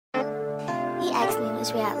asked me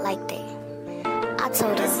which way I liked it. I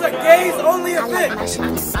told her, This is a gays only I like my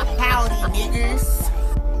event. shit. Howdy, niggas.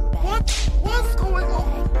 What's going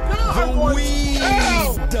on? Y'all are going to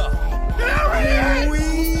hell.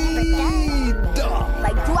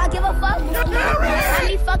 Like, do I give a fuck? How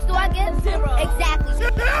many fucks do I give? 0. Exactly.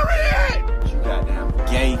 You goddamn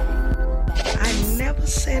gay. I never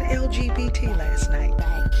said LGBT last night.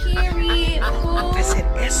 Period. I said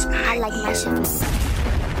I like my SIE. shit.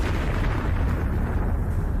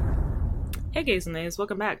 Hey gays and nays,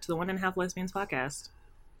 welcome back to the 1.5 Lesbians podcast.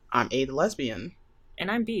 I'm A the Lesbian,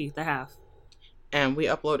 And I'm B, the half. and we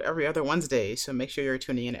upload every other Wednesday, so make sure you're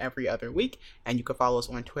tuning in every other week, and you can follow us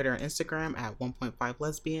on Twitter and Instagram at 1.5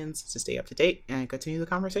 Lesbians to stay up to date and continue the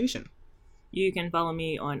conversation. You can follow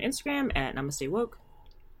me on Instagram at Namaste Woke.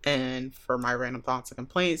 And for my random thoughts and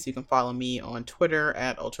complaints, you can follow me on Twitter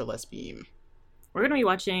at UltraLesbian. We're going to be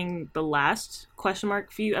watching the last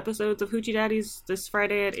few episodes of Hoochie Daddies this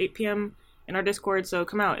Friday at 8 p.m. in our Discord, so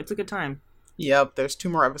come out. It's a good time. Yep, there's 2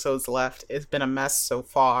 more episodes left. It's been a mess so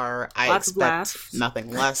far. I Lots of expect laughs. nothing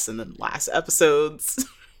less than the last episodes.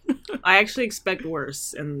 I actually expect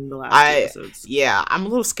worse in the last 2 episodes. Yeah, I'm a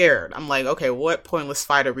little scared. I'm like, okay, what pointless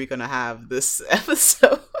fight are we gonna have this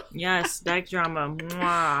episode? Yes, dyke drama.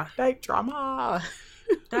 Mwah. Like drama.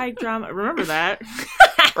 Dyke drama. Remember that?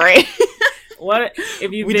 Right? What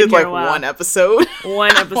if you've We been did here like a while? one episode.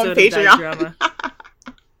 One episode of Patreon. dyke drama.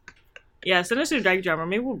 Yeah, send us your dyke drama.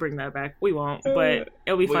 Maybe we'll bring that back. We won't, but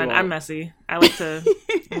it'll be We fun. won't. I'm messy. I like to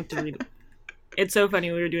read it. It's so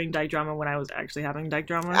funny we were doing dyke drama when I was actually having dyke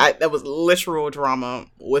drama. That was literal drama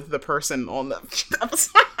with the person on the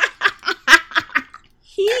episode.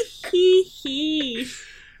 Hee.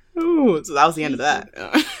 Ooh, so that was the end of that.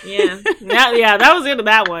 Yeah. That was the end of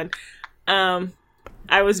that one.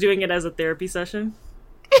 I was doing it as a therapy session.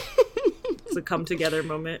 It's a come together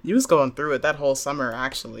moment. You was going through it that whole summer,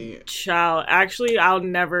 actually. Child, actually, I'll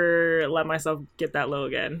never let myself get that low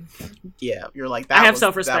again. Yeah, you're like that. I have that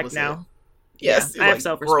self-respect was now. it. Yes, Yeah, I have like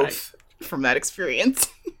self-respect. growth from that experience.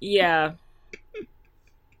 Yeah.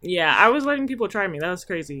 Yeah, I was letting people try me. That was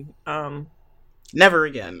crazy. Never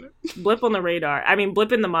again. Blip on the radar. I mean,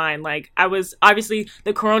 blip in the mind. Like, I was, obviously,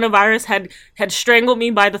 the coronavirus had strangled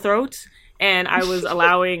me by the throat, and I was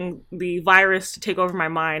allowing the virus to take over my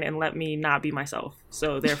mind and let me not be myself.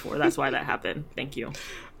 So, therefore, that's why that happened. Thank you.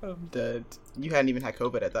 I'm dead. You hadn't even had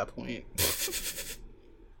COVID at that point.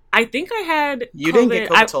 I think I had You didn't get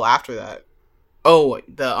COVID until after that. Oh,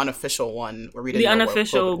 the unofficial one where we didn't the know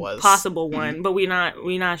unofficial what COVID was. possible one, but we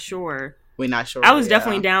not sure. We're not sure. I was yeah,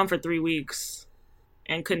 definitely down for 3 weeks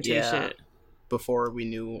and couldn't take shit. before we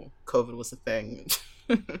knew COVID was a thing.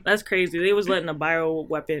 That's crazy. They was letting a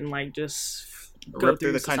bioweapon like just go Rip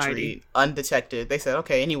through the society. country undetected. They said,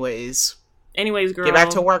 okay, anyways, Anyways, girl, get back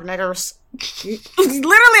to work, niggers. Literally,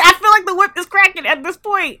 I feel like the whip is cracking at this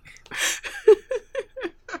point.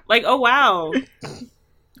 Like, oh wow,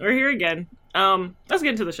 we're here again. Let's get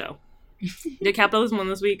into the show. Did capitalism win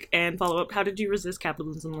this week? And follow up, how did you resist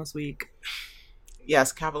capitalism this week?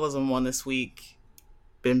 Yes, capitalism won this week.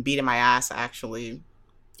 Been beating my ass, actually.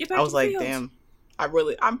 Get back I to was the like, field. damn,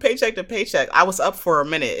 I'm paycheck to paycheck. I was up for a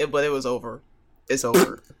minute, but it was over. It's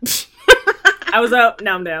over. I was up,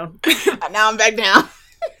 now I'm down. Now I'm back down.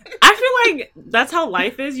 I feel like that's how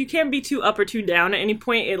life is. You can't be too up or too down at any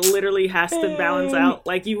point. It literally has to balance out.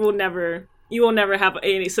 Like, you will never have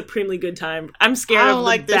a supremely good time. I'm scared I of don't the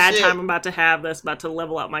like this bad shit. time I'm about to have that's about to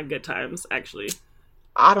level out my good times, actually.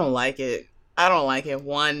 I don't like it. I don't like it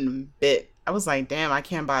one bit. I was like, damn, I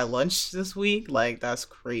can't buy lunch this week. Like, that's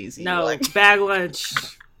crazy. No, Like, bag lunch.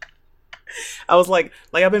 I was like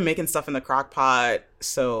I've been making stuff in the crock pot,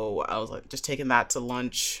 so I was like just taking that to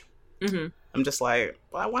lunch. Mm-hmm. I'm just like,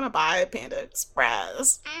 well, I want to buy Panda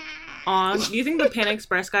Express. Do you think the Panda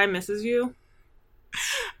Express guy misses you?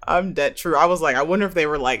 I'm dead true. I was like, I wonder if they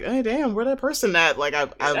were like, hey, damn, where that person at? Like, I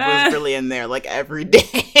was really in there like every day.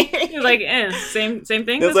 He's like, same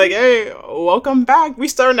thing. It's like, hey, welcome back. We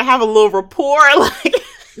starting to have a little rapport. Like,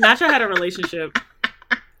 Nacho had a relationship.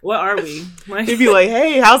 What are we? Like, he'd be like,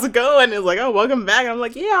 hey, how's it going? It's like, oh, welcome back. I'm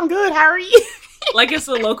like, yeah, I'm good. How are you? like it's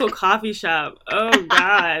a local coffee shop. Oh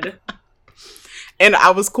God. And I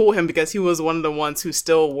was cool with him because he was one of the ones who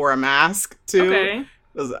still wore a mask too. Okay.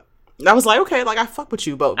 I was like, okay, like I fuck with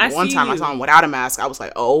you, but one time I you. saw him without a mask, I was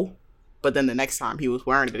like, oh. But then the next time he was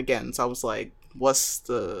wearing it again, so I was like, what's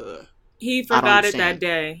the? He I don't forgot it that understand.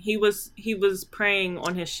 day. He was praying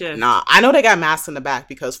on his shift. Nah, I know they got masks in the back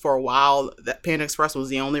because for a while, that Panda Express was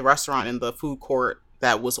the only restaurant in the food court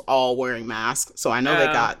that was all wearing masks. So I know they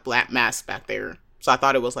got black masks back there. So I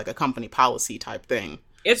thought it was like a company policy type thing.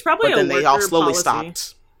 It's probably But then a they all worker slowly policy.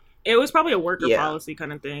 stopped. It was probably a worker Yeah. policy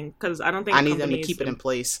kind of thing, because I don't think I need them to companies- keep it in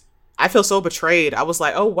place. I feel so betrayed. I was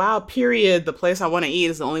like, oh wow, period. The place I want to eat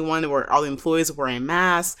is the only one where all the employees are wearing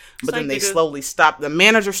masks. But then like they they just- slowly stopped. The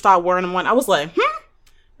manager stopped wearing one. I was like,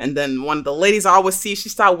 And then one of the ladies I always see, she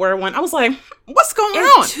stopped wearing one. I was like, what's going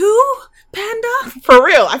on? Two Panda. For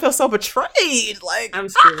real, I feel so betrayed. Like, I'm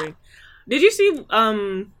screaming. Did you see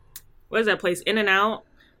what is that place? In-N-Out?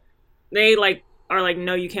 They like are like,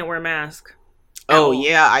 no, you can't wear a mask. oh Oh.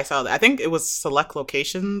 yeah, I saw that. I think it was select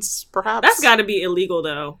locations, perhaps. That's got to be illegal,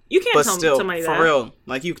 though. You can't But tell still, somebody for that. real,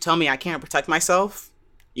 like you tell me I can't protect myself.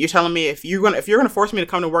 You're telling me if you're gonna force me to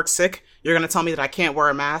come to work sick, you're gonna tell me that I can't wear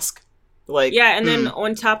a mask. Like, Yeah, and then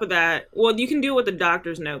on top of that, well, you can do it with the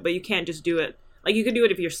doctor's note, but you can't just do it. Like, you could do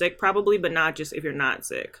it if you're sick, probably, but not just if you're not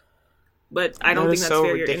sick. But I don't that think is that's so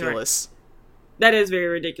fair. ridiculous. That is very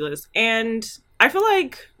ridiculous. And I feel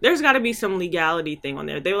like there's got to be some legality thing on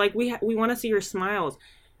there. They're like, we want to see your smiles.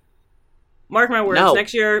 Mark my words, No.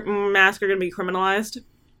 next year, masks are going to be criminalized.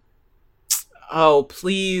 Oh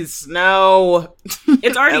please, no!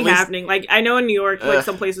 It's already At least- happening. Like, I know in New York, like, Ugh.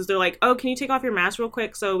 some places, they're like, oh, can you take off your mask real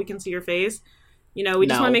quick so we can see your face? You know, we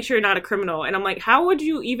just No. want to make sure you're not a criminal. And I'm like, how would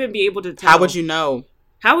you even be able to tell? How would you know?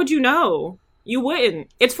 How would you know? You wouldn't.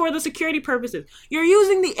 It's for the security purposes. You're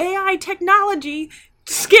using the AI technology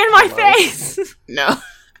to scan my face. No,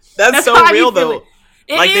 that's so how you real feel though. it.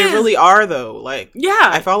 It Like they is. really are though. Like Yeah.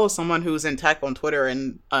 I follow someone who's in tech on Twitter,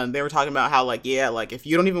 and they were talking about how like like if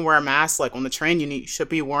you don't even wear a mask like on the train, you should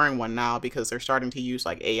be wearing one now because they're starting to use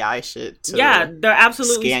like AI shit to Yeah, they're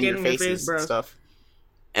absolutely scan your scanning your faces face, bro. and stuff.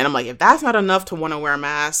 And I'm like, if that's not enough to want to wear a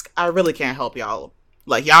mask, I really can't help y'all.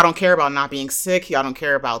 Like y'all don't care about not being sick. Y'all don't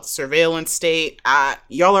care about the surveillance state.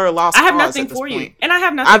 Y'all are a lost I have cause nothing at this for you. point. And I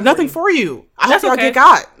have nothing I have nothing you. for you. I That's hope y'all okay. get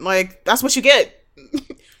got. Like that's what you get.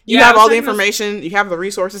 You Yeah, I have was all the talking to- information, you have the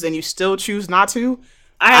resources, and you still choose not to.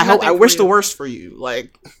 I have nothing I for wish you. the worst for you.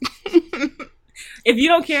 Like If you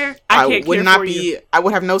don't care, I can't would care not for be. you. I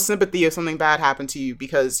would have no sympathy if something bad happened to you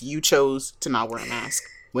because you chose to not wear a mask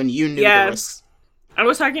when you knew Yeah. the risks. I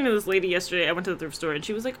was talking to this lady yesterday. I went to the thrift store and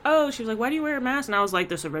she was like, why do you wear a mask? And I was like,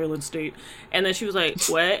 the surveillance state. And then she was like,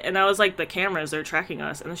 what? And I was like, the cameras, they're tracking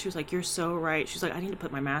us. And then she was like, you're so right. She's like, I need to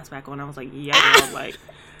put my mask back on. I was like, yeah, girl. Like,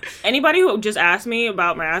 anybody who just asked me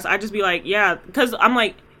about masks, I'd just be like, yeah. Because I'm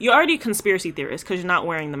like, you're already a conspiracy theorist because you're not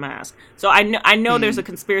wearing the mask. So I know there's a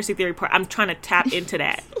conspiracy theory part. I'm trying to tap into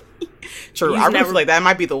that. True, He's I really never- feel like that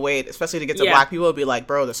might be the way, especially to get to Yeah. black people. It'd be like,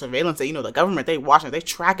 bro, the surveillance, the government, they watching, they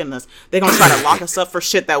tracking us. They gonna try to lock us up for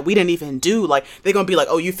shit that we didn't even do. Like they gonna be like,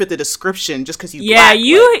 oh, you fit the description just because you. Yeah,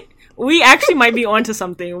 black. Like, we actually might be onto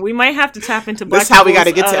something. We might have to tap into black this is how we got to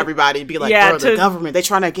people's, get to everybody. Be like, yeah, bro, the to- government, they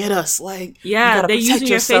trying to get us. Like, you Yeah, gotta they're protect using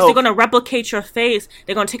your yourself. face. They're gonna replicate your face.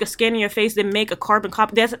 They're gonna take a scan of your face, then make a carbon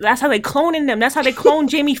copy. That's how they cloning them. That's how they clone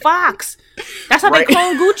Jamie Foxx. That's how Right. they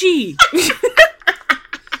clone Gucci.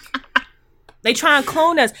 They try and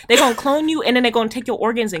clone us. They're gonna clone you, and then they're gonna take your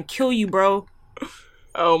organs and kill you, bro.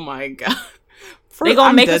 Oh my god. They gonna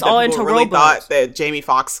I'm make dead us that all people into really robots. thought that Jamie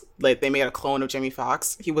Foxx, like they made a clone of Jamie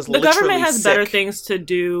Foxx. He was The literally government has better sick. things to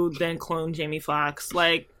do than clone Jamie Foxx.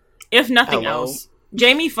 Like, if nothing Hello. else,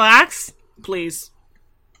 Jamie Foxx, please.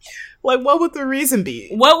 Like, what would the reason be?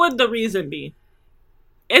 What would the reason be?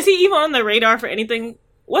 Is he even on the radar for anything?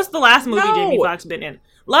 What's the last movie No. Jamie Foxx been in?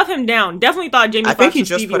 Love him down. Definitely thought Jamie I Foxx think he was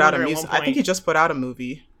just Stevie put out a Wonder at music. one I think he point. just put out a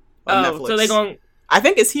movie on Netflix. So they going? I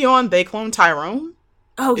think is he on They Clone Tyrone?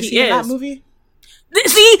 Oh, Is he he in that is. movie?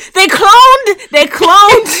 See, they cloned. They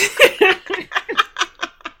cloned.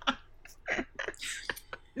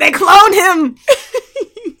 They cloned him.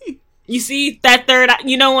 You see that third?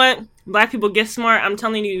 You know what? Black people get smart. I'm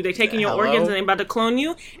telling you, they're taking your Hello? organs and they're about to clone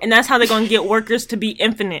you, and that's how they're gonna get workers to be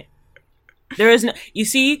infinite. There is no. You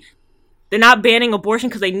see, they're not banning abortion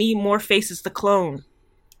because they need more faces to clone.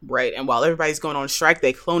 Right, and while everybody's going on strike,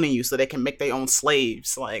 they cloning you so they can make their own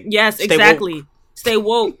slaves. Like, Yes, stay exactly. woke. Stay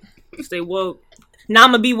woke. Stay woke. Now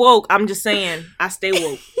I'ma be woke. I'm just saying. I stay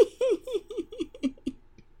woke.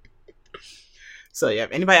 So yeah,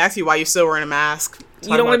 if anybody asks you why you're still wearing a mask,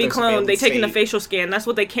 You don't want to be talk about cloned. They their taking the surveillance facial scan. That's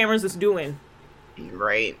what the cameras is doing. state.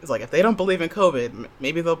 Right. It's like if they don't believe in COVID,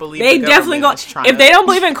 maybe they'll believe. They the definitely go. government is trying If to- they don't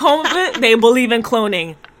believe in COVID, they believe in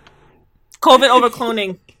cloning. COVID over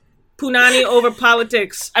cloning. Punani over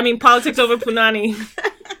politics. I mean, politics over Punani.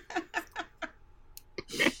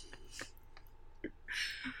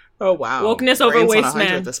 Oh wow. Wokeness over Brains on waste 100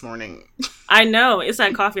 man. this morning. I know. It's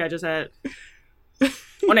that coffee I just had.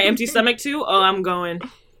 On an empty stomach too? Oh, I'm going.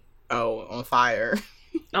 Oh, on fire.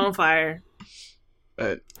 On fire.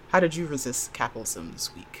 But how did you resist capitalism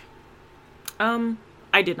this week?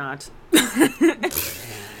 I did not.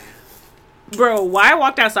 Bro, why I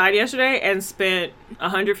walked outside yesterday and spent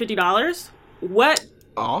 $150? What?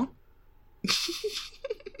 Aw.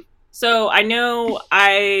 So I know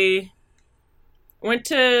I went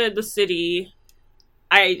to the city.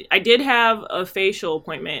 I did have a facial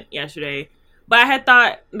appointment yesterday, but I had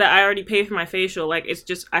thought that I already paid for my facial. Like, it's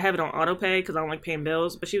just, I have it on auto pay because I don't like paying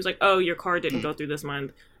bills. But she was like, oh, your card didn't go through this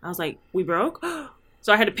month. I was like, we broke?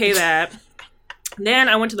 So I had to pay that. Then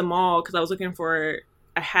I went to the mall because I was looking for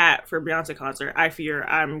a hat for a Beyonce concert. I fear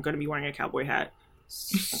I'm going to be wearing a cowboy hat,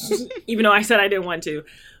 even though I said I didn't want to.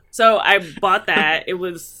 So I bought that. It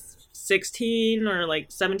was $16 or like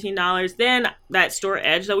 $17. Then that store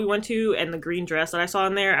Edge that we went to and the green dress that I saw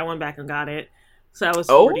in there, I went back and got it. So that was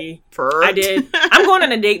 $40. I did. I'm going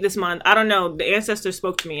on a date this month. I don't know. The ancestors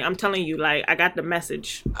spoke to me. I'm telling you, like, I got the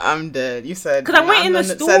message. I'm dead. You said, because I went in the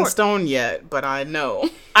store. Set in stone yet, but I know.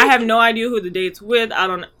 I have no idea who the date's with. I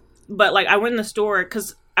don't know. But, like, I went in the store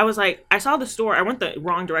because I was like, I saw the store. I went the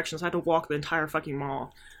wrong direction, so I had to walk the entire fucking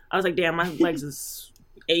mall. I was like, damn, my legs is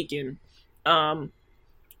aching. But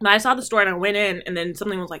I saw the store and I went in, and then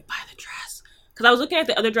something was like, buy the dress. Because I was looking at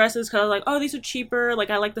the other dresses because I was like, oh, these are cheaper. Like,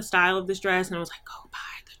 I like the style of this dress. And it was like, go buy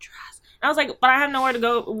the dress. And I was like, but I have nowhere to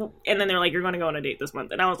go. And then they're like, you're going to go on a date this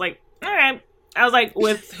month. And I was like, all right. I was like,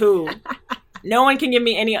 with who? No one can give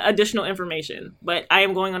me any additional information. But I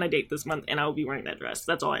am going on a date this month, and I will be wearing that dress.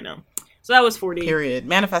 That's all I know. So that was $40. Period.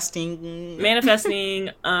 Manifesting.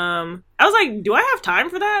 I was like, do I have time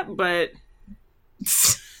for that? But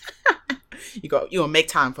you gonna make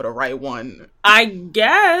time for the right one. I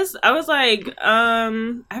guess. I was like, I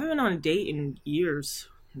haven't been on a date in years,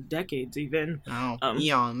 decades even. Oh,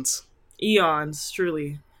 eons. Eons,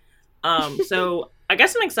 truly. So I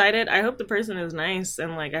guess I'm excited. I hope the person is nice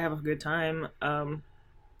and like I have a good time.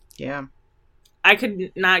 Yeah. I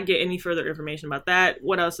could not get any further information about that.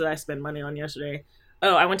 What else did I spend money on yesterday?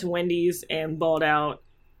 Oh, I went to Wendy's and balled out.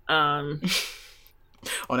 On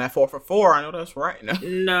that 4 for $4, I know that's right.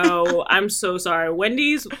 No, I'm so sorry.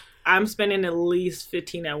 Wendy's, I'm spending at least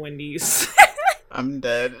 $15 at Wendy's. I'm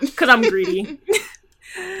dead. Because I'm greedy.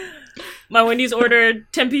 My Wendy's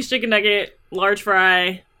ordered 10-piece chicken nugget, large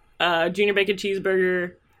fry, junior bacon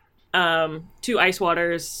cheeseburger, 2 ice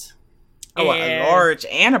waters. Oh, a large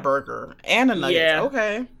and a burger and a nugget. Yeah.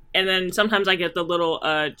 Okay. And then sometimes I get the little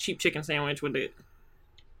cheap chicken sandwich with it.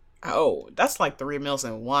 Oh, that's like 3 meals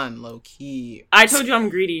in one, low key. I told you I'm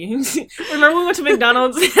greedy. Remember we went to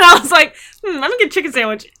McDonald's and I was like, I'm gonna get a chicken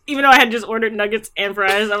sandwich. Even though I had just ordered nuggets and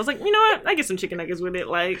fries, I was like, you know what? I get some chicken nuggets with it.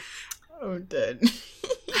 Like, I'm dead.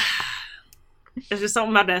 There's just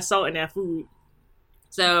something about that salt in that food.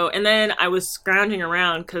 So, and then I was scrounging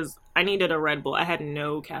around because I needed a Red Bull. I had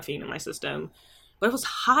no caffeine in my system. But it was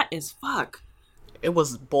hot as fuck. It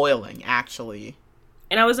was boiling, actually.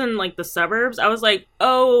 And I was in, like, the suburbs. I was like,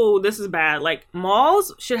 oh, this is bad. Like,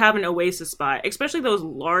 malls should have an oasis spot. Especially those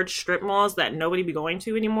large strip malls that nobody be going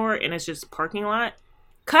to anymore. And it's just parking lot.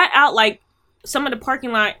 Cut out, like, some of the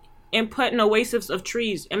parking lot and put an oasis of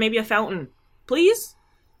trees. And maybe a fountain. Please?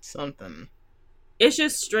 Something. It's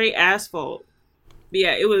just straight asphalt. But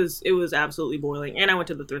yeah, it was absolutely boiling. And I went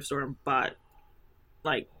to the thrift store and bought,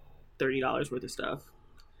 like, $30 worth of stuff.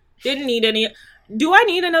 Didn't need any. Do I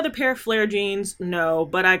need another pair of flare jeans? No,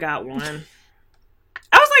 but I got one.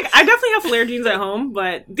 I was like, I definitely have flare jeans at home,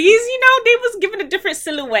 but these, they was given a different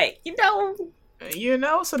silhouette,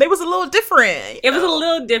 so they was a little different. It was a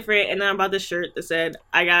little different, and then I bought this shirt that said,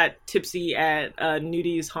 I got tipsy at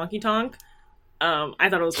Nudie's Honky Tonk. I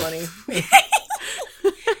thought it was funny.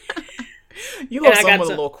 You love someone with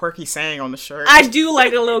a little quirky saying on the shirt. I do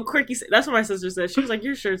like a little quirky. That's what my sister said. She was like,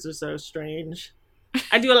 your shirts are so strange.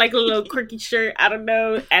 I do like a little quirky shirt. I don't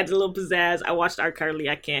know. Adds a little pizzazz. I watched iCarly.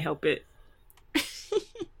 I can't help it.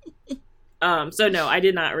 So no, I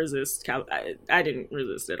did not resist. I didn't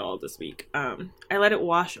resist at all this week. I let it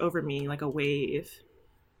wash over me like a wave.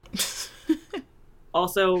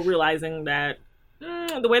 Also realizing that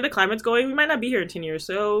the way the climate's going, we might not be here in 10 years.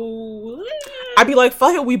 So I'd be like,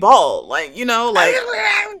 fuck it, we ball. Like,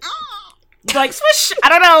 like swish. I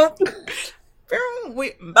don't know.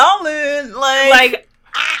 We ballin', like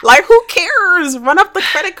who cares? Run up the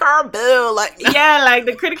credit card bill, yeah, like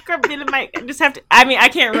the credit card bill might just have to. I mean, I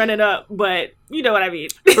can't run it up, but you know what I mean.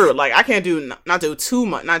 True, like I can't not do too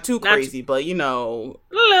much, not too crazy, but a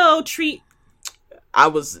little treat. I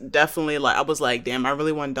was definitely like, damn, I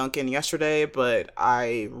really want Dunkin' yesterday, but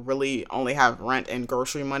I really only have rent and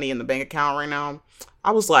grocery money in the bank account right now.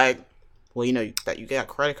 I was like, well, that you get a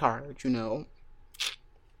credit card,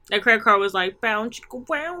 That credit card was like, bounce,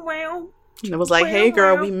 wow, wow. And it was like, hey,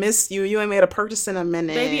 girl, we missed you. You ain't made a purchase in a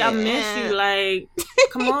minute. Baby, I miss you. Like,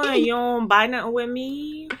 come on, you don't buy nothing with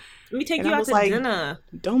me. Let me take And you I out was to like, dinner.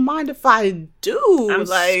 don't mind if I do. I'm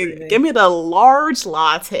like, screaming. give me the large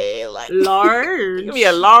latte. Like, Large. give me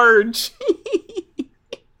a large.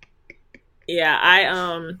 Yeah,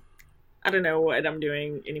 I don't know what I'm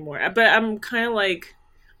doing anymore. But I'm kind of like,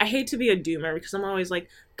 I hate to be a doomer because I'm always like,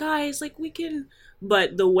 guys, like we can.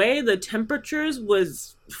 But the way the temperatures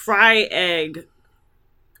was fry egg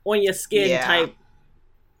on your skin type.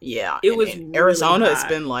 Yeah, It and was in really Arizona. It's hot.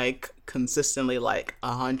 been like consistently like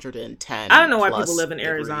 110. I don't know why plus people live in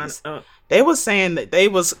Arizona. degrees. Oh, They was saying that they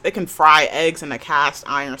can fry eggs in a cast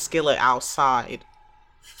iron skillet outside.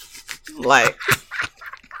 Like,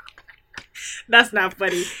 that's not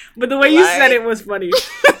funny. But the way you said it was funny.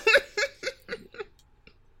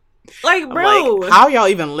 Like, bro, like, how y'all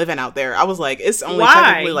even living out there? I was like, it's only Why?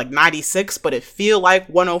 technically like 96, but it feel like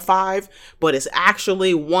 105, but it's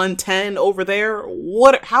actually 110 over there.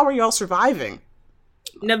 What? How are y'all surviving?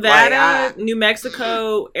 Nevada, New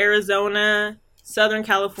Mexico, Arizona, Southern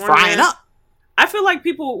California. Frying up. I feel like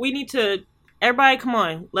we need to, everybody, come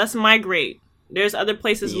on, let's migrate. There's other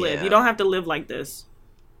places to live. Yeah. You don't have to live like this.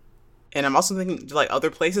 And I'm also thinking like other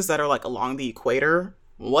places that are like along the equator.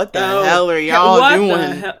 What the Oh, hell are y'all what doing?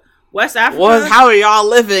 the hell? West Africa? How are y'all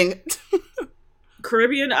living?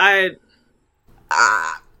 Caribbean? I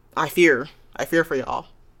fear for y'all.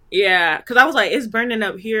 Yeah, because I was like, it's burning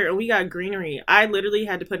up here and we got greenery. I literally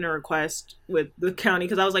had to put in a request with the county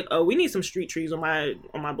because I was like, oh, we need some street trees on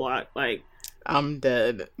my block. Like, I'm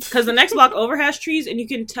dead. because the next block over has trees and you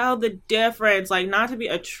can tell the difference. Like, not to be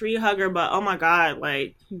a tree hugger, but oh my God,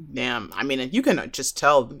 like. Damn. I mean, you can just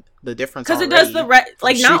tell the difference Because it does the, like,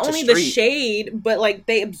 street not to only the street. shade, but like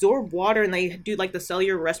they absorb water and they do like the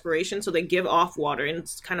cellular respiration. So they give off water and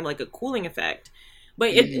it's kind of like a cooling effect.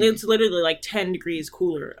 But it's literally like 10 degrees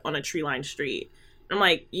cooler on a tree-lined street. I'm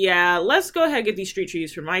like, yeah, let's go ahead and get these street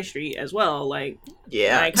trees for my street as well. Like,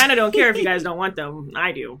 Yeah. I kind of don't care if you guys don't want them.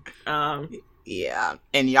 I do. Yeah.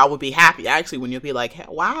 And y'all would be happy actually when you'll be like,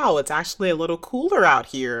 wow, it's actually a little cooler out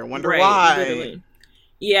here. Wonder why. Literally.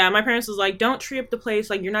 Yeah, my parents was like, don't tree up the place.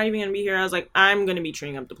 Like, you're not even going to be here. I was like, I'm going to be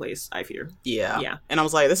treeing up the place, I fear. Yeah. Yeah. And I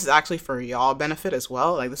was like, this is actually for y'all benefit as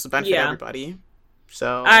well. Like, this is benefit Yeah. everybody.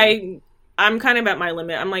 So I'm kind of at my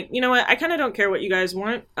limit. I'm like, you know what? I kind of don't care what you guys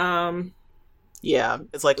want. yeah,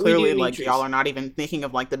 it's like We do clearly need like trees. y'all are not even thinking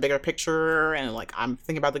of like the bigger picture, and like I'm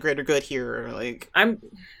thinking about the greater good here. Like,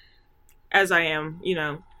 As I am, you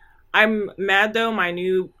know. I'm mad though. My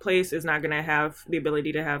new place is not going to have the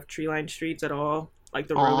ability to have tree-lined streets at all. Like,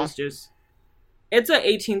 the road is just... It's a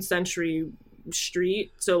 18th century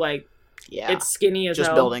street, so like, yeah, it's skinny as just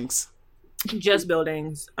hell. buildings. Just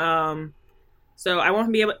buildings. So I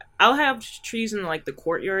won't be able... I'll have trees in like the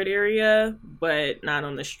courtyard area, but not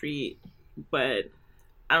on the street. But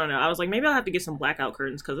I don't know. I was like, maybe I'll have to get some blackout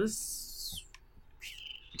curtains because it's...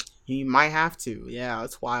 You might have to. Yeah,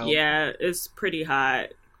 it's wild. Yeah, it's pretty hot.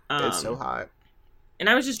 It's so hot. And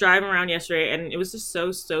I was just driving around yesterday, and it was just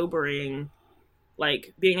so sobering,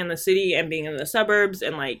 like, being in the city and being in the suburbs,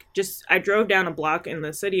 and, like, just, I drove down a block in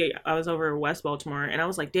the city. I was over West Baltimore, and I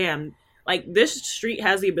was like, damn, like, this street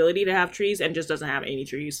has the ability to have trees and just doesn't have any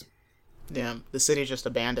trees. Damn, the city just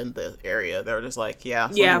abandoned the area. They were just like, yeah,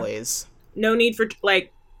 Yeah. anyways. No need for,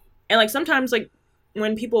 like, and, like, sometimes, like,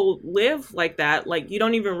 when people live like that, like, you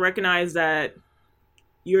don't even recognize that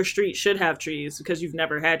your street should have trees because you've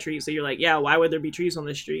never had trees. So you're like, yeah, why would there be trees on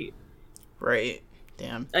this street? Right.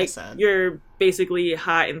 Damn, Like, that's sad. you're basically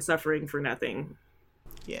hot and suffering for nothing.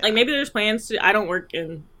 Yeah. Like, maybe there's plans to... I don't work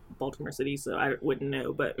in Baltimore City, so I wouldn't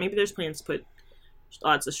know. But maybe there's plans to put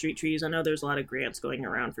lots of street trees. I know there's a lot of grants going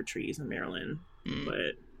around for trees in Maryland.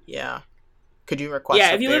 But Yeah. Could you request Yeah,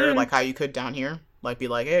 up if you live there, in- like how you could down here? Like, be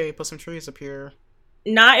like, hey, put some trees up here.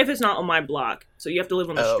 not if it's not on my block. So you have to live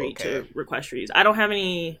on the Oh, street okay. to request trees. I don't have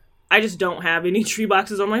any... I just don't have any tree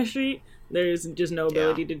boxes on my street. There's just no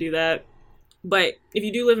ability to do that. But if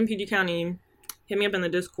you do live in PG County, hit me up in the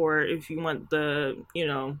Discord if you want the, you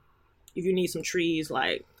know, if you need some trees,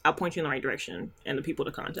 like, I'll point you in the right direction and the people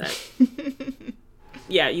to contact.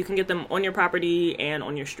 Yeah, you can get them on your property and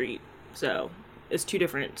on your street. So it's 2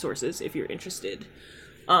 different sources if you're interested.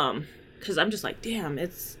 Because I'm just like, damn,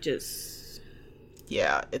 it's just...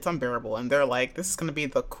 Yeah, it's unbearable. And they're like, this is going to be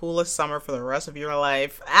the coolest summer for the rest of your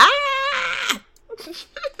life. Ah!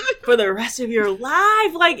 For the rest of your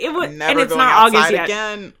life. Like, it would... Never And it's going not outside August yet.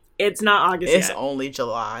 again. It's not August It's yet. only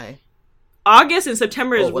July. August and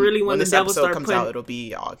September is Well, really when the this devil episode start comes putting... out, it'll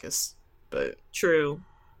be August. But True.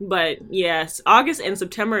 But, yes, August and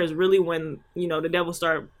September is really when, you know, the devil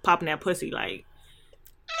start popping that pussy, like...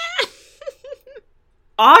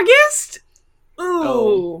 August?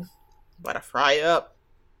 Ooh. about to fry up.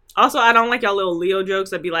 Also, I don't like y'all little Leo jokes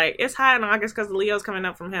that be like, it's hot in August because the Leo's coming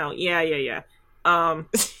up from hell. Yeah. I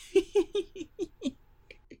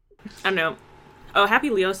don't know. Oh, happy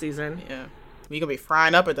Leo season. Yeah. We gonna be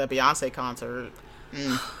frying up at the Beyonce concert.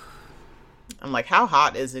 I'm like, how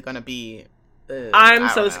hot is it gonna be? I'm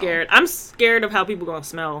so scared. I'm scared of how people gonna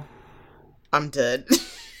smell. I'm dead.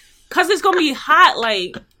 Cause it's gonna be hot,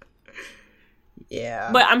 like.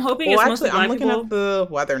 Yeah. But I'm hoping it's mostly black I'm looking people. at the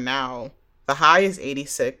weather now. The high is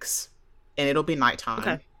 86, and it'll be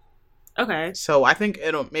nighttime. Okay. So I think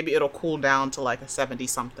it'll cool down to like a 70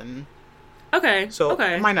 something. Okay. So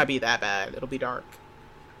okay. it might not be that bad. It'll be dark.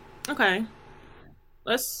 Okay.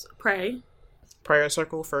 Let's pray. Prayer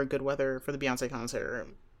circle for good weather for the Beyonce concert.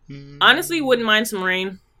 Honestly, wouldn't mind some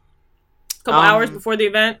rain. A couple hours before the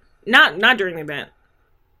event. Not during the event.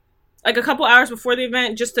 Like a couple hours before the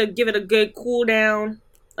event, just to give it a good cool down.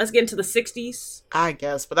 Let's get into the 60s. I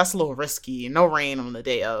guess, but that's a little risky. No rain on the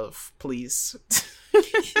day of, please.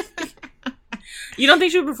 You don't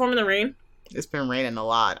think she would perform in the rain? It's been raining a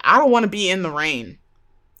lot. I don't want to be in the rain.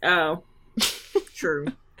 Oh. True.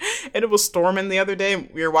 And it was storming the other day.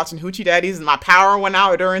 We were watching Hoochie Daddies, and my power went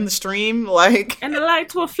out during the stream. Like, and the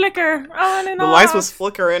lights will flicker on and the off. lights was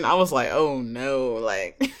flickering. I was like, oh no,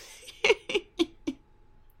 like.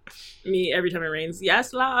 Me every time it rains.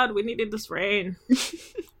 Yes, Lord, we needed this rain.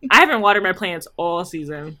 I haven't watered my plants all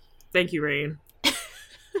season. Thank you, rain.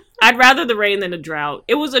 I'd rather the rain than a drought.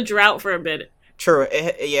 It was a drought for a bit. True.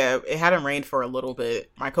 It hadn't rained for a little bit.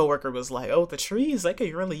 My coworker was like, "Oh, the trees, they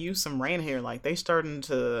could really use some rain here. Like, they starting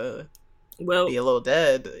to be a little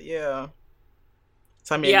dead." Yeah.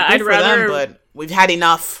 So I mean, yeah, good I'd for rather. them, but we've had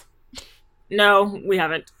enough. No, we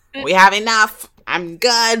haven't. We have enough. I'm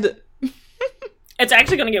good. It's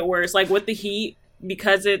actually gonna get worse. Like with the heat,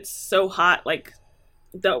 because it's so hot. Like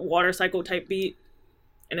the water cycle type beat,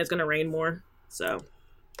 and it's gonna rain more. So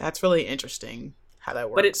that's really interesting how that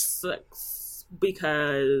works. But it sucks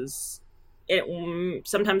because it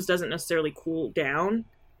sometimes doesn't necessarily cool down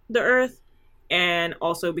the earth, and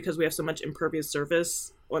also because we have so much impervious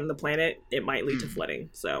surface on the planet, it might lead to flooding.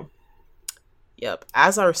 So yep,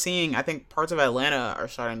 as I was seeing, I think parts of Atlanta are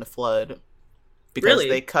starting to flood because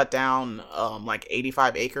they cut down like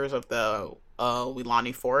 85 acres of the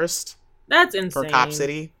Weelaunee forest. That's insane for Cop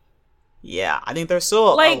City. Yeah, I think there's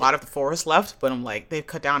still a lot of the forest left, but I'm like, they've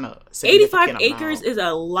cut down a 85 acres is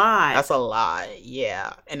a lot. That's a lot,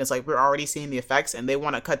 yeah. And it's like, we're already seeing the effects, and they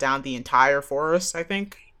want to cut down the entire forest, I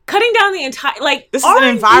think. Cutting down the entire, like... This is an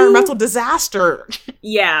environmental disaster.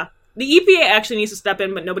 Yeah. The EPA actually needs to step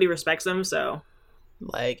in, but nobody respects them, so...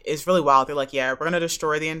 Like, it's really wild. They're like, yeah, we're going to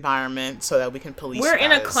destroy the environment so that we can police We're guys.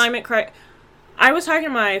 in a climate crisis. I was talking to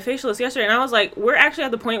my facialist yesterday, and I was like, we're actually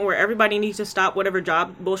at the point where everybody needs to stop whatever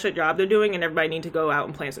bullshit job they're doing, and everybody need to go out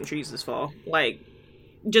and plant some trees this fall. Like,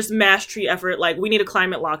 just mass tree effort. Like, we need a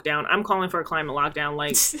climate lockdown. I'm calling for a climate lockdown.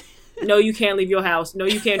 Like, no, you can't leave your house. No,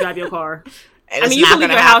 you can't drive your car. And you can leave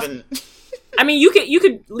your house. I mean, you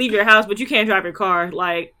could leave your house, but you can't drive your car.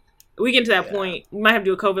 Like, we get to that point, we might have to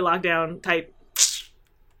do a COVID lockdown type.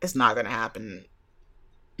 It's not gonna happen.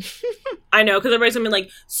 I know, because everybody's gonna be like,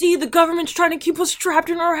 see, the government's trying to keep us trapped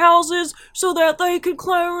in our houses so that they could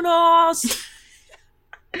clone us.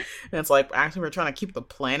 And it's like, actually, we're trying to keep the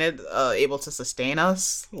planet able to sustain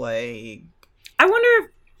us. Like, I wonder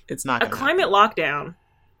if it's not gonna climate lockdown.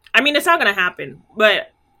 I mean, it's not gonna happen,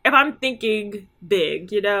 but if I'm thinking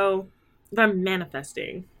big, you know, if I'm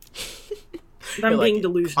manifesting, if I'm being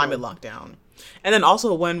delusional. Climate lockdown. And then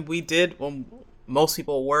also when most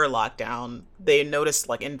people were locked down, they noticed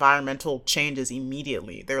like environmental changes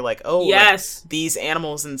immediately. They're like, oh, yes, like, these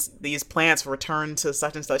animals and these plants returned to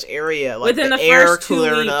such and such area. Like within the air first 2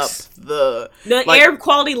 cleared weeks, up. The air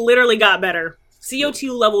quality literally got better.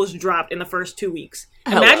 CO2 levels dropped in the first 2 weeks.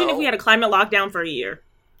 Imagine if we had a climate lockdown for a year.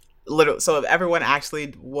 Literally, so if everyone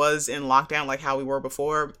actually was in lockdown like how we were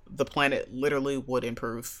before, the planet literally would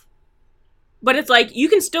improve. But it's like, you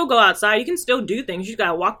can still go outside, you can still do things, you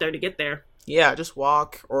gotta walk there to get there. Yeah, just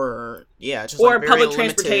walk, or just or like public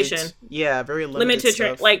transportation. Yeah, very limited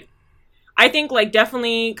stuff. Like, I think like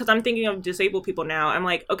definitely, because I'm thinking of disabled people now. I'm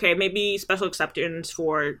like, okay, maybe special exceptions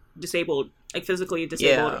for disabled, like physically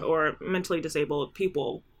disabled or mentally disabled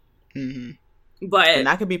people. Mm-hmm. But and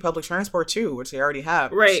that could be public transport too, which they already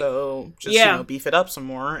have. Right. So just beef it up some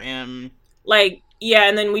more and like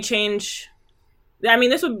and then we change. I mean,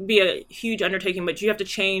 this would be a huge undertaking, but you have to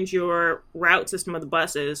change your route system of the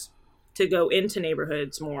buses to go into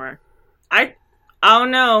neighborhoods more. I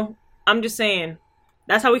don't know. I'm just saying.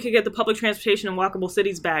 That's how we could get the public transportation and walkable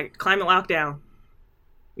cities back. Climate lockdown.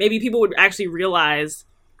 Maybe people would actually realize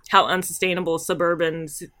how unsustainable suburban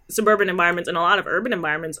environments and a lot of urban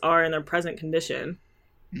environments are in their present condition.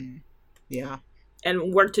 Yeah.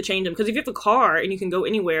 And work to change them. Because if you have a car and you can go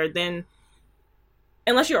anywhere, then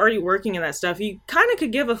unless you're already working in that stuff, you kind of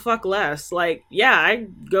could give a fuck less. Like, yeah, I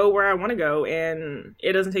go where I want to go and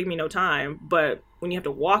it doesn't take me no time. But when you have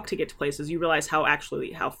to walk to get to places, you realize how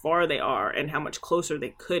far they are and how much closer they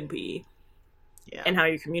could be. Yeah. And how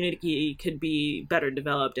your community could be better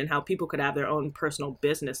developed and how people could have their own personal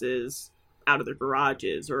businesses out of their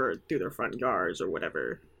garages or through their front yards or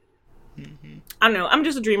whatever. Mm-hmm. I don't know. I'm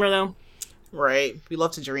just a dreamer, though. Right. We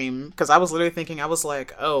love to dream. Because I was literally thinking, I was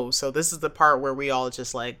like, oh, so this is the part where we all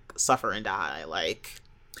just, like, suffer and die. Like...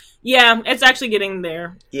 Yeah, it's actually getting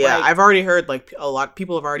there. Yeah, like, I've already heard, like, a lot of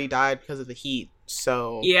people have already died because of the heat.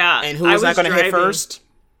 So... Yeah. And who is that going to hit first?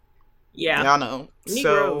 Yeah. Y'all know.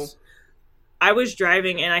 Negroes. So... I was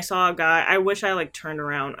driving and I saw a guy. I wish I, like, turned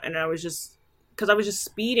around and I was just... Because I was just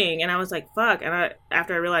speeding and I was like, fuck. And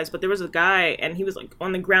after I realized, but there was a guy and he was, like,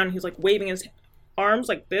 on the ground. And he was, like, waving his arms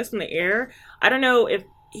like this in the air. I don't know if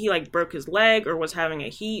he, like, broke his leg or was having a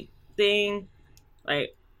heat thing.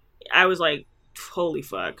 Like, I was like, holy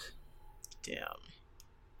fuck. Damn.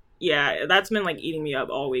 Yeah, that's been, like, eating me up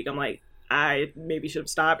all week. I'm like, I maybe should have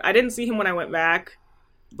stopped. I didn't see him when I went back,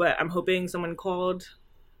 but I'm hoping someone called.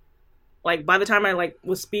 Like, by the time I, like,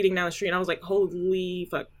 was speeding down the street, and I was like, holy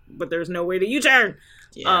fuck, but there's no way to U-turn.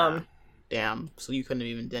 Yeah. Damn. So you couldn't have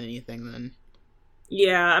even done anything then.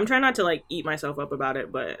 Yeah, I'm trying not to, like, eat myself up about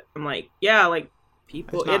it, but I'm like, yeah, like,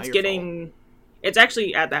 people, it's getting, fault. It's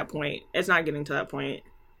actually at that point. It's not getting to that point.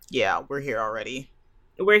 Yeah, we're here already.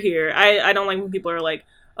 We're here. I don't like when people are like,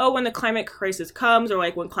 oh, when the climate crisis comes, or,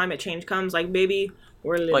 like, when climate change comes, like, baby,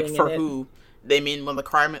 we're living like, for in who? They mean when the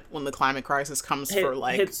climate crisis comes for,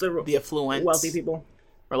 like, hits the affluent. Wealthy people.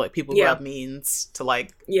 Or, like, people who have means to,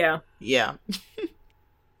 like... Yeah. Yeah.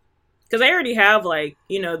 Because they already have, like,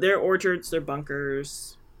 you know, their orchards, their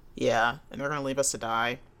bunkers. Yeah, and they're gonna leave us to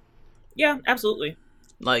die. Yeah, absolutely.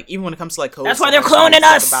 Like, even when it comes to, like, COVID... That's why they're cloning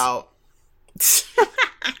us! About...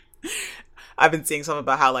 I've been seeing something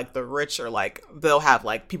about how, like, the rich are, like... They'll have,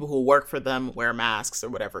 like, people who work for them wear masks or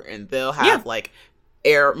whatever, and they'll have, like...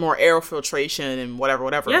 more air filtration and whatever,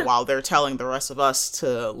 while they're telling the rest of us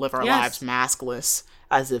to live our lives maskless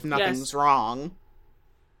as if nothing's wrong.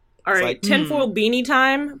 All right, like, tinfoil beanie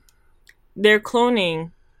time. They're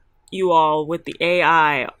cloning you all with the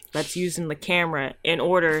AI that's using the camera in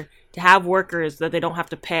order to have workers that they don't have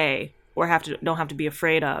to pay or don't have to be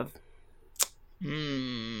afraid of.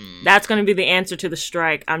 That's going to be the answer to the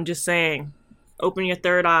strike. I'm just saying. Open your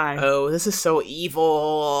third eye. Oh, this is so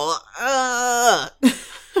evil.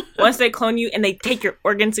 Once they clone you and they take your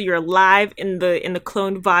organs so you're alive in the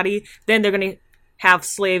cloned body, then they're going to have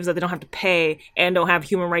slaves that they don't have to pay and don't have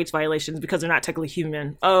human rights violations because they're not technically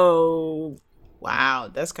human. Oh.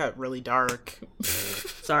 Wow, that's got really dark.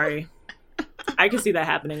 Sorry. I can see that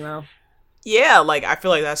happening, though. Yeah, like, I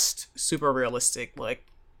feel like that's super realistic, like,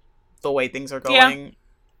 the way things are going. Yeah.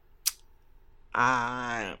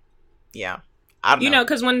 I don't know. You know,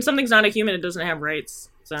 because when something's not a human, it doesn't have rights.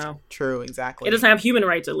 So true, exactly. It doesn't have human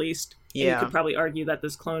rights, at least. Yeah. And you could probably argue that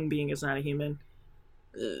this clone being is not a human.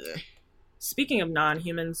 Ugh. Speaking of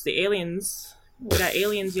non-humans, the aliens. We got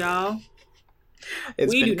aliens, y'all.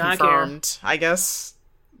 We do not care. I guess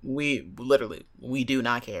we do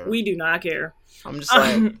not care. We do not care. I'm just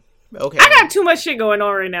like, okay. I got too much shit going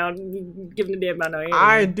on right now. Giving a damn about no aliens.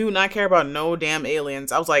 I do not care about no damn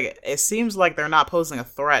aliens. I was like, it seems like they're not posing a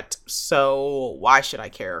threat, so why should I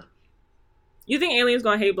care? You think aliens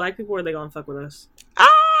gonna hate black people or are they gonna fuck with us?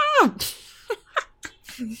 Ah!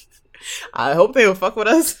 I hope they will fuck with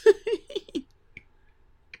us.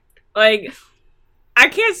 Like, I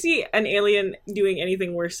can't see an alien doing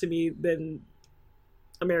anything worse to me than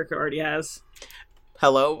America already has.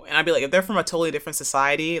 Hello? And I'd be like, if they're from a totally different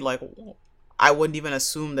society, like, I wouldn't even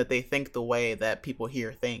assume that they think the way that people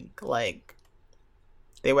here think. Like,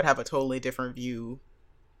 they would have a totally different view.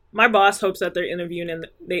 My boss hopes that they intervene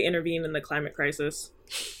in the climate crisis.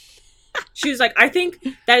 She's like, I think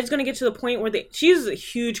that it's going to get to the point where she's a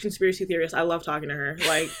huge conspiracy theorist. I love talking to her.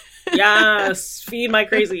 Like, yes, feed my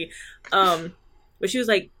crazy. But she was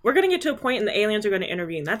like, we're going to get to a point and the aliens are going to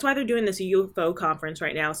intervene. That's why they're doing this UFO conference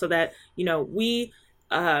right now. So that, you know, we're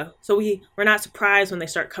not surprised when they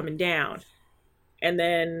start coming down. And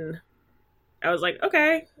then I was like,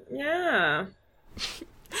 okay, yeah.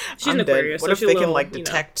 She's an Aquarius. What if they can, like,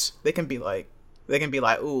 detect, they can be like,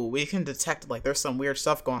 ooh, we can detect, like, there's some weird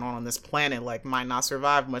stuff going on this planet, like, might not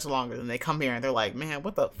survive much longer. Then they come here and they're like, man,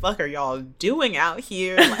 what the fuck are y'all doing out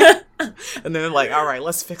here? Like, and then they're like, all right,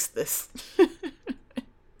 let's fix this.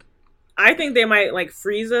 I think they might like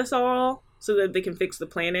freeze us all so that they can fix the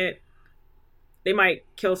planet. They might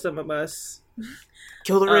kill some of us.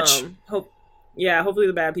 Kill the rich. Hopefully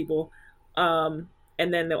the bad people. And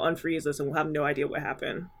then they'll unfreeze us and we'll have no idea what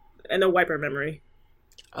happened. And they'll wipe our memory.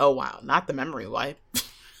 Oh wow, not the memory wipe.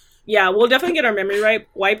 Yeah, we'll definitely get our memory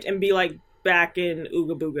wiped and be like back in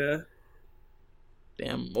Ooga Booga.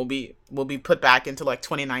 Damn, we'll be put back into like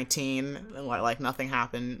 2019 and like nothing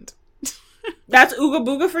happened. That's Ooga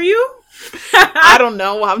Booga for you? I don't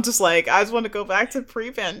know. I'm just like, I just want to go back to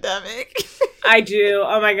pre-pandemic. I do.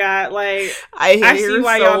 Oh my god, like I hate see her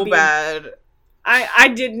why so bad. I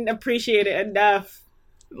didn't appreciate it enough.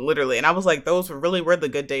 Literally, and I was like, those were the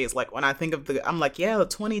good days. Like when I think of I'm like, yeah, the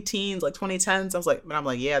 2010s, like 2010s. I was like, but I'm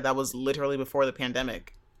like, yeah, that was literally before the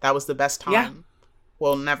pandemic. That was the best time. Yeah.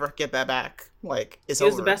 We'll never get that back. Like it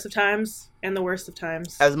was the best of times and the worst of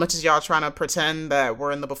times. As much as y'all trying to pretend that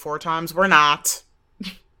we're in the before times, we're not.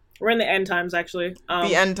 We're in the end times, actually.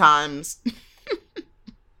 The end times.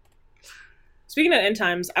 Speaking of end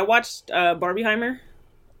times, I watched Barbieheimer.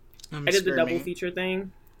 I did the double feature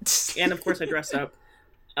thing, and of course I dressed up.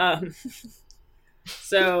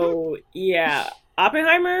 So yeah,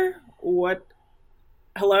 Oppenheimer. What?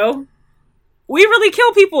 Hello? We really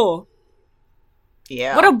kill people.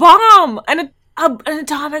 Yeah. What a bomb! An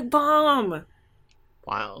atomic bomb.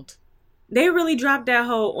 Wild. They really dropped that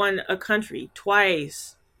hoe on a country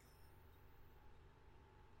twice.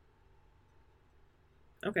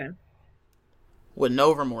 Okay. With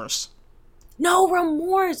no remorse. No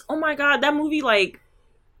remorse. Oh my god, that movie, like,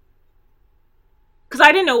 because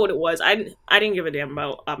I didn't know what it was. I didn't give a damn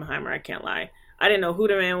about Oppenheimer. I can't lie. I didn't know who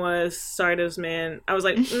the man was. Sorry to this man. I was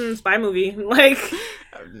like, spy movie. Like,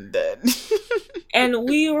 I'm dead. And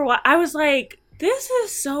I was like, this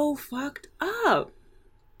is so fucked up.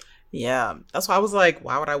 Yeah, that's why I was like,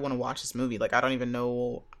 why would I want to watch this movie? Like, I don't even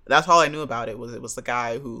know. That's all I knew about it was the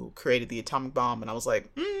guy who created the atomic bomb, and I was like,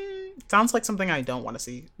 sounds like something I don't want to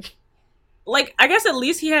see. Like, I guess at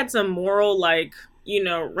least he had some moral, like,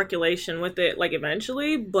 reculation with it, like,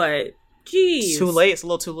 eventually, but geez. It's too late. It's a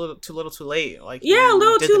little too late. Like, yeah, a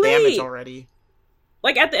little too late. Damage already.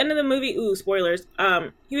 Like, at the end of the movie, spoilers,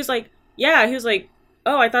 he was like,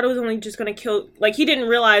 oh, I thought it was only just gonna kill, like, he didn't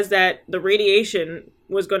realize that the radiation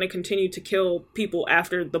was gonna continue to kill people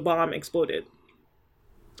after the bomb exploded.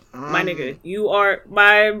 My nigga, you are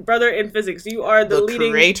my brother in physics. You are the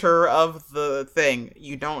leading creator of the thing.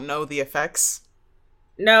 You don't know the effects?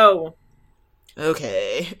 No.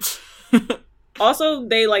 Okay. Also,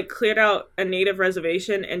 they like cleared out a native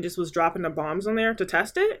reservation and just was dropping the bombs on there to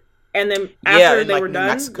test it. And then after they were done,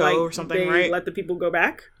 Mexico like, or something, they right? let the people go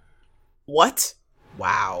back. What?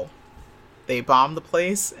 Wow. They bombed the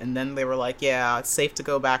place and then they were like, yeah, it's safe to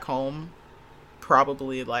go back home.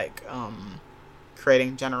 Probably like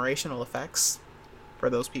creating generational effects for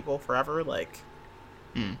those people forever. Like,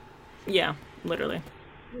 yeah, literally.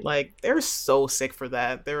 Like, they're so sick for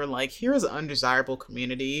that. They were like, here's an undesirable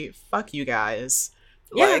community. Fuck you guys.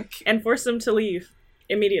 Yeah, like, and force them to leave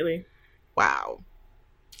immediately. Wow.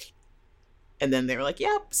 And then they were like,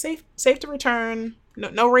 yep, safe to return.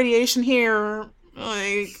 No radiation here.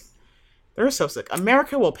 Like, they're so sick.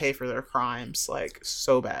 America will pay for their crimes, like,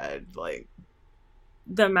 so bad. Like,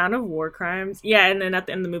 the amount of war crimes. Yeah, and then at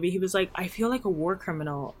the end of the movie, he was like, I feel like a war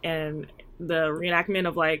criminal. And the reenactment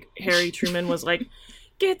of, like, Harry Truman was like,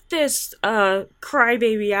 get this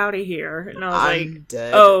crybaby out of here. And I was like,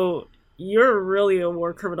 dead. Oh, you're really a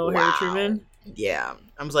war criminal, wow. Harry Truman. Yeah.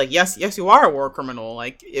 I was like, yes, you are a war criminal.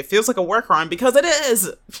 Like, it feels like a war crime because it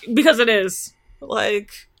is. Because it is.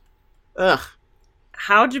 Like, ugh.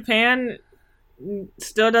 How Japan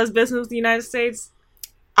still does business with the United States?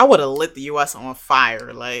 I would have lit the U.S. on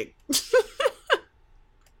fire. Like,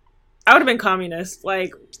 I would have been communist.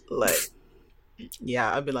 Like,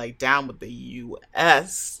 yeah, I'd be like, down with the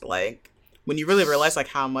U.S. Like, when you really realize like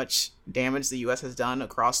how much damage the U.S. has done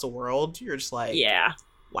across the world, you're just like, yeah,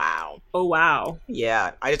 wow. Oh wow.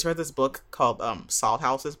 Yeah, I just read this book called Salt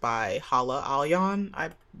Houses by Hala Alyan.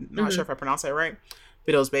 I'm not sure if I pronounced that right,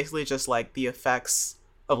 but it was basically just like the effects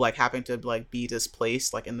of like having to like be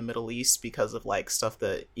displaced like in the Middle East because of like stuff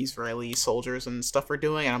that Israeli soldiers and stuff were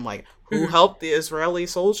doing, and I'm like, who helped the Israeli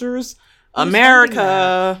soldiers?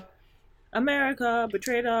 America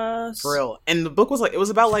betrayed us. For real. And the book was like, it was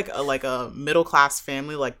about like a middle class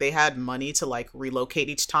family. Like, they had money to like relocate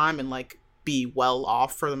each time and like be well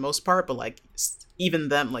off for the most part, but like even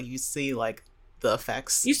them, like, you see like the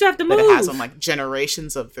effects you still have to move that it has on like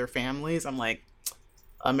generations of their families. I'm like,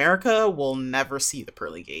 America will never see the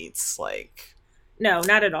pearly gates. Like, no,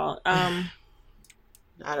 not at all. Not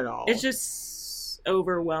at all. It's just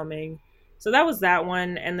overwhelming. So that was that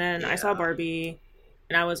one, and then I saw Barbie,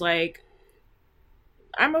 and I was like,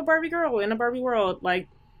 I'm a Barbie girl in a Barbie world. Like,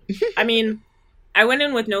 I mean, I went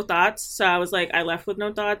in with no thoughts, so I was like, I left with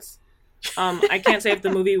no thoughts. I can't say if the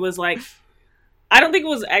movie was like, I don't think it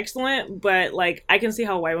was excellent, but like I can see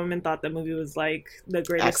how white women thought the movie was like the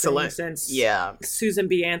greatest thing since Susan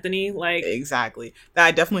B. Anthony. Like, exactly. That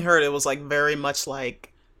I definitely heard it was like very much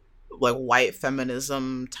like white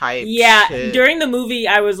feminism type. Yeah, shit. During the movie,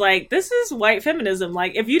 I was like, this is white feminism.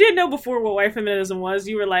 Like, if you didn't know before what white feminism was,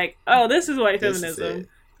 you were like, oh, this is white feminism.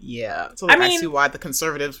 Yeah, so like, I see why the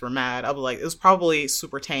conservatives were mad. I was like, it was probably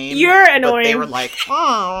super tame. You're annoying. But they were like,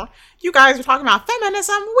 oh, you guys are talking about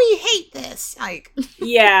feminism. We hate this. Like,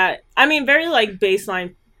 yeah, I mean, very like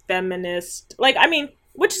baseline feminist. Like, I mean,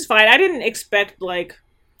 which is fine. I didn't expect like,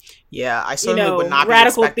 yeah, I certainly would not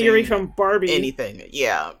radical be theory from Barbie. Anything,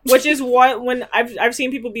 yeah. Which is what when I've seen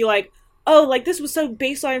people be like, oh, like this was so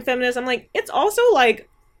baseline feminist. I'm like, it's also like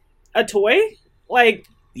a toy, like.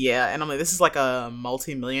 Yeah, and I'm like, this is like a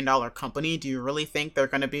multi-million-dollar company. Do you really think they're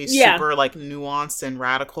going to be super like nuanced and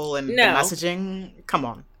radical in the messaging? Come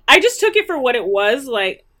on. I just took it for what it was.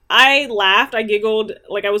 Like, I laughed, I giggled,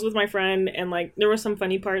 like I was with my friend, and like there were some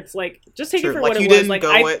funny parts. Like, just take it for what it was. Like, you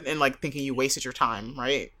didn't go it and like thinking you wasted your time,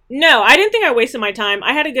 right? No, I didn't think I wasted my time.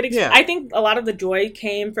 I had a good experience. I think a lot of the joy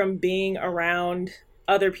came from being around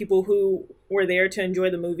other people who were there to enjoy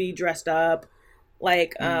the movie, dressed up,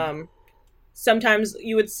 like sometimes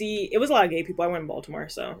you would see, it was a lot of gay people. I went in Baltimore,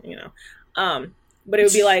 so, you know. But it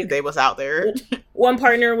would be like... They was out there. One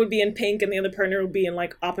partner would be in pink, and the other partner would be in,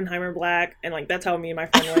 like, Oppenheimer black. And, like, that's how me and my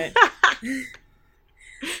friend went.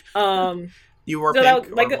 You wore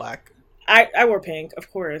pink or black? I wore pink,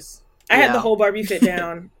 of course. I had the whole Barbie fit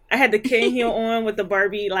down. I had the cane heel on with the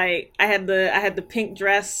Barbie, like, I had the pink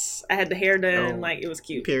dress. I had the hair done. Like, it was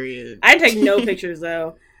cute. Period. I didn't take no pictures,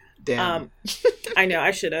 though. Damn. I know,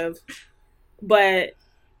 I should have. But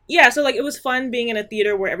yeah, so like it was fun being in a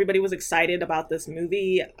theater where everybody was excited about this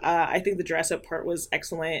movie. I think the dress up part was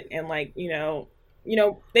excellent, and like you know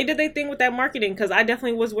they did their thing with that marketing because I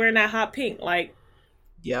definitely was wearing that hot pink, like.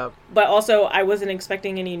 Yep. But also, I wasn't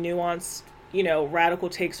expecting any nuanced, radical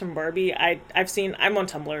takes from Barbie. I've seen, I'm on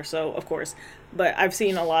Tumblr, so of course, but I've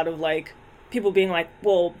seen a lot of like people being like,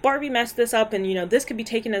 well, Barbie messed this up, and this could be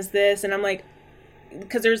taken as this, and I'm like.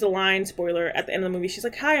 Because there's a line, spoiler, at the end of the movie, she's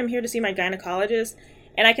like, hi, I'm here to see my gynecologist,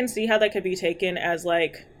 and I can see how that could be taken as,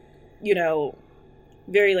 like,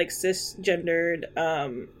 very, like, cisgendered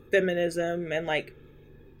feminism, and, like,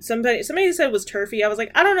 somebody said it was turfy. I was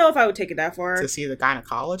like, I don't know if I would take it that far. To see the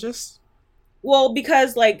gynecologist? Well,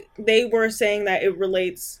 because, like, they were saying that it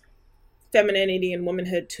relates femininity and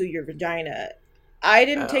womanhood to your vagina. I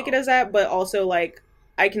didn't take it as that, but also, like,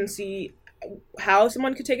 I can see how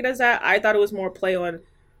someone could take it as that. I thought it was more play on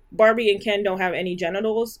Barbie and Ken don't have any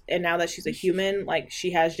genitals, and now that she's a human, like, she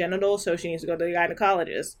has genitals, so she needs to go to the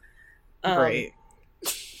gynecologist. Right.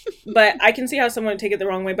 But I can see how someone would take it the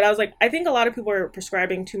wrong way. But I was like, I think a lot of people are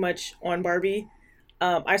prescribing too much on Barbie.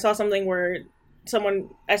 I saw something where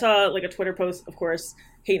I saw like a Twitter post, of course,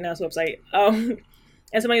 Hating Us website, and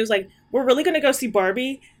somebody was like, we're really gonna go see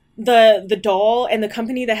Barbie, the doll and the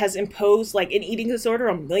company that has imposed like an eating disorder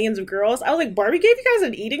on millions of girls. I was like, Barbie gave you guys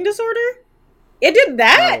an eating disorder? It did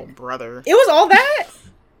that? Oh, brother. It was all that?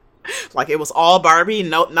 Like, it was all Barbie,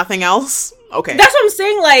 nothing else? Okay. That's what I'm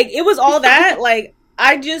saying, like, it was all that. Like,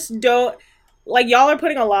 I just don't, like, y'all are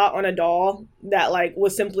putting a lot on a doll that, like,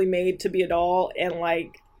 was simply made to be a doll, and,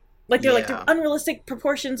 like they're like, the unrealistic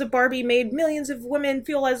proportions of Barbie made millions of women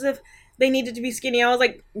feel as if they needed to be skinny. I was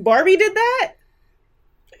like, Barbie did that?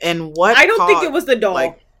 And what? I don't think it was the doll.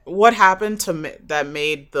 Like, what happened that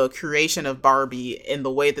made the creation of Barbie in the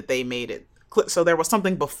way that they made it? So there was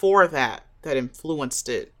something before that influenced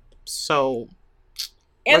it. So,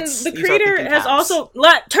 and the creator has also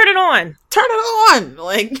turn it on.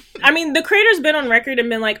 Like, I mean, the creator's been on record and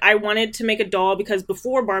been like, I wanted to make a doll because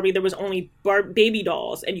before Barbie there was only baby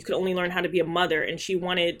dolls, and you could only learn how to be a mother. And she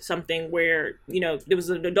wanted something where there was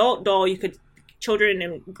an adult doll. Children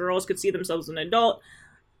and girls could see themselves as an adult.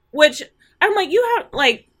 Which, I'm like, you have,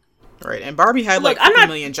 like... Right, and Barbie had, like, 50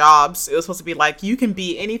 million jobs. It was supposed to be, like, you can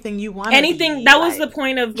be anything you want to be. That was the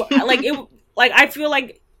point of, like, it... Like, I feel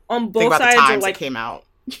like on both sides... the times it came out.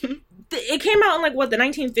 It came out in, like, what, the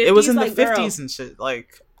 1950s? It was in the 50s and shit.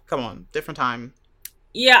 Like, come on, different time.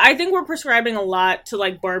 Yeah, I think we're prescribing a lot to,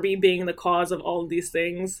 like, Barbie being the cause of all of these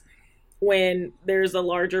things when there's a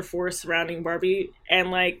larger force surrounding Barbie.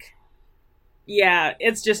 And, like, yeah,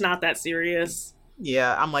 it's just not that serious.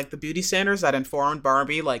 Yeah, I'm like, the beauty standards that informed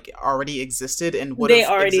Barbie, like, already existed and would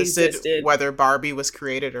have existed whether Barbie was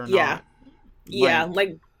created or not. Yeah. Yeah,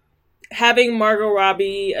 like, having Margot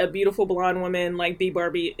Robbie, a beautiful blonde woman, like be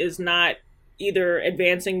Barbie is not either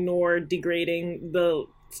advancing nor degrading the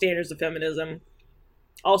standards of feminism.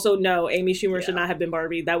 Also, no, Amy Schumer should not have been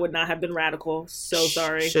Barbie. That would not have been radical. So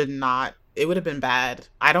sorry. Should not. It would have been bad.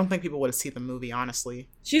 I don't think people would have seen the movie, honestly.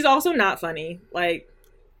 She's also not funny. Like,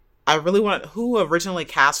 I really want... Who originally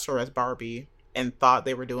cast her as Barbie and thought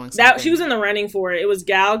they were doing something? that she was in the running for it. It was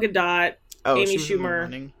Gal Gadot, Amy she was in the Schumer,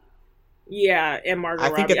 running. yeah, and Margot I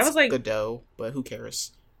think Robbie. it's I was like, Godot, but who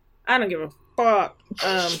cares? I don't give a fuck.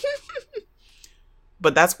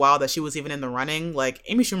 But that's wild that she was even in the running. Like,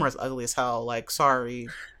 Amy Schumer is ugly as hell. Like, sorry.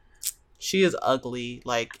 She is ugly.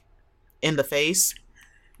 Like, in the face.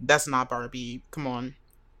 That's not Barbie. Come on.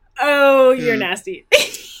 Oh, you're nasty.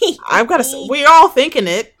 I've got to. We're all thinking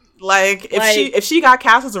it. Like, if she got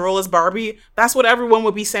cast as a role as Barbie, that's what everyone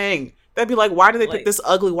would be saying. They'd be like, why did they pick this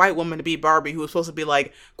ugly white woman to be Barbie, who was supposed to be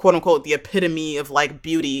like, quote unquote, the epitome of like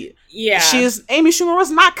beauty? Yeah, Amy Schumer was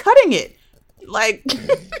not cutting it. Like,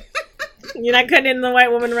 you're not cutting in the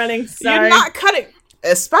white woman running. Sorry, you're not cutting,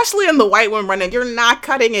 especially in the white woman running. You're not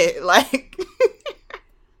cutting it. Like,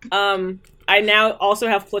 I now also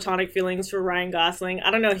have platonic feelings for Ryan Gosling.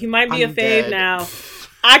 I don't know. He might be I'm a fave dead. now.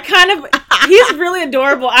 He's really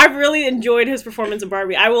adorable. I've really enjoyed his performance in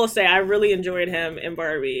Barbie. I will say I really enjoyed him in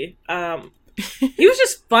Barbie. He was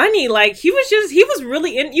just funny. Like, he was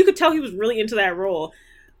really you could tell he was really into that role.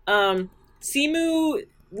 Simu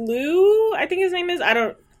Liu, I think his name is.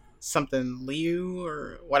 Something Liu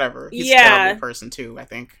or whatever. He's a terrible person too, I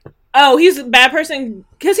think. Oh, he's a bad person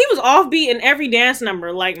because he was offbeat in every dance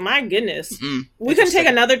number. Like, my goodness. We couldn't take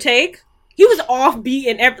another take. He was offbeat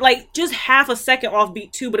in like just half a second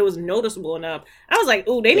offbeat too, but it was noticeable enough. I was like,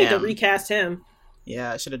 "Ooh, they need to recast him."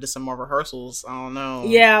 Yeah, I should have did some more rehearsals. I don't know.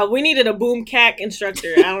 Yeah, we needed a boom cack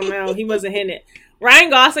instructor. I don't know. He wasn't hitting it. Ryan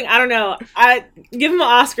Gosling, I don't know. I give him an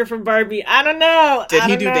Oscar for Barbie. I don't know. Did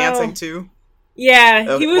he do dancing too? Yeah,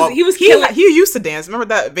 okay. He was killing. He used to dance. Remember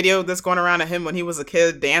that video that's going around of him when he was a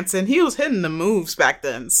kid dancing? He was hitting the moves back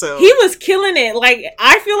then. So he was killing it. Like,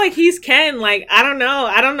 I feel like he's Ken. Like, I don't know.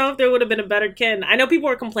 I don't know if there would have been a better Ken. I know people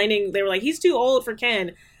were complaining. They were like, he's too old for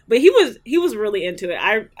Ken. But he was really into it.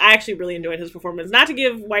 I actually really enjoyed his performance. Not to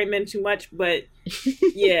give white men too much, but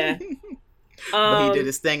yeah. But he did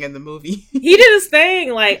his thing in the movie. He did his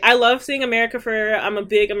thing. Like, I love seeing America Ferrera. I'm a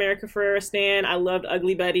big America Ferrera stan. I loved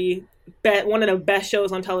Ugly Betty. One of the best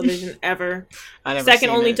shows on television ever. Second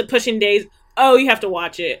only to Pushing Daisies. Oh, you have to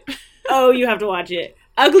watch it.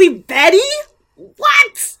 Ugly Betty?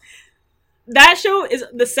 What? That show is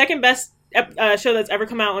the second best show that's ever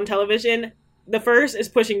come out on television. The first is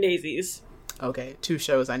Pushing Daisies. Okay, 2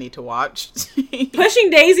 shows I need to watch.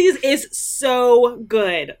 Pushing Daisies is so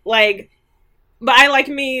good. Like, but I like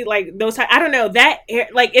those type. I don't know that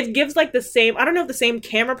like it gives like the same. I don't know if the same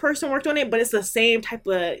camera person worked on it, but it's the same type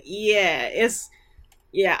of I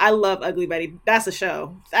love Ugly Betty. That's a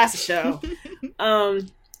show. And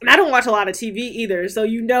I don't watch a lot of TV either, so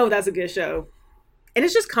that's a good show. And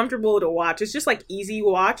it's just comfortable to watch. It's just like easy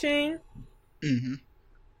watching.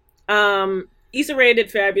 Issa Rae did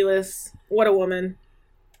fabulous. What a woman.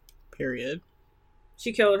 Period.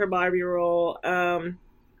 She killed her Barbie role. I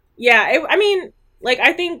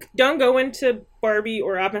think don't go into Barbie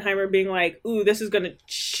or Oppenheimer being like, ooh, this is going to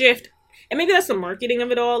shift. And maybe that's the marketing of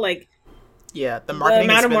it all. Like, yeah, the marketing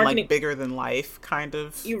has been like bigger than life, kind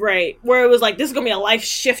of. You're right. Where it was like, this is going to be a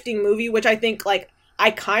life-shifting movie, which I think, like,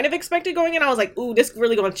 I kind of expected going in. I was like, ooh, this is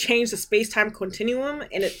really going to change the space-time continuum.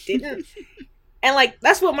 And it didn't. And, like,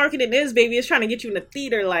 that's what marketing is, baby. It's trying to get you in the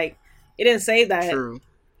theater. Like, it didn't say that. True.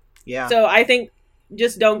 Yeah. So I think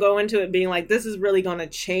just don't go into it being like, this is really going to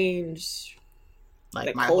change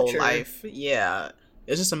like my whole life. Yeah.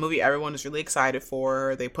 It's just a movie everyone is really excited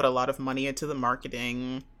for. They put a lot of money into the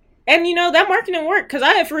marketing. And that marketing worked, because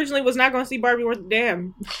I originally was not going to see Barbie worth a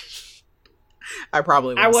damn. I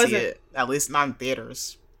probably wouldn't see it. At least not in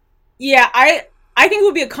theaters. Yeah, I think it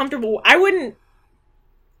would be a comfortable... I would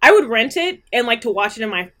rent it and like to watch it in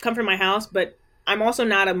my comfort of my house, but I'm also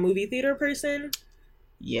not a movie theater person.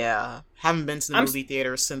 Yeah. Haven't been to the movie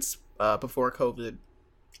theater since before COVID.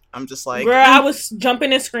 I'm just like... Girl, I was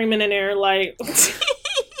jumping and screaming in there, like...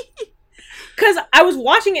 Because I was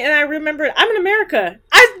watching it and I remembered, I'm in America.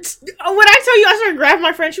 When I tell you I started grabbing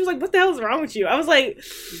my friend, she was like, what the hell is wrong with you? I was like...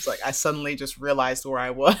 It's like, I suddenly just realized where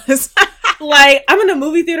I was. Like, I'm in a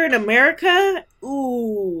movie theater in America?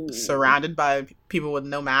 Ooh. Surrounded by people with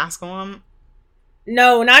no mask on?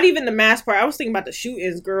 No, not even the mask part. I was thinking about the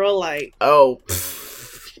shootings, girl. Like... Oh.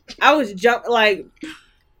 I was like...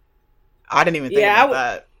 I didn't even think about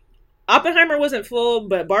that. Oppenheimer wasn't full,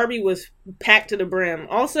 but Barbie was packed to the brim.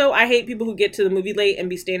 Also, I hate people who get to the movie late and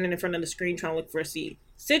be standing in front of the screen trying to look for a seat.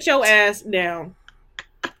 Sit your ass down.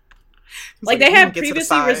 Like they had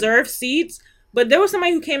previously reserved seats, but there was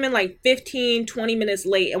somebody who came in like 15, 20 minutes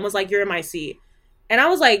late and was like, "You're in my seat." And I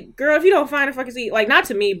was like, "Girl, if you don't find a fucking seat," like not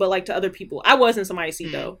to me, but like to other people. I was in somebody's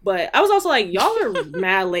seat though, but I was also like, "Y'all are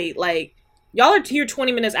mad late. Like y'all are here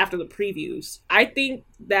 20 minutes after the previews." I think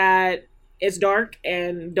that it's dark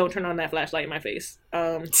and don't turn on that flashlight in my face.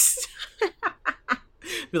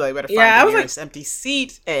 Be like, better find the nearest empty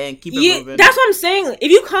seat and keep it moving. That's what I'm saying.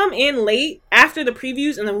 If you come in late after the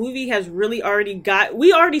previews and the movie has really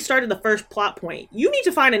we already started the first plot point, you need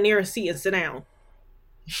to find a nearest seat and sit down.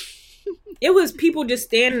 It was people just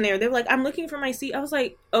standing there. They're like, "I'm looking for my seat." I was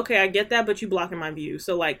like, "Okay, I get that, but you blocking my view.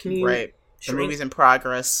 So like, can you?" Right. The movie's in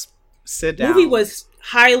progress. Sit down. Movie was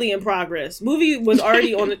highly in progress. Movie was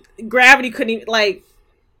already on the gravity couldn't even like.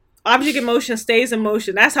 Object in motion stays in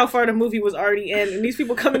motion. That's how far the movie was already in. And these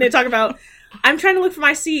people coming in talking about, "I'm trying to look for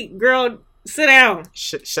my seat." Girl, sit down.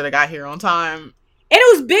 Should have got here on time. And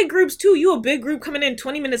it was big groups too. You a big group coming in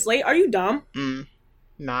 20 minutes late. Are you dumb?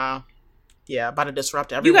 Nah. Yeah, about to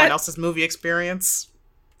disrupt everyone else's movie experience.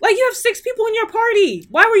 Like you have 6 people in your party.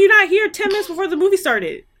 Why were you not here 10 minutes before the movie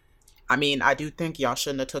started? I mean, I do think y'all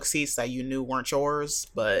shouldn't have took seats that you knew weren't yours,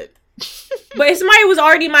 but... But if somebody was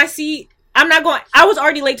already in my seat... I'm not going. I was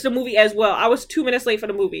already late to the movie as well. I was 2 minutes late for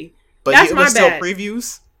the movie. But that's it my was bad. still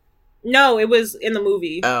previews? No, it was in the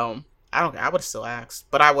movie. I don't. I would have still asked,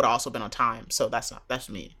 but I would have also been on time. So that's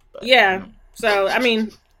me. But, yeah. You know. So I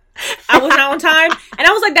mean, I was not on time, and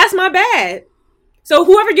I was like, "That's my bad." So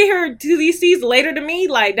whoever get here to these seats later than me,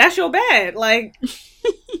 like that's your bad. Like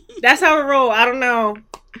that's how it roll. I don't know.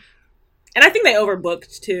 And I think they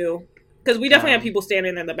overbooked too, because we definitely had people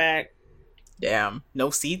standing in the back. Damn,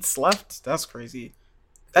 no seats left? That's crazy.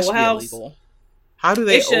 That should be illegal. How do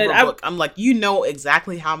they overbook? I'm like, you know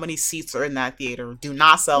exactly how many seats are in that theater. Do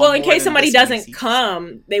not sell. Well, in case somebody doesn't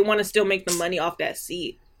come, they want to still make the money off that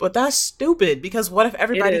seat. But that's stupid, because what if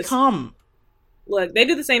everybody come? Look, they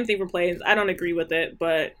do the same thing for planes. I don't agree with it,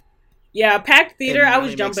 but yeah, packed theater, I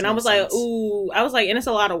was jumping. I was like, ooh. I was like, and it's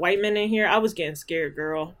a lot of white men in here. I was getting scared,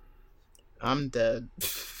 girl. I'm dead.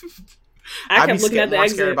 I kept looking at the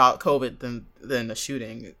exit. Scared about COVID than the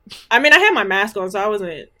shooting. I mean, I had my mask on, so I was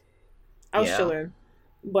chilling.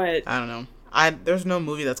 But I don't know. There's no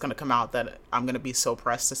movie that's gonna come out that I'm gonna be so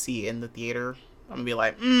pressed to see in the theater. I'm gonna be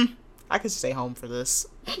like, I could stay home for this.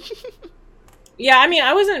 Yeah, I mean,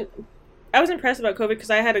 I was impressed about COVID because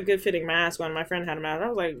I had a good fitting mask on. My friend had a mask. I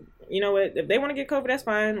was like, you know what? If they want to get COVID, that's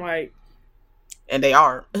fine. Like, and they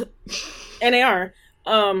are.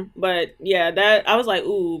 But yeah, that I was like,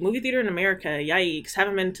 ooh, movie theater in America, yikes!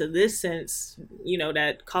 Haven't been to this since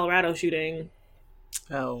that Colorado shooting.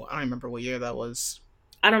 Oh, I don't remember what year that was.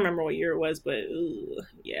 I don't remember what year it was, but ooh,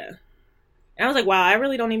 yeah. And I was like, wow, I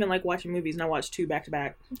really don't even like watching movies, and I watched 2 back to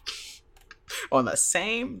back on the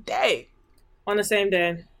same day. On the same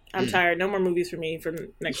day, I'm tired. No more movies for me for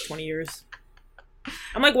the next 20 years.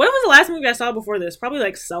 I'm like, what was the last movie I saw before this? Probably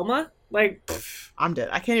like Selma. Like, I'm dead.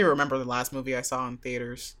 I can't even remember the last movie I saw in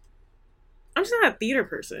theaters. I'm just not a theater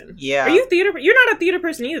person. Yeah. Are you theater? You're not a theater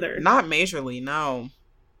person either. Not majorly, no.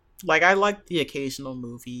 Like, I liked the occasional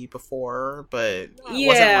movie before, but it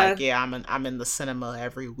wasn't like, I'm in the cinema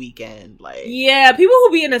every weekend. Like, yeah, people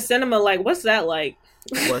who be in a cinema, like, what's that like?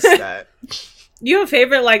 What's that? Do you have a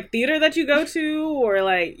favorite like theater that you go to, or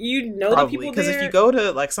like the people there? Because if you go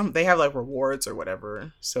to like they have like rewards or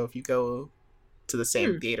whatever. So if you go to the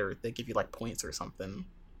same theater, they give you like points or something.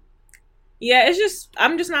 Yeah, it's just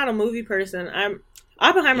I'm just not a movie person.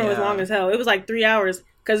 Oppenheimer was long as hell. It was like 3 hours.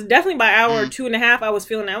 Because definitely by hour 2.5, I was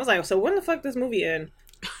feeling that. I was like, so when the fuck this movie end?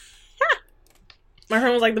 My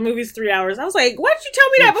friend was like, the movie's 3 hours. I was like, why did you tell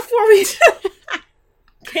me that before we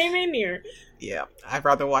came in here? Yeah, I'd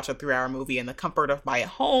rather watch a 3-hour movie in the comfort of my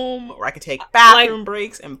home, where I could take bathroom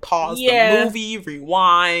breaks and pause the movie,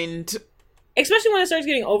 rewind. Especially when it starts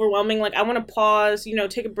getting overwhelming. Like, I want to pause,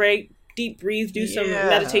 take a break, deep breathe, do some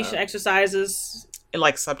meditation exercises. And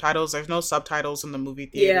like subtitles. There's no subtitles in the movie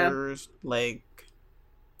theaters. Yeah. Like,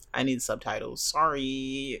 I need subtitles.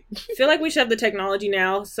 Sorry. I feel like we should have the technology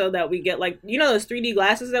now so that we get like, those 3D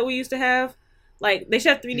glasses that we used to have? Like, they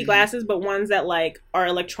should have 3D glasses, but ones that like are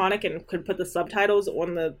electronic and could put the subtitles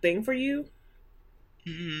on the thing for you.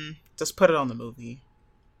 Just put it on the movie.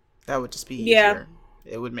 That would just be easier.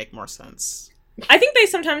 It would make more sense. I think they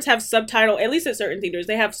sometimes have subtitle, at least at certain theaters,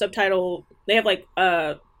 they have like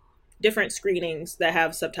different screenings that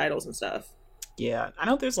have subtitles and stuff. Yeah, I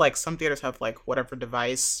know there's like some theaters have like whatever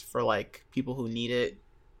device for like people who need it,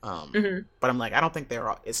 But I'm like, I don't think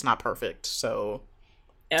it's not perfect. So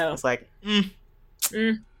it's like,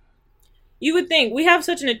 You would think we have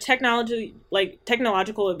such a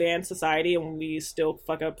technological advanced society, and we still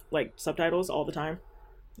fuck up like subtitles all the time.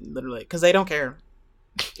 Literally, because they don't care.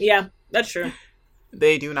 Yeah, that's true.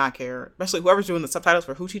 They do not care. Especially whoever's doing the subtitles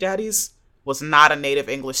for Hoochie Daddies was not a native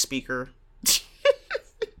English speaker.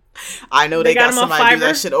 I know they got somebody do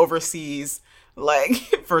that shit overseas, like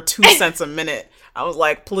for 2 cents a minute. I was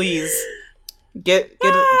like, please get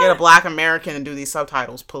a Black American and do these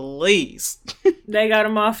subtitles, please. They got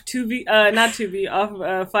him off off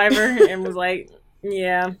Fiverr, and was like,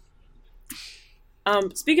 yeah.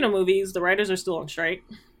 Speaking of movies, the writers are still on strike.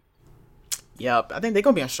 Yep, I think they're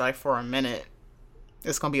gonna be on strike for a minute.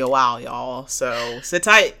 It's gonna be a while, y'all. So sit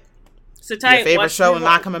tight. Sit tight. Your favorite show is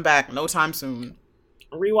not coming back no time soon.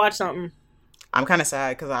 Rewatch something. I'm kind of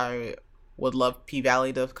sad because I would love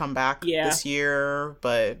P-Valley to come back this year,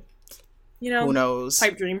 but who knows?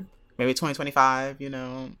 Pipe dream. Maybe 2025.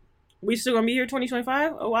 We still gonna be here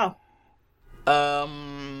 2025? Oh wow.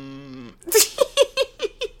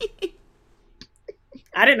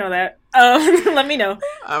 I didn't know that. Let me know.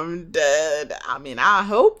 I'm dead. I mean, I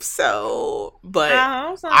hope so, but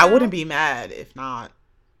I wouldn't be mad if not,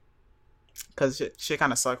 because shit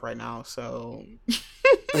kind of suck right now. So.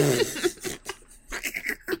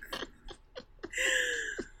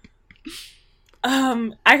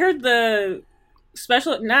 I heard the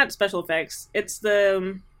not special effects. It's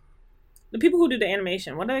the people who do the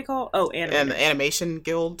animation. What do they call? Oh, animators. And the animation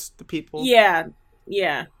guild, the people. Yeah.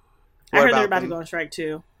 I heard they're about them? to go on strike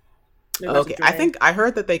too. Okay, I think I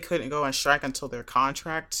heard that they couldn't go on strike until their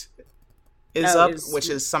contract is up, which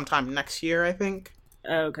is sometime next year, I think.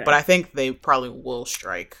 Okay. But I think they probably will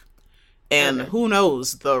strike. And who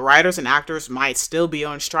knows, the writers and actors might still be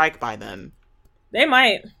on strike by then. They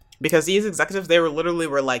might. Because these executives, they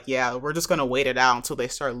were like, yeah, we're just going to wait it out until they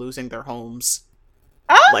start losing their homes.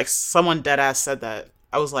 Like, someone deadass said that.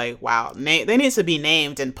 I was like, wow, they need to be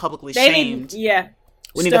named and publicly shamed. Yeah.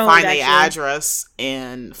 We need to find their address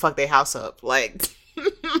and fuck their house up. Like,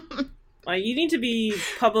 you need to be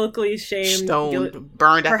publicly shamed. Stoned,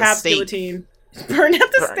 burned at the stake. Guillotine. Burned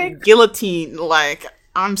at the stake. Guillotine. Like,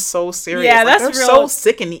 I'm so serious. Yeah, like, they're real. So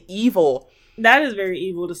sick and evil. That is very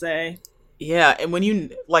evil to say. Yeah, and when you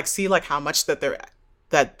see how much that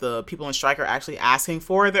the people in strike are actually asking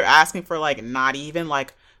for, they're asking for not even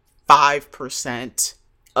 5%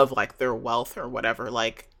 of their wealth or whatever.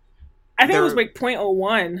 I think it was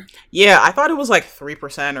 0.01. Yeah, I thought it was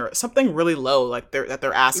 3% or something really low. That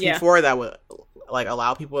they're asking for that would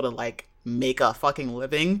allow people to make a fucking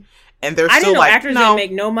living, and they're still actors didn't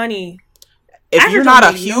make no money. If you're not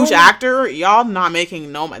a huge actor, y'all not making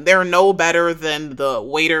no money. They're no better than the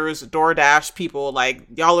waiters, DoorDash people.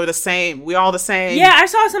 Y'all are the same. We all the same. Yeah, I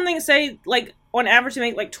saw something say on average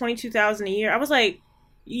they make $22,000 a year. I was like,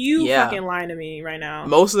 you fucking lying to me right now.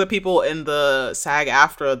 Most of the people in the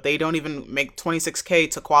SAG-AFTRA, they don't even make $26K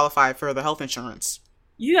to qualify for the health insurance.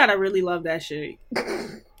 You gotta really love that shit.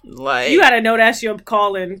 You gotta know that's your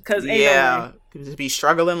calling, because to be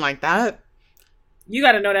struggling like that. You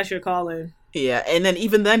gotta know that's your calling. Yeah, and then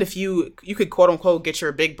even then, if you could quote unquote get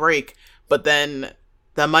your big break, but then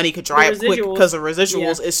the money could dry up quick because the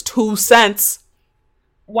residuals is 2 cents.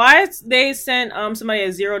 Why they sent somebody a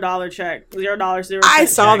 $0 check? $0. I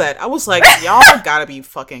saw that. I was like, y'all gotta be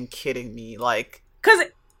fucking kidding me! Because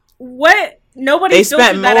what nobody they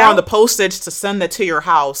spent more on the postage to send that to your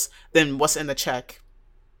house than what's in the check.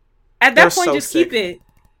 At that point, just keep it.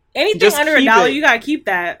 Anything under $1, you gotta keep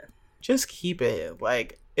that. Just keep it.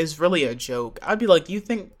 It's really a joke. I'd be like, you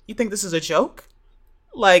think this is a joke?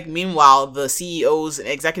 Meanwhile, the CEOs and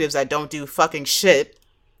executives that don't do fucking shit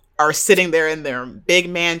are sitting there in their big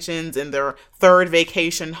mansions, in their third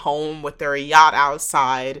vacation home with their yacht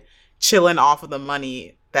outside, chilling off of the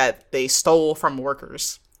money that they stole from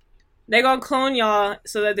workers. They're gonna clone y'all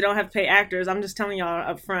so that they don't have to pay actors. I'm just telling y'all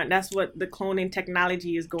up front. That's what the cloning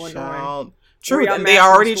technology is going on. True, and they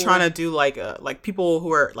already trying to do people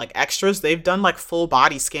who are extras. They've done full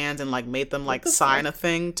body scans and made them sign a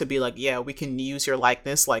thing to be yeah, we can use your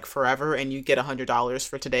likeness forever, and you get $100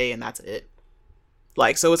 for today, and that's it.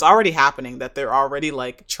 So it's already happening that they're already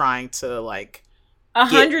trying to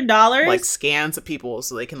 $100 scans of people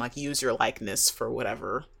so they can use your likeness for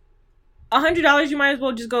whatever. $100, you might as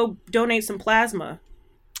well just go donate some plasma.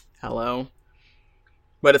 Hello.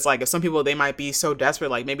 But it's if some people, they might be so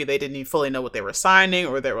desperate, maybe they didn't even fully know what they were signing,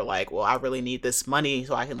 or they were well, I really need this money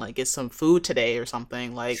so I can get some food today or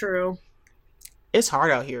something. True. It's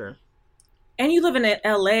hard out here. And you live in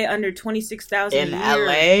LA under $26,000 a year.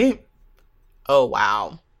 In LA? Oh,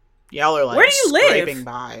 wow. Y'all are like, where do you live? Scraping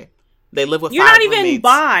by. They live with You're 5 not even roommates.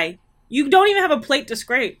 by. You don't even have a plate to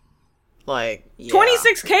scrape. Like, yeah.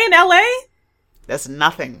 $26K in LA? That's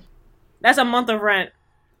nothing. That's a month of rent.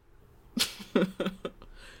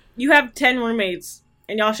 You have 10 roommates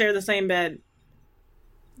and y'all share the same bed.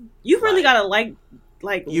 You really gotta like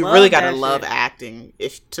you love really gotta that love shit. acting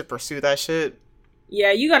to pursue that shit.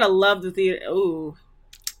 Yeah, you gotta love the theater. Ooh.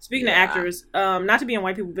 Speaking of Yeah. actors, not to be in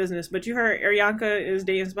white people business, but you heard Arianka is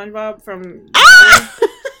dating SpongeBob from.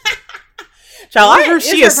 Child, I What heard is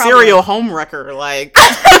she her a serial home wrecker. Like,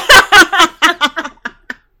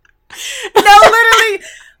 No, literally,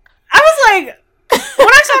 I was like, when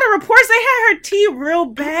I saw the reports, they had her tea real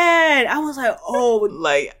bad. I was like, oh,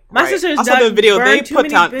 like my right. sister's I saw the video they too put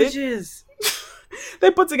many down. bitches.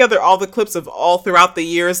 They put together all the clips of all throughout the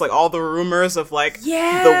years, like all the rumors of like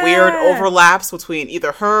Yeah. the weird overlaps between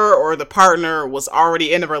either her or the partner was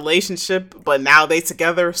already in a relationship, but now they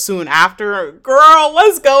together soon after. Girl,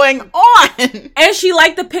 what's going on? And she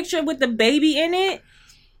liked the picture with the baby in it.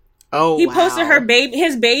 Oh, He wow. posted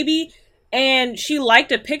his baby, and she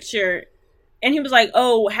liked a picture. And he was like,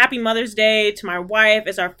 "Oh, happy Mother's Day to my wife.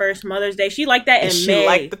 It's our first Mother's Day." She liked that And in she May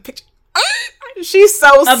liked the picture. She's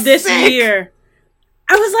so of this sick. year.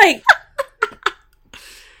 I was like,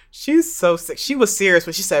 She's so sick. She was serious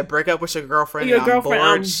when she said break up with your girlfriend. Your and girlfriend, I'm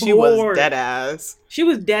bored. I'm She was bored. dead ass. she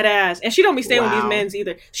was dead ass, and she don't be staying with Wow. these men's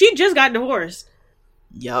either. She just got divorced.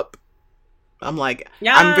 Yup. I'm like,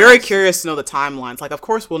 Yes. I'm very curious to know the timelines. Like, of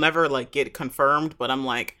course, we'll never like get confirmed, but I'm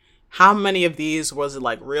like, how many of these was it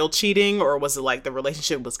like real cheating, or was it like the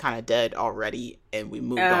relationship was kind of dead already and we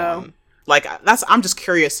moved on? Like, I'm just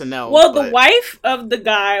curious to know. Well, but the wife of the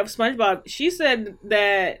guy of SpongeBob, she said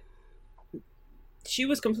that she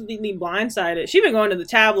was completely blindsided. She been going to the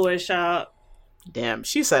tabloid shop. damn,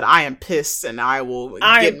 she said, I am pissed and I will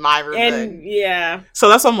get my revenge. And yeah, So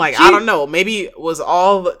that's what I'm like, I don't know. Maybe was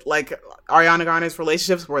all like Ariana Grande's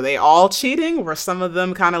relationships, were they all cheating? Were some of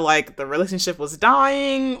them kind of like the relationship was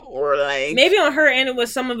dying, or like maybe on her end it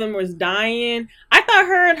was some of them was dying. I thought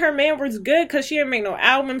her and her man was good because she didn't make no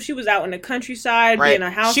album. She was out in the countryside being a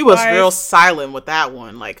housewife. She was real silent with that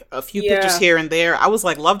one. Like a few Yeah. pictures here and there. I was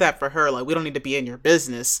like, love that for her. Like, we don't need to be in your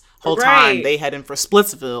business. Whole Right. time they heading for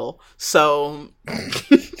Splitsville. So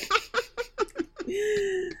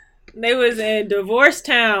They was in Divorce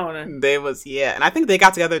Town. they was, yeah. And I think they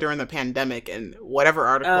got together during the pandemic, and whatever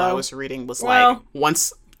article I was reading was Well- like,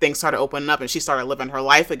 once things started opening up and she started living her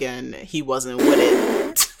life again, he wasn't with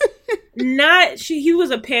it. He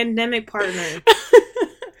was a pandemic partner.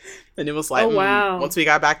 And it was like, Oh, wow. once we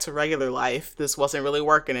got back to regular life, this wasn't really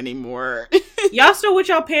working anymore. Y'all still with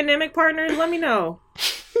y'all pandemic partners? Let me know.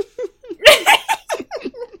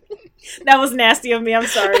 That was nasty of me. I'm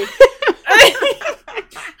sorry.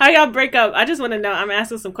 How y'all break up? I just want to know. I'm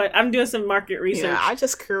asking some questions. I'm doing some market research. Yeah, I'm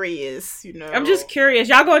just curious, you know. I'm just curious.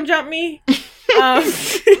 Y'all gonna jump me?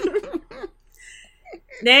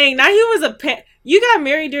 Dang, now he was you got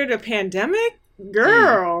married during the pandemic?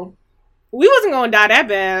 Girl. We wasn't gonna die that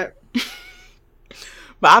bad.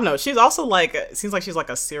 But I don't know. She's also like, it seems like she's like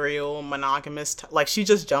a serial monogamous. Like, she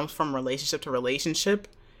just jumps from relationship to relationship.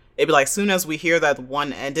 It'd be like, soon as we hear that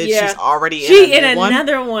one ended, Yeah. she's already She in in one.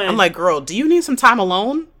 another one. I'm like, girl, do you need some time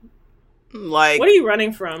alone? Like, what are you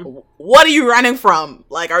running from? what are you running from?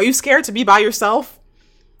 Like, are you scared to be by yourself?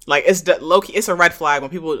 Like, it's low-key, it's a red flag when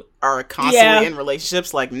people are constantly in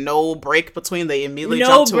relationships, like, no break between, they immediately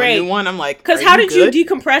jump to a new one. I'm like, because are how you did good? you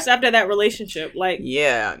decompress after that relationship? Like,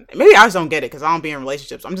 Yeah, maybe I just don't get it because I don't be in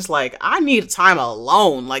relationships. I'm just like, I need time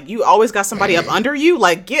alone. Like, you always got somebody up under you.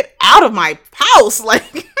 Like, get out of my house.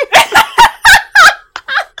 Like,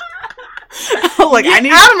 like I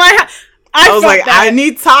need out of my house. I was like, that. I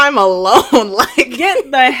need time alone. Like, Get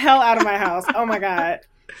the hell out of my house. Oh my god.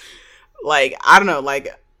 like I don't know. Like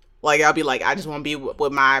I'll be like, I just want to be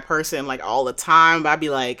with my person like all the time. But I'd be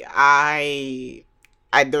like,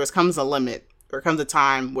 there comes a limit. There comes a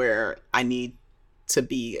time where I need to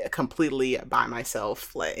be completely by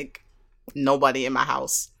myself. Like, nobody in my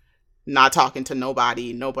house, not talking to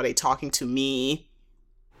nobody talking to me.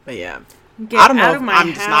 But yeah, Get I don't know out if of my I'm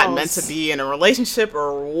house. just not meant to be in a relationship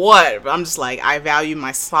or what. But I'm just like, I value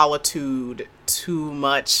my solitude too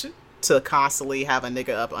much to constantly have a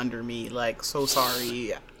nigga up under me. Like, so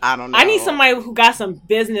sorry. I don't know. I need somebody who got some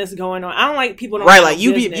business going on. I don't like people don't right, have like no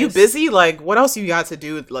you business. you busy? Like, what else you got to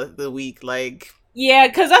do the week? Like, Yeah,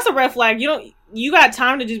 because that's a red flag. You got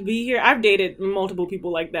time to just be here. I've dated multiple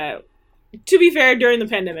people like that. To be fair, during the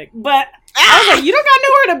pandemic, but I was like, you don't got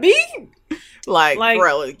nowhere to be. like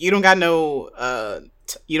bro, you don't got no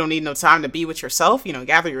you don't need no time to be with yourself. You know,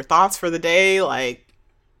 gather your thoughts for the day. Like,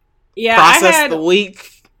 Yeah, process I had the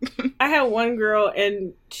week. I had one girl,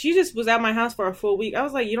 and she just was at my house for a full week. I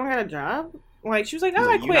was like, you don't got a job? Like, she was like, oh,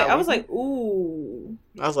 I quit. I was like, ooh.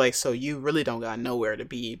 I was like, so you really don't got nowhere to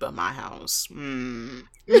be but my house. And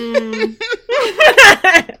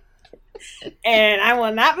I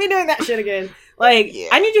will not be doing that shit again. Like,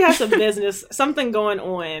 I need you to have some business, something going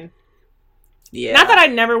on. Yeah. Not that I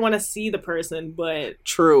never want to see the person, but...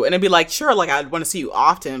 True. And it'd be like, sure, like, I'd want to see you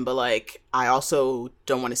often, but, like, I also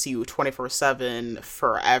don't want to see you 24/7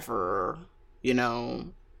 forever, you know?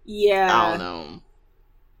 Yeah. I don't know.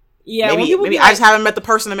 Yeah. Maybe I just haven't met the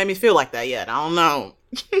person that made me feel like that yet. I don't know.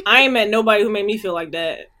 I ain't met nobody who made me feel like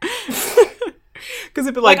that. Because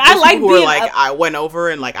it'd be like I like people who being are like, I went over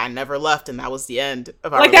and, like, I never left, and that was the end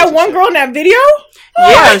of our like that one girl in that video?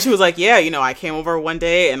 Yeah, and she was like, yeah, you know, I came over one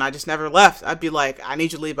day and I just never left. I'd be like, I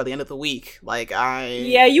need you to leave by the end of the week. Like,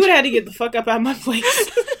 Yeah, you would have had to get the fuck up out of my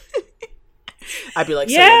place. I'd be like,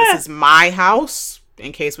 so yeah, this is my house,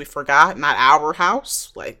 in case we forgot, not our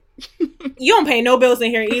house. Like, you don't pay no bills in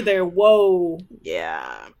here either. Whoa.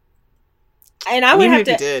 Yeah. And I would even have if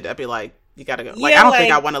to... you did, I'd be like, you gotta go. Like, I don't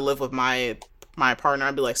think I want to live with my partner.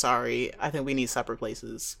 I'd be like, sorry, I think we need separate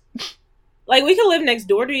places. Like, we could live next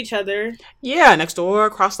door to each other. Yeah, next door,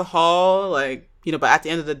 across the hall, like, you know, but at the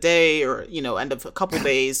end of the day, or, you know, end of a couple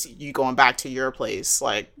days, you going back to your place.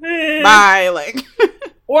 Like, bye. Like,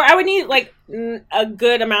 or I would need, like, a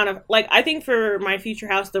good amount of, like, I think for my future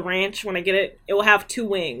house, the ranch, when I get it, it will have 2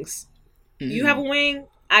 wings. Mm-hmm. You have a wing,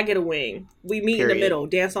 I get a wing. We meet in the middle,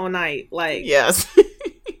 dance all night. Like, yes.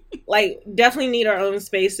 Like, definitely need our own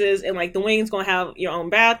spaces. And, like, the wing's going to have your own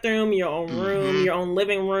bathroom, your own room, your own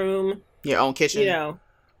living room. Your own kitchen. You know.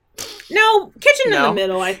 No, kitchen in the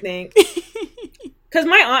middle, I think. Because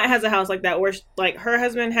my aunt has a house like that where, like, her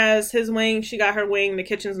husband has his wing. She got her wing. The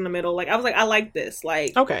kitchen's in the middle. Like, I was like, I like this.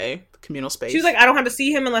 Like, okay. Communal space. She was like, I don't have to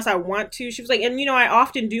see him unless I want to. She was like, and, you know, I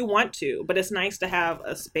often do want to. But it's nice to have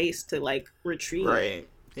a space to, like, retreat. Right.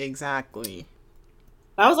 Exactly.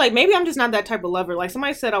 I was like, maybe I'm just not that type of lover. Like,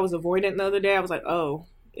 somebody said I was avoidant the other day. I was like, oh,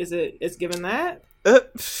 it's given that?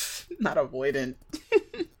 Not avoidant.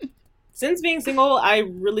 Since being single,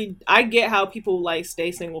 I get how people, like,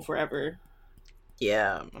 stay single forever.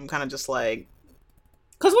 Yeah, I'm kind of just like...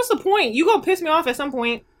 Because what's the point? You gonna piss me off at some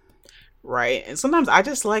point. Right, and sometimes I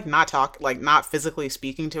just like not physically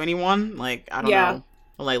speaking to anyone. Like, I don't know.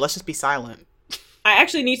 I'm like, let's just be silent. I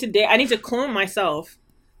actually need to date. I need to clone myself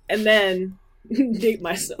and then date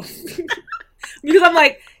myself. Because I'm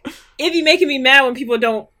like, it'd be making me mad when people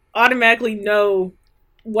don't automatically know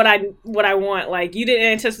what I want. Like, you didn't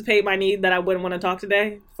anticipate my need that I wouldn't want to talk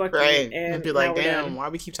today. Fuck right. You. And be like, damn, why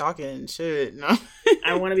we keep talking? Shit, no.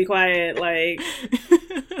 I want to be quiet. Like,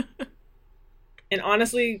 and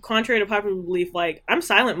honestly, contrary to popular belief, like, I'm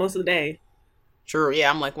silent most of the day. True.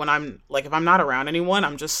 Yeah, I'm like, when I'm like, if I'm not around anyone,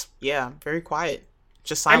 I'm just very quiet,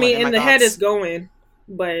 just silent. I mean, in the head it's going,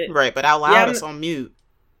 but right, but out loud it's on mute.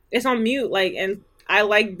 It's on mute, like, and I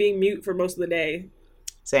like being mute for most of the day.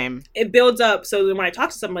 Same. It builds up, so that when I talk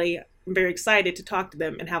to somebody, I'm very excited to talk to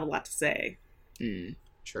them and have a lot to say.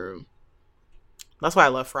 True. That's why I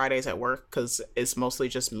love Fridays at work, because it's mostly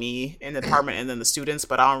just me in the department and then the students,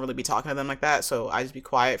 but I don't really be talking to them like that, so I just be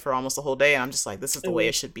quiet for almost the whole day, and I'm just like, this is the way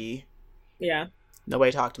it should be. Yeah.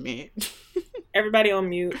 Nobody talk to me. Everybody on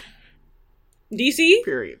mute. DC?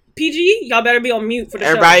 Period. PG? Y'all better be on mute for the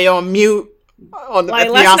Everybody on mute on the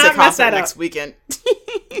Beyonce concert next weekend.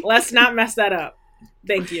 Let's not mess that up.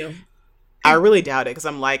 Thank you. I really doubt it, because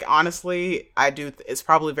I'm like, honestly, it's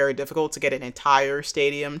probably very difficult to get an entire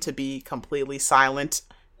stadium to be completely silent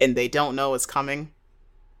and they don't know it's coming.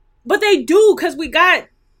 But they do, because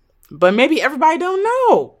But maybe everybody don't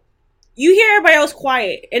know. You hear everybody else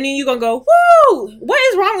quiet, and then you gonna go, woo! What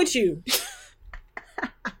is wrong with you?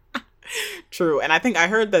 True, and I think I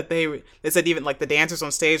heard that they said even, like, the dancers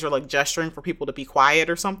on stage were, like, gesturing for people to be quiet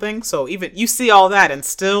or something, so even, you see all that, and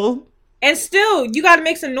still, you gotta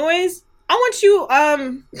make some noise. I want you, I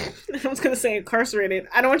was gonna say incarcerated.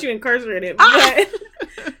 I don't want you incarcerated, but I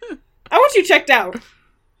want you checked out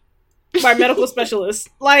by medical specialists.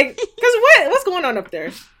 Like, because what's going on up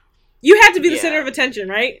there? You have to be the center of attention,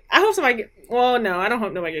 right? I hope somebody no, I don't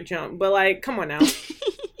hope nobody get jumped, but, like, come on now.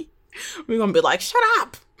 We're gonna be like, shut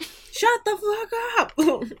up! Shut the fuck up!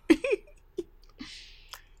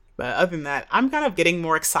 But other than that, I'm kind of getting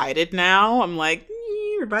more excited now. I'm like,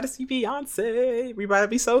 we're about to see Beyonce. We're about to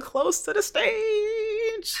be so close to the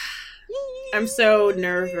stage. I'm so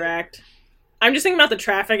nerve-wracked. I'm just thinking about the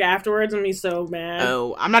traffic afterwards and be so mad.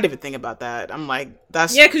 Oh, I'm not even thinking about that. I'm like,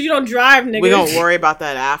 that's... Yeah, because you don't drive, nigga. We don't worry about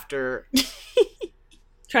that after.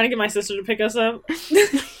 Trying to get my sister to pick us up.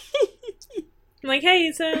 I'm like,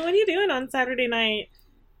 hey, so what are you doing on Saturday night?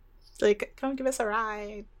 Like, come give us a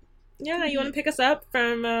ride. Yeah, you want to pick us up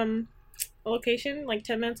from a location like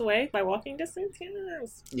 10 minutes away by walking distance?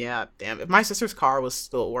 Yes. Yeah, damn. If my sister's car was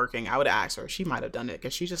still working, I would ask her. She might have done it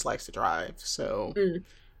because she just likes to drive. So,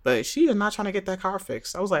 but she is not trying to get that car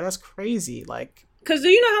fixed. I was like, that's crazy. Like, because do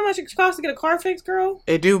you know how much it costs to get a car fixed, girl?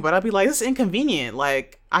 It do, but I'd be like, this is inconvenient.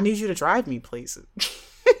 Like, I need you to drive me places.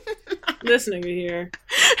 This nigga here.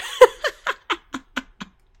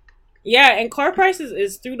 Yeah, and car prices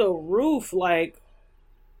is through the roof. Like,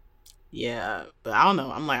 yeah, but I don't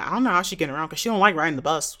know. I'm like, I don't know how she getting around because she don't like riding the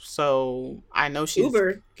bus. So I know she's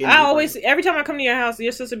Uber. Every time I come to your house,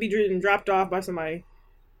 your sister be dropped off by somebody.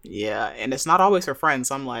 Yeah, and it's not always her friends.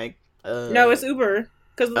 So I'm like, no, it's Uber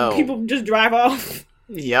because people just drive off.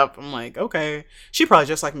 Yep. I'm like, okay. She probably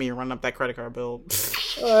just like me running up that credit card bill.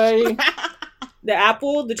 The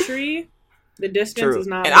apple, the tree, the distance is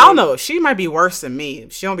not. And I don't know. She might be worse than me.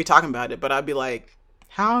 She don't be talking about it, but I'd be like,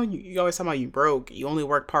 how you always talking about you broke? You only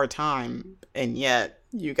work part time, and yet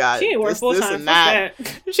you got she need to work full time. and that.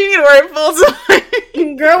 She need to work full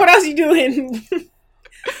time. Girl, what else you doing?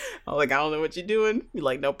 I'm like, I don't know what you're doing. You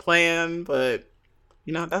like no plan, but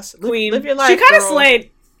you know that's Queen. Live your life. She kind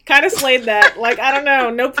of slayed that. Like, I don't know,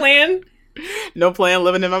 no plan. No plan.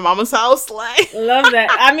 Living in my mama's house. Like, love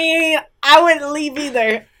that. I mean, I wouldn't leave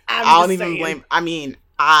either. I don't even blame. I mean,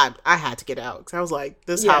 I had to get out because I was like,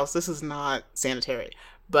 this house, this is not sanitary.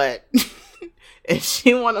 But if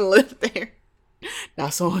she want to live there,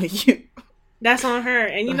 that's on you. That's on her.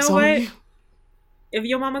 And you know what? If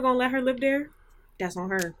your mama gonna let her live there, that's on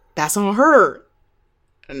her. That's on her.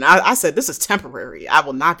 And I said, this is temporary. I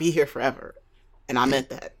will not be here forever. And I meant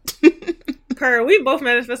that. We both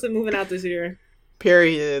manifested moving out this year.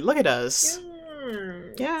 Period. Look at us.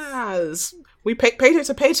 Yes. We pay paycheck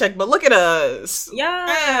to paycheck, but look at us.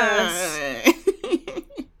 Yes.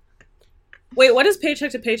 Wait, what does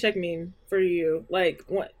paycheck to paycheck mean for you? Like,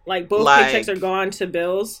 what? Like both paychecks are gone to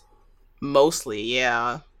bills? Mostly,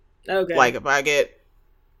 yeah. Okay. Like if I get,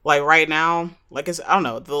 like right now, like it's, I don't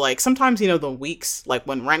know, sometimes, you know, the weeks, like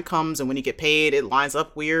when rent comes and when you get paid, it lines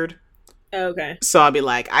up weird. Okay. So I'll be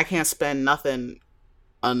like, I can't spend nothing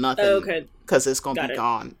on nothing. Okay. Because it's going to be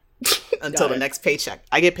gone until the next paycheck.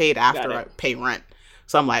 I get paid after I pay rent.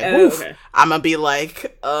 So I'm like, oof, I'm going to be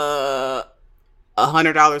like,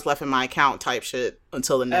 $100 left in my account type shit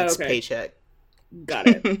until the next paycheck. Got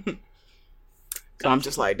it. So I'm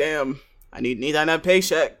just like, damn, I need that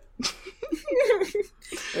paycheck.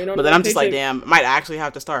 But then I'm just like, damn, I might actually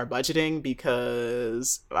have to start budgeting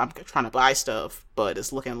because I'm trying to buy stuff, but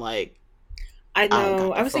it's looking like I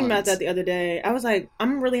know. I was thinking about that the other day. I was like,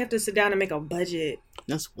 I'm gonna really have to sit down and make a budget.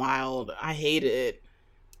 That's wild. I hate it.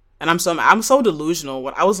 And I'm so delusional.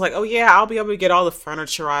 When I was like, oh yeah, I'll be able to get all the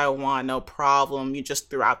furniture I want, no problem. You just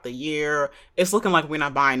throughout the year. It's looking like we're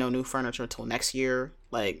not buying no new furniture until next year.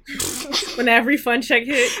 Like when that refund check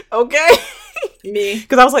hit. Okay. Me.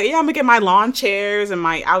 Because I was like, yeah, I'm gonna get my lawn chairs and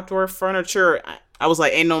my outdoor furniture. I was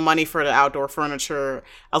like, ain't no money for the outdoor furniture.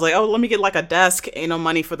 I was like, oh, let me get like a desk. Ain't no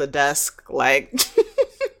money for the desk. Like,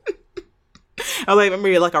 I was like,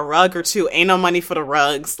 maybe like a rug or two. Ain't no money for the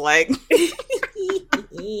rugs. Like,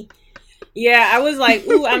 yeah, I was like,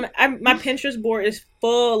 ooh, my Pinterest board is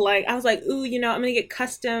full. Like, I was like, ooh, you know, I'm gonna get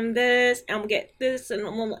custom this. I'm gonna get this, and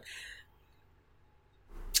I'm gonna.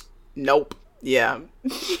 Nope. Yeah.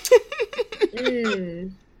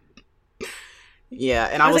 Yeah,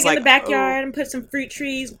 and I was like, in the backyard and put some fruit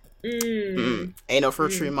trees. Ain't no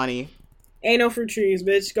fruit tree money. Ain't no fruit trees,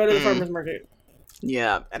 bitch. Go to the farmer's market.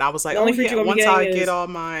 Yeah, and I was like, once I get all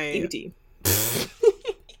my EBT.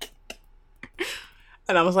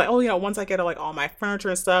 And I was like, oh, you know, once I get like all my furniture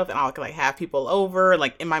and stuff, and I'll like have people over.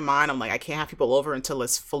 Like in my mind, I'm like, I can't have people over until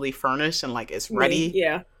it's fully furnished and like it's ready.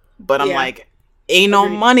 Yeah. But I'm like, ain't no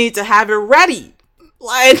money to have it ready.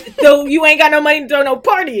 Like, so you ain't got no money to throw no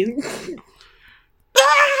parties.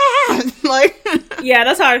 Like, yeah,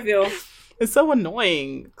 that's how I feel. It's so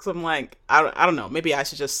annoying because I'm like, I don't know. Maybe I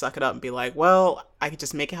should just suck it up and be like, well, I could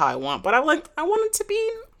just make it how I want. But I want it to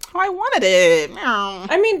be how I wanted it.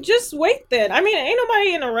 I mean, just wait then. I mean, ain't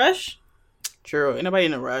nobody in a rush. True, ain't nobody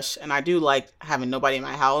in a rush. And I do like having nobody in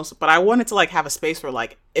my house. But I wanted to like have a space where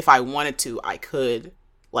like if I wanted to, I could.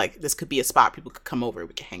 Like this could be a spot people could come over.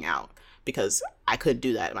 We could hang out. Because I could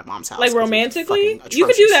do that at my mom's house. Like romantically? You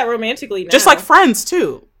could do that romantically now. Just like friends,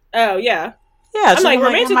 too. Oh, yeah. Yeah. I'm like,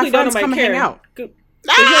 romantically, don't nobody care. Hang out.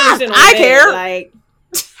 I care. Like,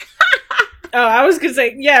 oh, I was going to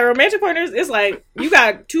say, yeah, romantic partners, it's like, you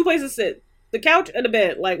got two places to sit. The couch and the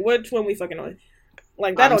bed. Like, which one we fucking on?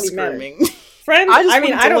 Like, that don't even matter. Friends,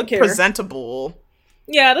 I don't care. Presentable.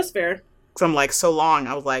 Yeah, that's fair. Cause I'm like, so long.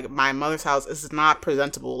 I was like, my mother's house is not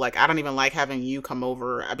presentable. Like, I don't even like having you come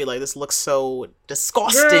over. I'd be like, this looks so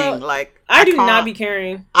disgusting. Girl, like, I do can't- not be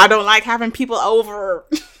caring. I don't like having people over.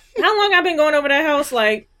 How long I've been going over that house?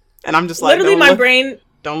 Like, And I'm just like, literally, my brain.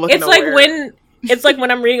 don't look. It's nowhere. like when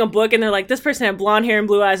I'm reading a book and they're like, this person had blonde hair and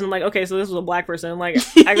blue eyes. And I'm like, okay, so this was a black person. Like,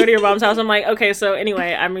 I go to your mom's house. I'm like, okay, so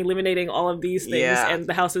anyway, I'm eliminating all of these things, Yeah. and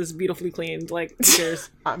the house is beautifully cleaned. Like, who cares?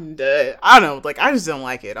 I'm dead. I don't know. Like, I just don't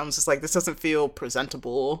like it. I'm just like, this doesn't feel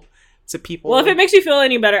presentable to people. Well, if it makes you feel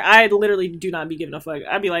any better, I literally do not be giving a fuck.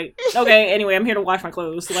 I'd be like, okay, anyway, I'm here to wash my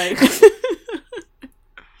clothes. Like,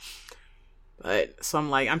 But so I'm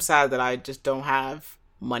like, I'm sad that I just don't have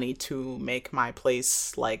money to make my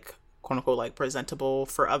place like, quote unquote, like presentable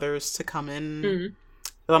for others to come in. Mhm.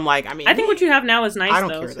 But I'm like, I mean, I think what you have now is nice, I don't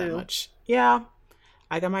though, care that too. much. Yeah,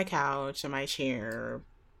 I got my couch and my chair.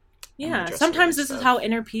 and my Yeah, dresser sometimes and this is stuff. how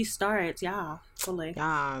inner peace starts. Yeah, totally.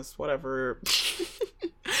 Yes, whatever.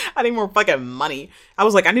 I need more fucking money. I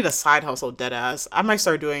was like, I need a side hustle, dead ass. I might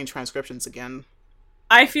start doing transcriptions again.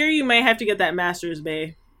 I fear you may have to get that master's,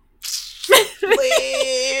 babe.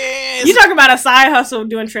 Please. You talk about a side hustle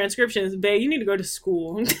doing transcriptions, babe. You need to go to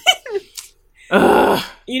school. Ugh.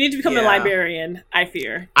 You need to become a Yeah. librarian, I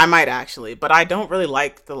fear. I might actually, but I don't really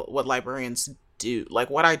like what librarians do. Like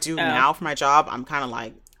what I do now for my job, I'm kind of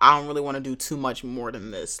like, I don't really want to do too much more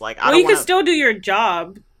than this. Like, I Well, don't you want can still do your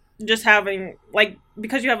job, just having, like,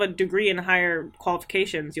 because you have a degree and higher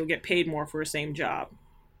qualifications, you'll get paid more for the same job.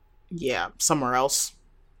 Yeah, somewhere else.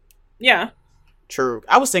 Yeah. True.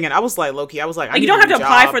 I was thinking, I was like, low-key, I was like, I Like, you need don't a have to new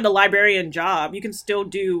apply job. for the librarian job. You can still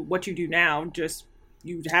do what you do now, just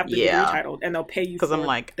you have the Yeah. degree title, and they'll pay you 'Cause for I'm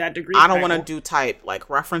like, that degree I don't want to title. do type like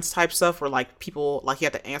reference type stuff where like people like you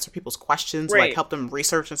have to answer people's questions, Right. like help them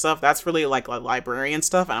research and stuff. That's really like librarian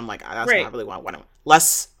stuff, and I'm like, that's Right. not really what I want.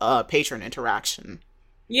 Less patron interaction.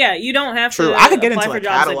 Yeah, you don't have True, to I could get apply into for like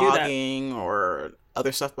jobs that do that. cataloging or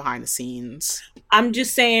other stuff behind the scenes. I'm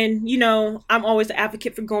just saying, you know, I'm always an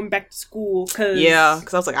advocate for going back to school, because... Yeah,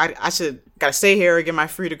 because I was like, I should gotta stay here, get my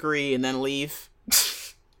free degree, and then leave.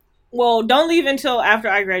 Well, don't leave until after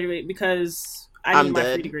I graduate, because I I'm need my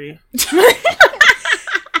dead. free degree.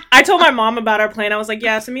 I told my mom about our plan. I was like,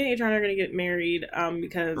 yeah, so me and Adrian are going to get married,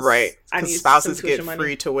 because Right, I because need spouses some get tuition money.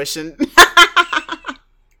 free tuition.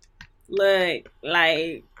 Look,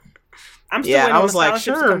 like, I'm still Yeah, waiting I on was the like,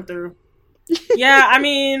 scholarships sure. to come through. Yeah, I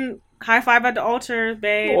mean, high five at the altar,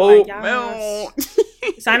 babe. Whoa, like, yes. no.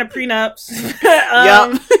 Sign a prenups.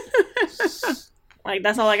 Yup. Like,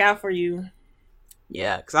 that's all I got for you.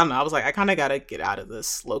 Yeah, because I don't know. I was like, I kind of got to get out of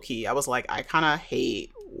this low key. I was like, I kind of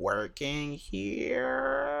hate working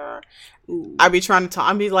here. Ooh. I'd be trying to tell,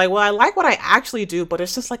 I'd be like, well, I like what I actually do, but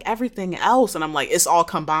it's just like everything else. And I'm like, it's all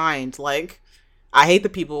combined. Like, I hate the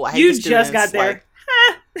people. I hate You the students. just got there.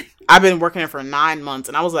 Like, I've been working here for 9 months,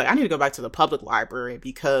 and I was like, I need to go back to the public library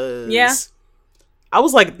because Yeah. I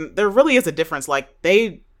was like, there really is a difference. Like,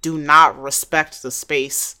 they do not respect the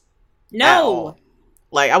space. At No, all.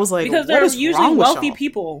 Like, I was like, because what they're is usually wrong with wealthy y'all?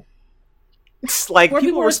 people. Like, Where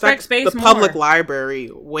people people respect respect space the public more. library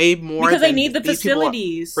way more Because they than need the these people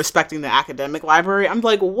facilities. respecting the academic library. I'm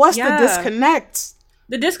like, what's Yeah. the disconnect?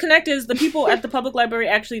 The disconnect is the people at the public library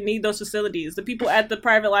actually need those facilities. The people at the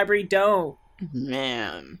private library don't.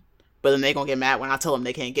 Man. But then they gonna get mad when I tell them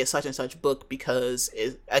they can't get such and such book because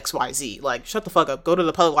it's XYZ. Like, shut the fuck up. Go to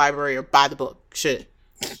the public library or buy the book. Shit.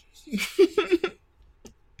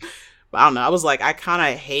 But I don't know. I was like, I kind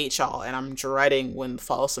of hate y'all, and I'm dreading when the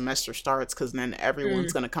fall semester starts because then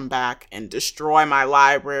everyone's going to come back and destroy my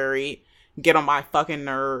library, get on my fucking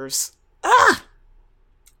nerves. Ah!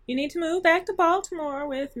 You need to move back to Baltimore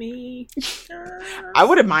with me. I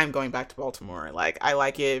wouldn't mind going back to Baltimore. Like, I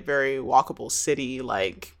like it. Very walkable city.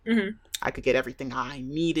 Like, Mhm. I could get everything I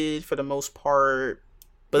needed for the most part.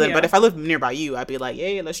 But then, Yeah. but if I lived nearby you, I'd be like,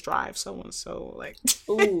 hey, let's drive so and so. Like,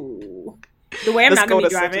 Ooh. The way I'm let's not go going to to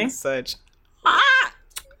be such driving, and such. Ah!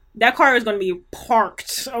 that car is going to be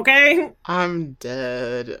parked, okay? I'm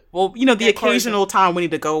dead. Well, you know, the That car is- occasional time we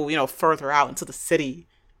need to go, you know, further out into the city,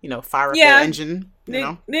 you know, fire up Yeah. the engine, you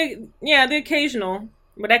know. The occasional.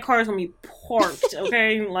 But that car is going to be parked,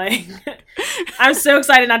 okay? Like, I'm so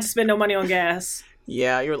excited not to spend no money on gas.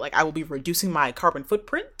 Yeah, you're like, I will be reducing my carbon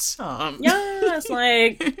footprint. Yeah, it's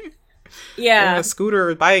like, Yeah, yeah.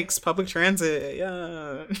 scooter, bikes, public transit.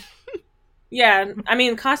 Yeah. Yeah, I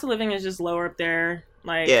mean, cost of living is just lower up there.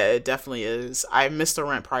 Like, Yeah, it definitely is. I missed the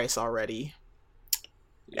rent price already.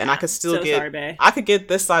 And I could still so get sorry, bae. I could get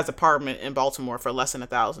this size apartment in Baltimore for less than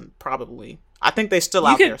 $1,000, probably. I think they still You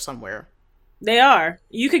out could- there somewhere. They are.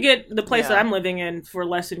 You could get the place Yeah. that I'm living in for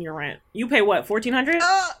less than your rent. You pay what, $1,400?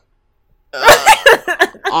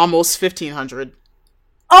 Almost 1,500.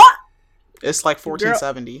 Oh, It's like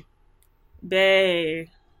 1,470. bae.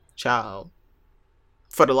 Child.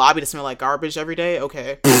 For the lobby to smell like garbage every day?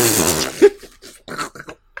 Okay.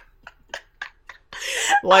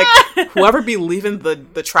 Like, whoever be leaving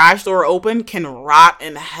the trash door open can rot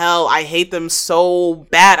in hell. I hate them so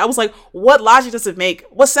bad. I was like, what logic does it make?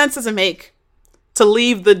 What sense does it make to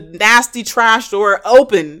leave the nasty trash door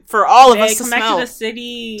open for all of us to Come smell? back to the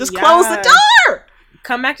city. Just close the door!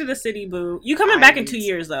 Come back to the city, boo. You coming back in 2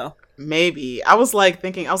 years, though. Maybe. I was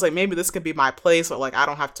thinking, maybe this could be my place, or like I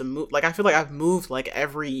don't have to move. Like, I feel like I've moved like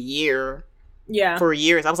every year. Yeah. For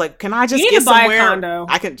years. I was like, can I just you need get to buy somewhere a condo.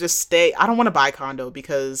 I can just stay? I don't want to buy a condo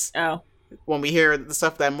because when we hear the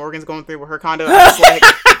stuff that Morgan's going through with her condo, I was like,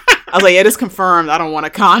 yeah, it is confirmed. I don't want a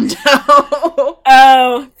condo.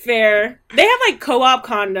 Oh, fair. They have like co-op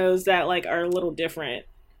condos that like are a little different.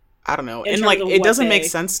 I don't know. And like, it doesn't make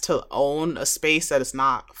sense to own a space that is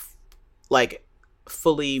not like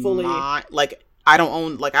fully mine. Like, I don't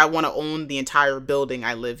own, like, I want to own the entire building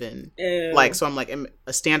I live in. Ew. Like, so I'm like, a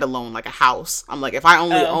standalone, like a house. I'm like, if I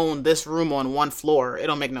only own this room on one floor,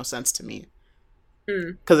 it'll make no sense to me.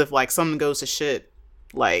 Because if, like, something goes to shit,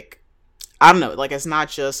 like, I don't know, like, it's not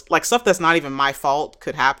just, like, stuff that's not even my fault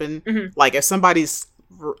could happen. Like, if somebody's,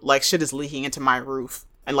 like, shit is leaking into my roof,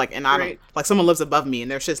 and, like, and I don't, like, someone lives above me, and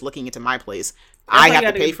their shit's leaking into my place, I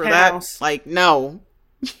have to pay for that? Like, no.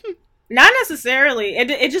 Not necessarily.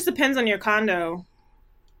 It just depends on your condo.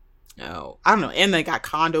 No, I don't know. And they got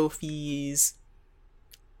condo fees.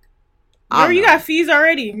 Girl, you got fees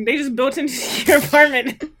already. They just built into your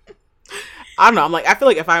apartment. I don't know. I'm like, I feel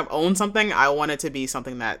like if I own something, I want it to be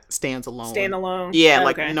something that stands alone. Stand alone. Yeah,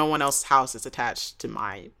 like no one else's house is attached to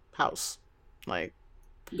my house. Like,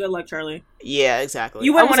 good luck, Charlie. Yeah, exactly.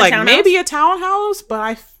 You wouldn't want a townhouse? Maybe a townhouse,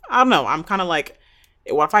 but I don't know. I'm kind of like,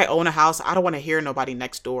 well, if I own a house, I don't want to hear nobody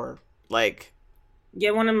next door. Like,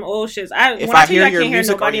 get one of them old shits. If I hear your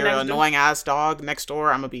music or your annoying ass dog next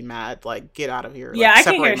door, I'm gonna be mad. Like, get out of here. Yeah, like,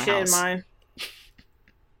 I can't hear shit in mine.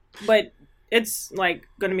 But it's like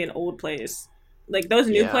gonna be an old place. Like those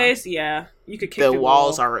new place, you could kick the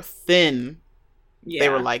walls wall. are thin. Yeah, they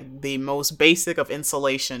were like the most basic of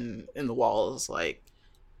insulation in the walls. Like,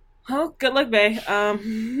 oh, good luck, bae.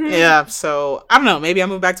 Yeah, so I don't know. Maybe I'll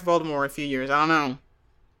move back to Baltimore in a few years. I don't know.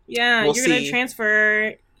 Yeah, you're gonna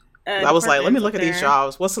transfer. I was like, let me look at these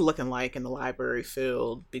jobs. What's it looking like in the library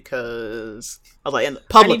field? Because I was like, in the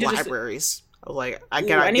public libraries. I was like, I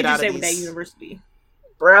gotta get out of these. With that university.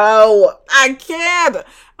 Bro, I can't.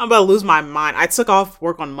 I'm about to lose my mind. I took off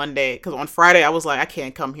work on Monday because on Friday I was like, I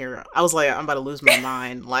can't come here. I was like, I'm about to lose my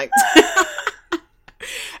mind. Like,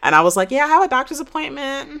 and I was like, yeah, I have a doctor's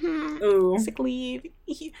appointment. Ooh. Sick leave.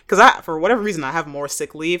 Because for whatever reason, I have more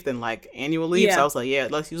sick leave than like annual leave. Yeah. So I was like, yeah,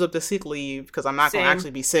 let's use up the sick leave because I'm not going to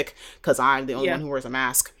actually be sick because I'm the only one who wears a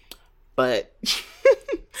mask. But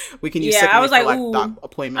we can use sick leave for like doc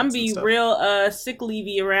appointments. I'm going to be real sick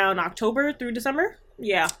leavey around October through December.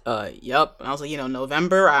 Yeah. Yep. And I was like,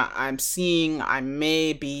 November, I'm seeing I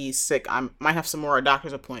may be sick. I might have some more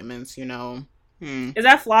doctor's appointments, Is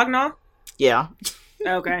that Flognaw? Yeah.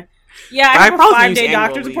 Okay. Yeah, I have a 5-day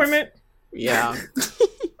doctor's appointment. Yeah.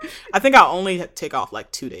 I think I'll only take off like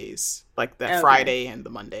 2 days. Like that Friday and the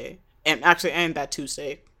Monday. And that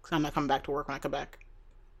Tuesday. Because I'm not coming back to work when I come back.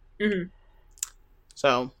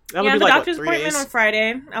 So, that would be like, doctor's appointment on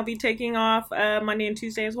Friday. I'll be taking off Monday and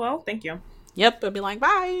Tuesday as well. Thank you. Yep, I'll be like,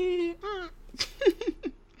 bye.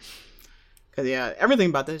 Because, everything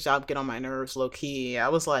about this job get on my nerves, low-key. I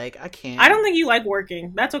was like, I can't. I don't think you like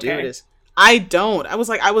working. That's okay. Dude, I don't. I was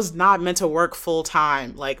like, I was not meant to work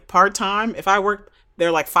full-time. Like, part-time, if I worked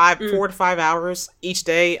there like 4 to 5 hours each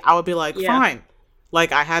day, I would be like, fine.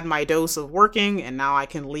 Like, I had my dose of working, and now I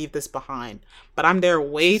can leave this behind. But I'm there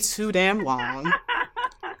way too damn long.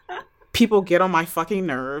 People get on my fucking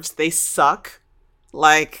nerves. They suck.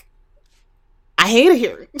 Like, I hate it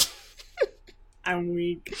here. I'm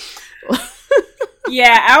weak.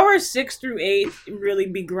 Yeah, hours 6 through 8 really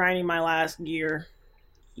be grinding my last gear.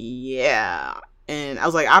 Yeah. And I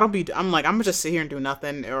was like, I'm gonna just sit here and do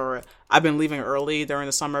nothing. Or I've been leaving early during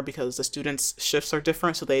the summer because the students' shifts are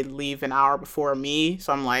different. So they leave an hour before me.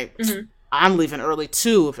 So I'm like, I'm leaving early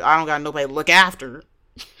too if I don't got nobody to look after.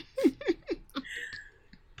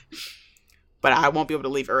 But I won't be able to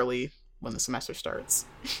leave early when the semester starts.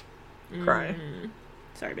 Cry.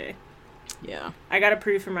 Sorry, babe. Yeah. I got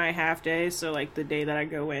approved for my half day. So like the day that I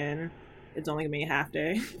go in, it's only gonna be a half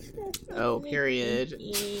day. Oh, period.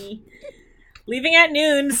 Leaving at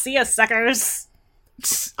noon. See ya, suckers.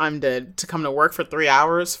 I'm dead. To come to work for 3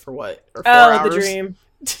 hours? For what? Or 4 hours? The dream.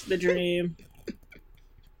 The dream.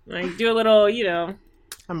 Like, do a little,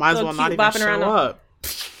 I might as well cute not even bopping around show up.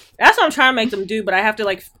 That's what I'm trying to make them do, but I have to,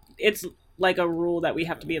 like, it's like a rule that we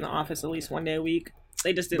have to be in the office at least one day a week.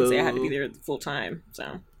 They just didn't say I had to be there full time,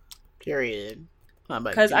 so. Period.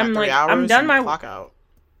 Because I'm like, I'm done my clock out.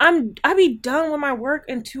 I be done with my work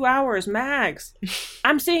in 2 hours max.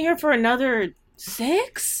 I'm sitting here for another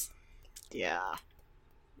 6? Yeah.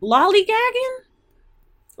 Lollygagging?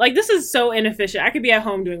 Like, this is so inefficient. I could be at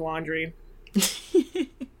home doing laundry.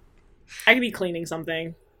 I could be cleaning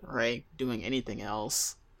something. Right. Doing anything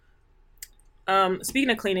else. Speaking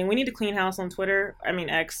of cleaning, we need to clean house on Twitter. I mean,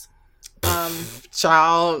 X.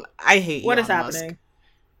 Child, I hate what Elon is happening? Musk.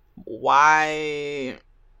 Why?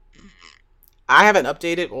 I haven't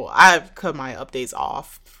updated. Well, I've cut my updates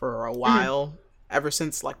off for a while. Ever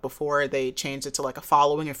since, like, before they changed it to, like, a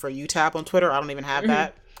following and for you tab on Twitter. I don't even have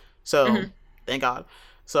that. So, thank God.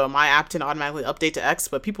 So, my app didn't automatically update to X,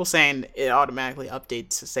 but people saying it automatically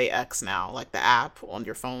updates to say X now, like the app on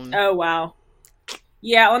your phone. Oh, wow.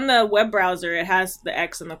 Yeah, on the web browser, it has the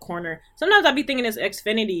X in the corner. Sometimes I'd be thinking it's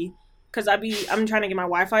Xfinity, because I'm trying to get my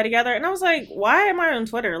Wi-Fi together, and I was like, why am I on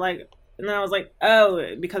Twitter? Like, and then I was like,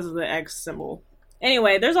 oh, because of the X symbol.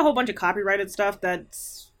 Anyway, there's a whole bunch of copyrighted stuff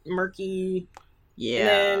that's murky. Yeah. And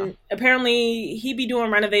then apparently he be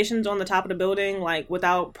doing renovations on the top of the building, like,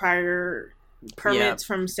 without prior permits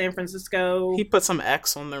from San Francisco. He put some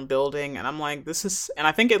X on their building, and I'm like, this is, and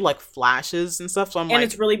I think it, like, flashes and stuff, so I'm like, and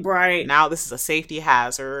it's really bright. Now this is a safety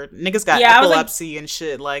hazard. Niggas got epilepsy and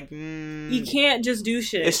shit, like, you can't just do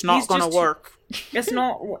shit. It's not gonna work. It's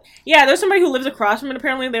not. Yeah, there's somebody who lives across from it,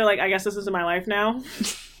 apparently. They're like, I guess this is my life now.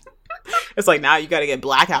 It's like, now you gotta get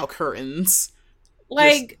blackout curtains.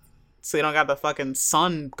 Like, so you don't got the fucking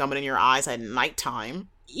sun coming in your eyes at nighttime.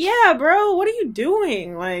 Yeah, bro, what are you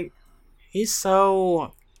doing? Like, he's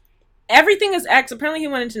so... Everything is X. Apparently he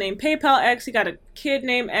wanted to name PayPal X. He got a kid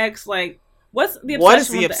named X. Like, what's the obsession? What is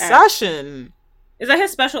the obsession? Is that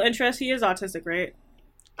his special interest? He is autistic, right?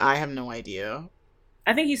 I have no idea.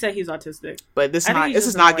 I think he said he's autistic. But this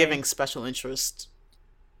is not giving special interest.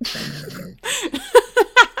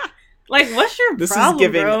 Like, what's your this problem, is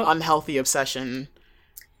giving bro? Unhealthy obsession.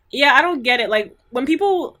 Yeah, I don't get it. Like, when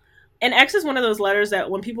people... And X is one of those letters that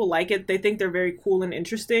when people like it, they think they're very cool and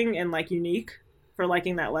interesting and, like, unique for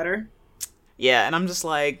liking that letter. Yeah, and I'm just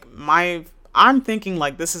like, I'm thinking,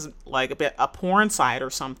 like, this is, like, a porn site or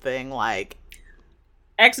something, like...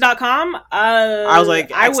 X.com? I was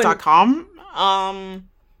like, X.com? I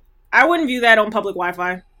wouldn't view that on public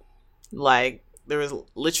Wi-Fi. Like, there was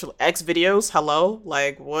literally X videos. Hello?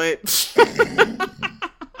 Like, what?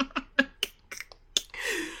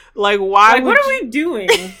 Like, why? Like, what are we doing?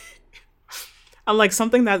 I'm like,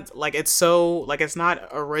 something that, like, it's so, like, it's not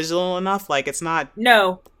original enough. Like, it's not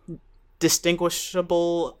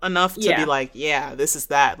distinguishable enough to be like, yeah, this is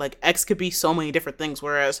that. Like, X could be so many different things,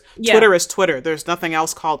 whereas Twitter is Twitter. There's nothing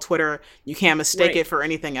else called Twitter. You can't mistake it for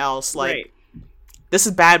anything else. Like, this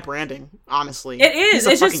is bad branding, honestly. It is.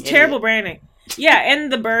 It's just terrible branding. Yeah,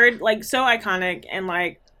 and the bird, like, so iconic, and,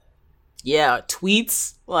 like... Yeah,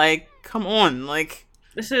 tweets, like, come on, like...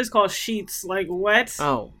 This is called Sheets, like, what?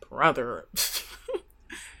 Oh, brother.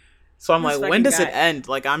 So I'm like, when does it end?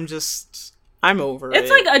 Like, I'm over it. It's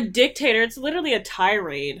like a dictator. It's literally a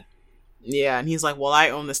tirade. Yeah, and he's like, well, I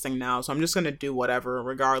own this thing now, so I'm just gonna do whatever,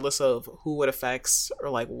 regardless of who it affects, or,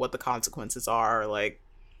 like, what the consequences are, like...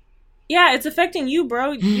 Yeah, it's affecting you,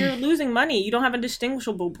 bro. You're losing money. You don't have a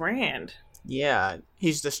distinguishable brand. Yeah,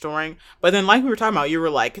 he's destroying. But then, like we were talking about, you were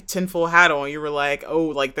like, tinfoil hat on. You were like, oh,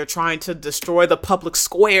 like, they're trying to destroy the public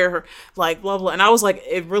square, like, blah, blah. And I was like,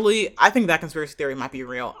 I think that conspiracy theory might be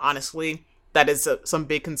real, honestly. That is some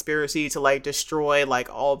big conspiracy to, like, destroy, like,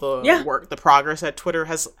 all the work, the progress that Twitter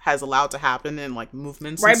has allowed to happen, and, like,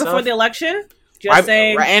 movements right and stuff. Before the election?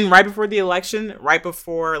 Right before the election, right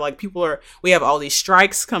before, like, we have all these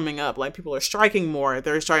strikes coming up, like, people are striking more,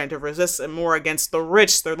 they're starting to resist and more against the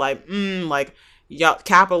rich, they're like, like, y'all,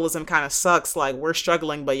 capitalism kind of sucks, like, we're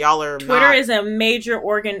struggling, but y'all are Twitter is a major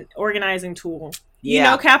organizing tool. Yeah. You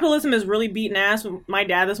know, capitalism is really beating ass. My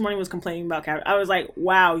dad this morning was complaining about capitalism. I was like,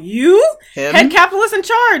 wow, you had capitalists in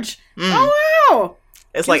charge. Oh, wow.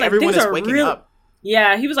 It's like everyone is waking up.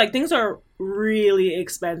 Yeah, he was like, things are really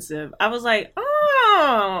expensive. I was like,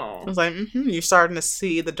 oh. I was like, you're starting to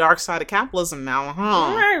see the dark side of capitalism now, huh?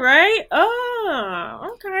 All right.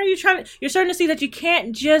 Oh, okay. You're starting to see that you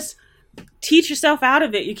can't just teach yourself out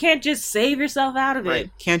of it. You can't just save yourself out of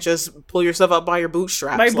it. Can't just pull yourself up by your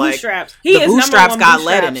bootstraps. By bootstraps. The bootstraps got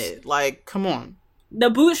lead in it. Like, come on.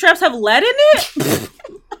 The bootstraps have lead in it?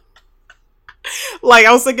 Like,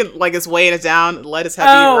 I was thinking, like, it's weighing it down. Lead is heavy,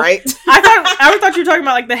 right? I thought you were talking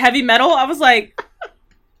about, like, the heavy metal. I was like,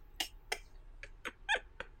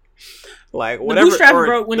 Like The whatever. bootstraps or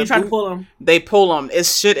broke when the you tried to boot- pull them. They pull them.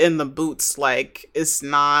 It's shit in the boots. Like it's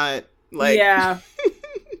not like Yeah.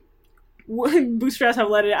 Bootstraps have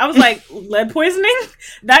lead in it. I was like, lead poisoning?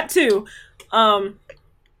 That too. Like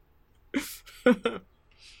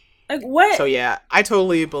what? So yeah, I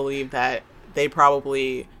totally believe that they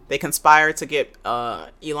conspired to get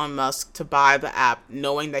Elon Musk to buy the app,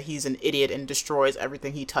 knowing that he's an idiot and destroys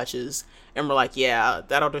everything he touches. And we're like, yeah,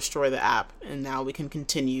 that'll destroy the app, and now we can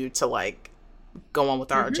continue to like go on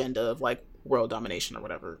with our agenda of like world domination or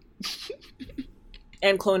whatever.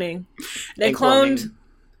 And cloning. And cloning.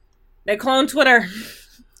 They cloned Twitter.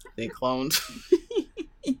 They cloned.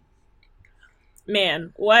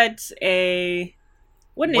 Man, what an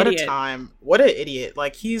idiot. A time. What an idiot.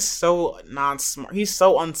 Like, he's so non-smart. He's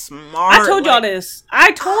so unsmart. I told y'all this.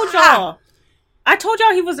 I told y'all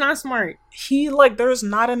he was not smart. He, like, there's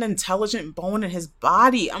not an intelligent bone in his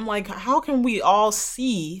body. I'm like, how can we all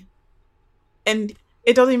see? And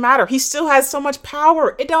it doesn't matter. He still has so much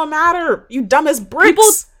power. It don't matter. You dumb as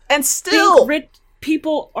bricks. And still. Rich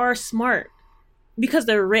people are smart because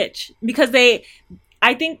they're rich. Because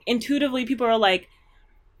I think intuitively people are like,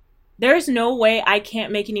 there's no way I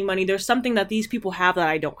can't make any money. There's something that these people have that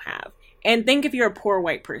I don't have. And think if you're a poor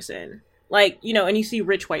white person, like, you know, and you see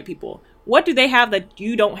rich white people. What do they have that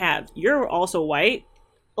you don't have? You're also white.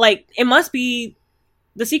 Like, it must be,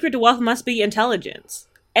 the secret to wealth must be intelligence.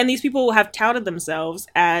 And these people have touted themselves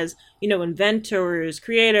as, you know, inventors,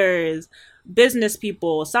 creators, business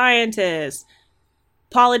people, scientists,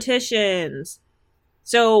 politicians.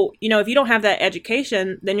 So, you know, if you don't have that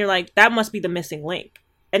education, then you're like, that must be the missing link.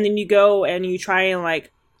 And then you go and you try and, like,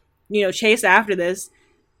 you know, chase after this.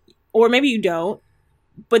 Or maybe you don't.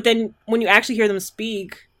 But then when you actually hear them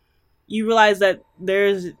speak, you realize that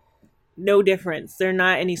there's no difference. They're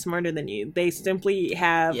not any smarter than you. They simply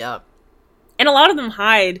have... Yep. And a lot of them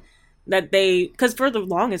hide that they... Because for the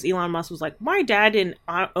longest, Elon Musk was like, my dad didn't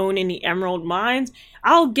own any emerald mines.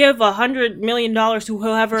 I'll give $100 million to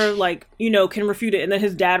whoever, like, you know, can refute it. And then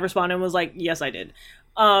his dad responded and was like, yes, I did.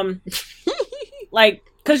 Like...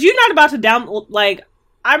 Because you're not about to like,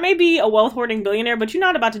 I may be a wealth hoarding billionaire, but you're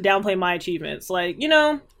not about to downplay my achievements. Like, you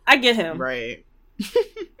know, I get him. Right.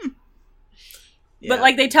 But,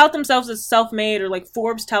 like, they tout themselves as self-made, or, like,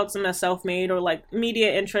 Forbes touts them as self-made, or, like,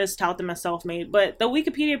 media interests tout them as self-made. But the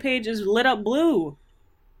Wikipedia page is lit up blue.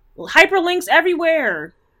 Hyperlinks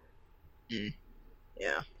everywhere.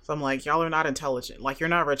 Yeah. So I'm like, y'all are not intelligent. Like, you're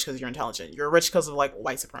not rich because you're intelligent. You're rich because of, like,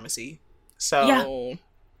 white supremacy. So... Yeah.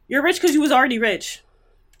 You're rich because you was already rich.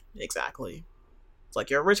 Exactly. It's like,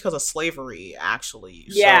 you're rich because of slavery, actually.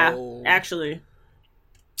 Yeah, so... actually.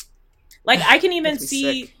 Like, I can even Makes me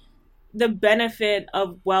see sick. the benefit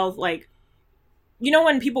of wealth. Like, you know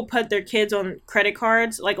when people put their kids on credit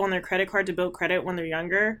cards, like on their credit card to build credit when they're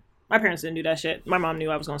younger? My parents didn't do that shit. My mom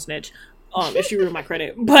knew I was going to snitch if she ruined my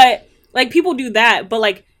credit. But, like, people do that. But,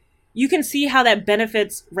 like, you can see how that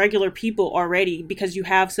benefits regular people already because you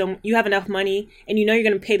have enough money and you know you're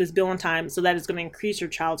going to pay this bill on time, so that it's going to increase your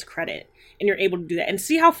child's credit, and you're able to do that. And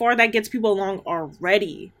see how far that gets people along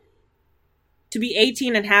already. To be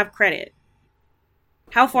 18 and have credit.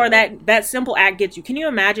 How far that simple act gets you. Can you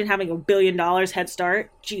imagine having $1 billion head start?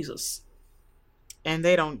 Jesus. And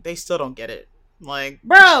they still don't get it. Like,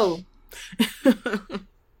 bro.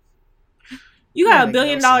 You got $1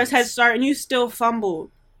 billion head start and you still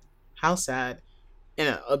fumbled. How sad.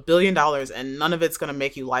 And $1 billion and none of it's gonna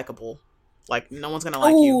make you likable. Like, no one's gonna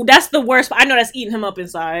like you. Ooh, that's the worst. I know that's eating him up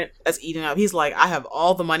inside. That's eating up. He's like, I have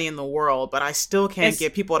all the money in the world, but I still can't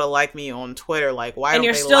get people to like me on Twitter. Like, why don't they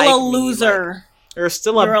like me? And you're still a loser. Like, you're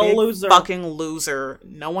still a big loser. Fucking loser.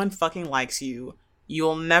 No one fucking likes you.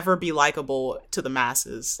 You'll never be likable to the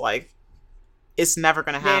masses. Like, it's never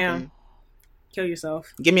gonna happen. Damn. Kill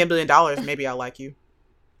yourself. Give me $1 billion, maybe I'll like you.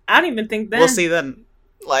 I don't even think that. We'll see then.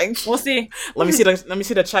 Like, we'll see. Let me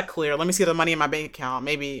see the check clear. Let me see the money in my bank account.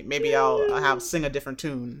 Maybe I'll sing a different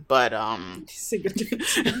tune. But sing a different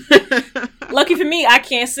tune. Lucky for me, I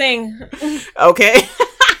can't sing. Okay.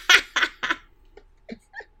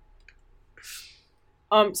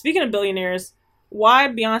 Speaking of billionaires, why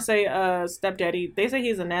Beyonce stepdaddy? They say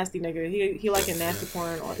he's a nasty nigga. He like a nasty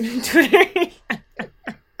porn on Twitter.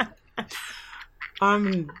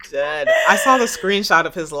 I'm dead. I saw the screenshot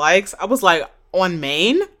of his likes. I was like, on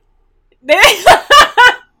Maine?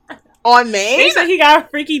 On Maine? He said he got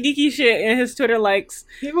freaky deaky shit in his Twitter likes.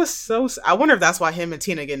 He was so... I wonder if that's why him and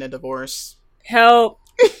Tina getting a divorce. Help.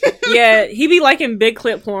 Yeah, he be liking big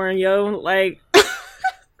clip porn, yo. Like...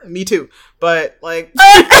 Me too. But, like...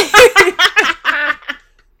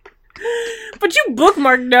 But you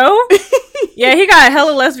bookmarked, though. Yeah, he got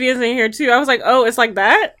hella lesbians in here, too. I was like, oh, it's like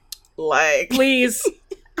that? Like, Please.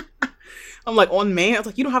 I'm like, on man, it's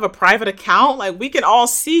like, you don't have a private account? Like, we can all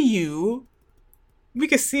see you. We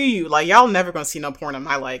can see you. Like, y'all never gonna see no porn on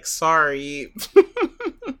my, like, sorry.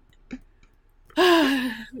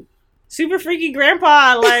 Super freaky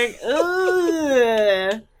grandpa. Like,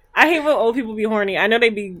 ugh. I hate when old people be horny. I know they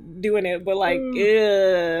be doing it, but like,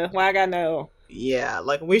 ugh. Why I gotta know? Yeah,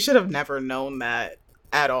 like, we should have never known that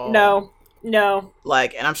at all. No.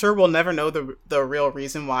 Like, and I'm sure we'll never know the real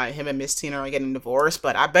reason why him and Miss Tina are getting divorced,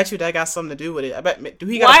 but I bet you that got something to do with it. I bet, do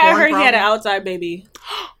he got Why a porn I heard problem? he had an outside baby.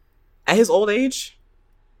 At his old age?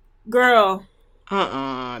 Girl.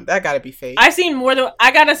 That gotta be fake. I've seen more than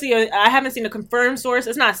I haven't seen a confirmed source.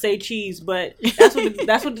 It's not say cheese, but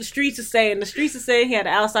that's what the streets is saying. The streets is saying he had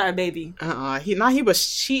an outside baby. He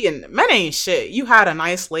was cheating. Men ain't shit. You had a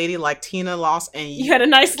nice lady like Tina Lost, and You had a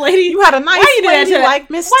nice lady. You had a nice lady like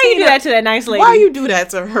Miss Tina. Why you do that to that nice lady? Why you do that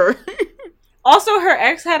to her? Also, her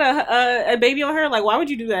ex had a baby on her. Like, why would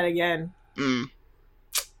you do that again?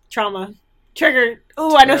 Trauma. Triggered.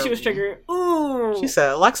 Ooh, I know she was triggered. Ooh. She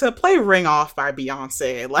said, Alexa, play Ring Off by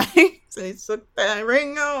Beyonce. Like, they took that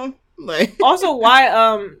ring off. Like, also,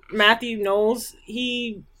 why Matthew Knowles,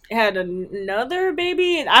 he had another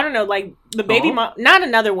baby. I don't know, like the baby mom, not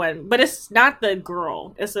another one, but it's not the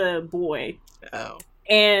girl. It's a boy. Oh.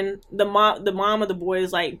 And the mom of the boy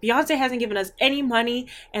is like, Beyonce hasn't given us any money,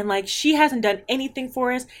 and like she hasn't done anything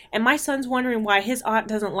for us, and my son's wondering why his aunt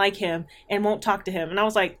doesn't like him and won't talk to him. And I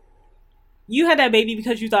was like, you had that baby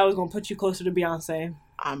because you thought it was going to put you closer to Beyonce.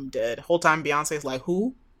 I'm dead. Whole time Beyonce's like,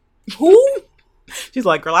 who? Who? She's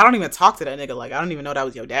like, girl, I don't even talk to that nigga. Like, I don't even know that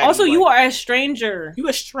was your dad. Also, like, you are a stranger. You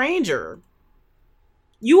a stranger.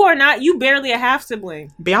 You are not, you barely a half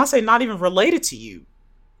sibling. Beyonce not even related to you.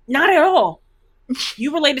 Not at all.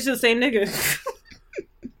 You related to the same nigga.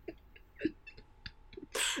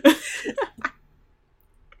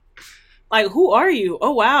 Like, who are you?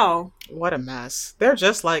 Oh, wow. What a mess. They're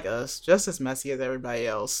just like us. Just as messy as everybody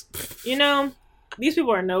else. You know, these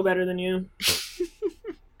people are no better than you.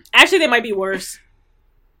 Actually, they might be worse.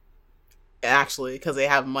 Actually, because they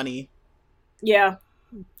have money. Yeah.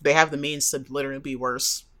 They have the means to literally be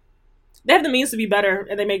worse. They have the means to be better,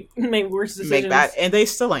 and they make worse decisions. Make bad, and they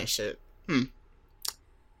still ain't shit.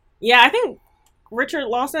 Yeah, I think Richard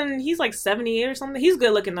Lawson, he's like 78 or something. He's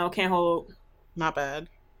good looking though. Can't hold. Not bad.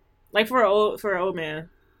 Like for an old man.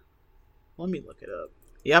 Let me look it up.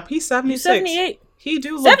 Yep, he's 76. He's 78. He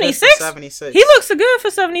do look 76? Good for 76. He looks good for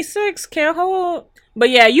 76. Can't hold. But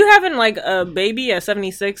yeah, you having like a baby at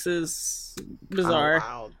 76 is bizarre. Oh,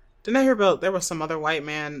 wow. Didn't I hear about there was some other white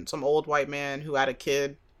man, some old white man who had a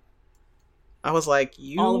kid? I was like,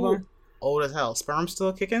 you all of them old as hell. Sperm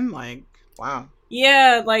still kicking? Like, wow.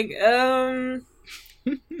 Yeah, like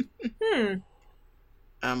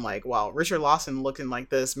I'm like, wow, Richard Lawson looking like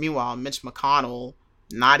this. Meanwhile, Mitch McConnell,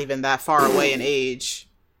 not even that far away in age.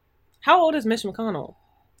 How old is Mitch McConnell?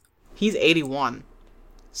 He's 81.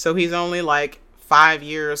 So he's only like 5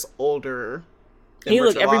 years older than He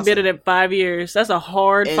Richard looked every Lawson. bit of it 5 years. That's a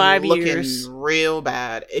hard and 5 looking years. Real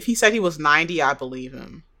bad. If he said he was 90, I believe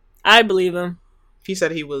him. I believe him. If he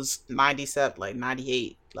said he was 97, like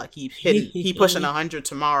 98, like he pushing 100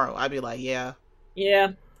 tomorrow, I'd be like, yeah.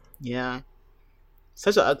 Yeah.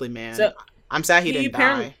 Such an ugly man. So, I'm sad he didn't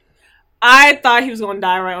die. I thought he was going to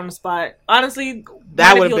die right on the spot. Honestly,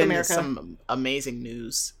 that would have been America. Some amazing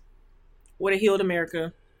news. Would have healed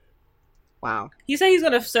America. Wow. He said he's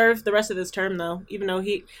going to serve the rest of his term, though. Even though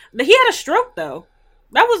he had a stroke, though.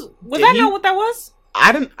 That was that not what that was?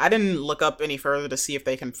 I didn't look up any further to see if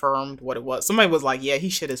they confirmed what it was. Somebody was like, yeah, he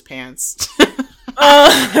shit his pants.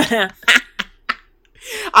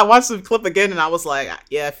 I watched the clip again and I was like,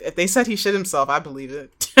 yeah, if they said he shit himself, I believe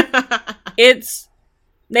it.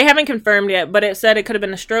 They haven't confirmed yet, but it said it could have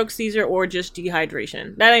been a stroke, seizure, or just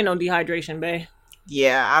dehydration. That ain't no dehydration, bae.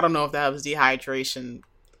 Yeah, I don't know if that was dehydration.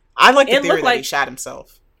 I like the theory that he shot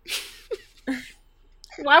himself.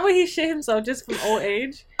 Why would he shit himself just from old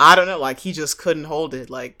age? I don't know, like he just couldn't hold it.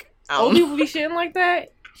 Like old people be shitting like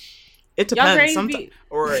that? It depends.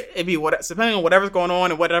 Or it be depending on whatever's going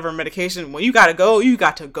on and whatever medication. When you gotta go, you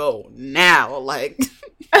got to go now. Like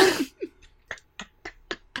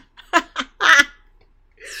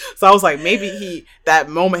so I was like, maybe that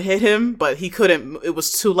moment hit him, but he couldn't. It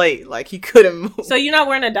was too late. Like he couldn't move. So you're not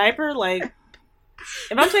wearing a diaper? Like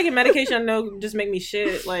if I'm taking medication, I know just make me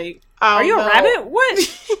shit. Like are you a rabbit?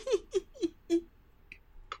 What?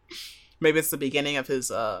 Maybe it's the beginning of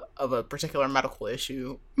his of a particular medical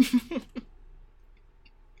issue.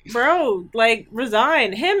 Bro, like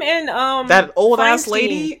resign. Him and that old ass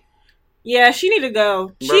lady. Yeah, she need to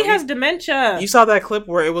go. Bro, She has dementia. You saw that clip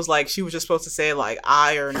where it was like she was just supposed to say like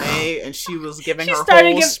I or nay, and she was giving She her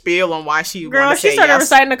started whole spiel on why she Girl, wanted to she say started yes.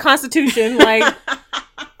 reciting the Constitution. Like,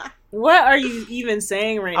 what are you even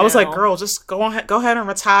saying right now? I was like, girl, just go ahead and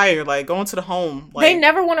retire. Like, go into the home. Like, they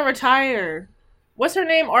never want to retire. What's her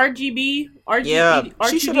name? RGB? Yeah,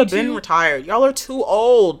 she should have been retired. Y'all are too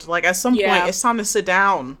old. Like, at some point, it's time to sit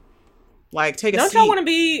down. Like, take a seat. Don't y'all want to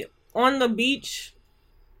be on the beach?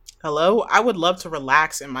 Hello? I would love to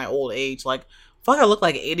relax in my old age. Like, fuck, I look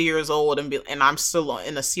like 80 years old and I'm still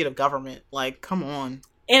in a seat of government. Like, come on.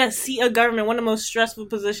 In a seat of government, one of the most stressful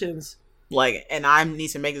positions. Like, and I need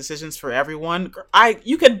to make decisions for everyone.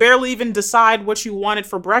 You could barely even decide what you wanted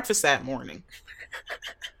for breakfast that morning.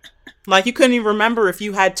 Like, you couldn't even remember if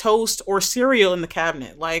you had toast or cereal in the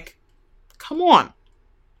cabinet. Like, come on.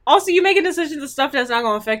 Also, you making decisions of stuff that's not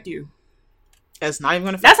going to affect you. It's not even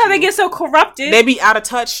going to affect That's how you. they get so corrupted. They be out of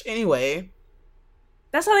touch anyway.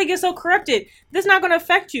 That's how they get so corrupted. This is not going to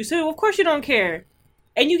affect you. So, of course, you don't care.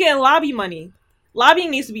 And you get lobby money. Lobbying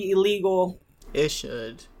needs to be illegal. It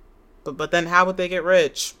should. But then how would they get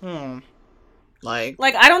rich? Like,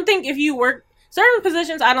 I don't think if you work certain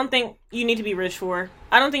positions, I don't think you need to be rich for.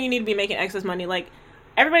 I don't think you need to be making excess money. Like,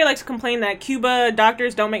 everybody likes to complain that Cuba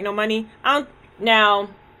doctors don't make no money. Now,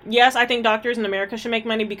 yes, I think doctors in America should make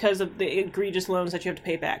money because of the egregious loans that you have to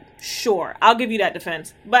pay back. Sure, I'll give you that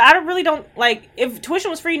defense. But I really don't, if tuition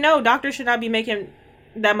was free, no, doctors should not be making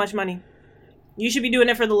that much money. You should be doing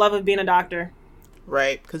it for the love of being a doctor.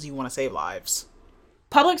 Right, because you want to save lives.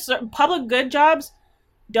 Public good jobs,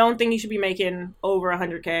 don't think you should be making over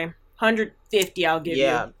 100K. 150 I'll give you.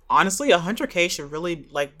 Yeah, honestly, 100K should really,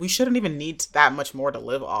 we shouldn't even need that much more to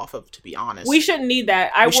live off of, to be honest. We shouldn't need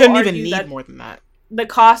that. We shouldn't even need more than that. The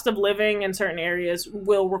cost of living in certain areas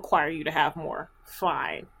will require you to have more.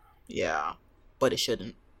 Fine. Yeah, but it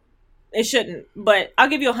shouldn't. It shouldn't, but I'll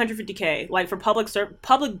give you 150K. Like, for public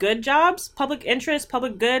good jobs, public interest,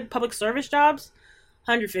 public good, public service jobs,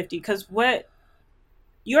 150. Because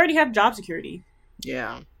you already have job security.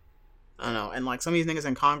 Yeah. I don't know. And, some of these niggas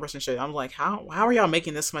in Congress and shit, I'm like, how are y'all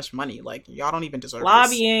making this much money? Like, y'all don't even deserve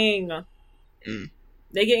Lobbying. this.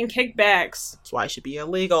 They getting kickbacks. That's why it should be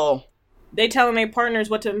illegal. They telling their partners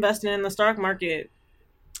what to invest in the stock market.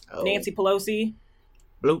 Oh. Nancy Pelosi.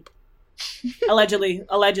 Bloop. Allegedly.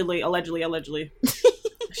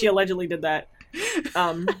 She allegedly did that.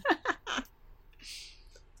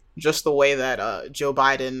 Just the way that Joe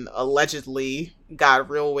Biden allegedly got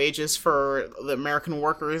real wages for the American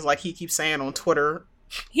workers, like he keeps saying on Twitter.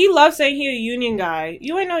 He loves saying he a union guy.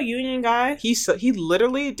 You ain't no union guy. He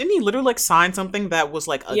literally sign something that was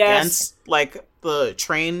against the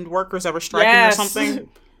trained workers that were striking or something.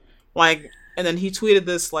 And then he tweeted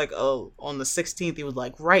this on the 16th. He was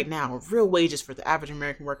like, right now, real wages for the average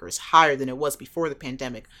American worker is higher than it was before the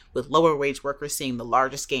pandemic, with lower wage workers seeing the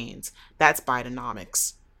largest gains. That's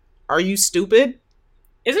Bidenomics. Are you stupid?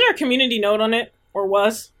 Isn't there a community note on it? Or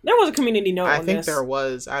was? There was a community note on this. I think there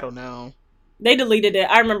was. I don't know. They deleted it.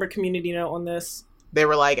 I remember community note on this. They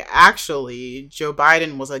were like, actually, Joe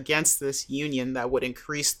Biden was against this union that would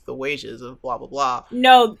increase the wages of blah, blah, blah.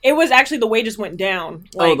 No, it was actually the wages went down.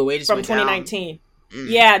 The wages from went 2019. Down.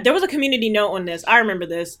 Yeah, there was a community note on this. I remember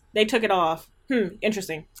this. They took it off.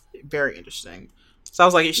 Interesting. Very interesting. So I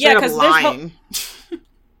was like, you're straight up lying.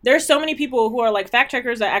 There's so many people who are fact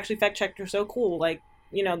checkers that actually fact checked are so cool.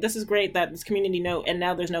 This is great that this community note, and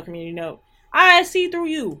now there's no community note. I see through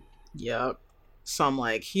you. Yep. So I'm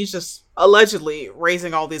like, he's just allegedly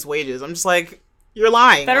raising all these wages. I'm just like, you're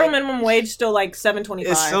lying. Federal minimum wage still $7.25.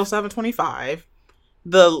 It's still $7.25.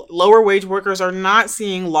 The lower wage workers are not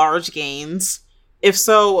seeing large gains. If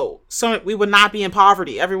so we would not be in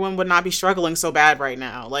poverty. Everyone would not be struggling so bad right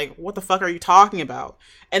now. What the fuck are you talking about?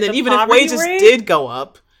 And then even if wages did go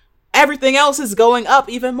up, everything else is going up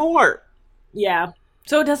even more. Yeah.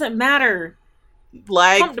 So it doesn't matter.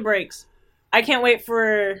 Pump the brakes. I can't wait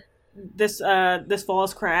for this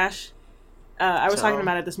fall's crash. I was talking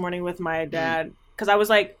about it this morning with my dad. Because he was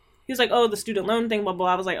like, oh, the student loan thing, blah,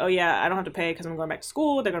 blah. I was like, oh, yeah, I don't have to pay because I'm going back to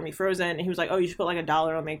school. They're going to be frozen. And he was like, oh, you should put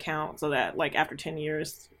 $1 on the account so that, after 10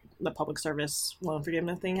 years, the public service loan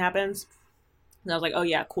forgiveness thing happens. And I was like, oh,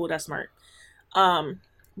 yeah, cool. That's smart.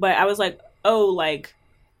 But I was like, oh,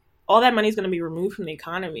 all that money is going to be removed from the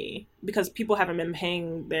economy because people haven't been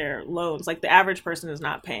paying their loans. The average person is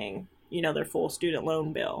not paying, their full student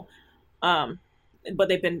loan bill. But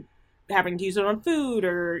they've been having to use it on food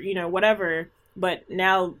or, whatever. But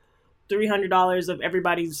now $300 of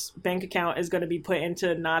everybody's bank account is going to be put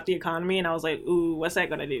into not the economy. And I was like, ooh, what's that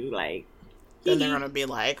going to do? Then they're gonna be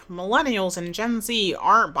like, millennials and Gen Z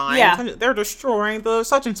aren't buying. Yeah. They're destroying the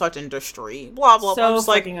such and such industry. Blah blah. So I'm just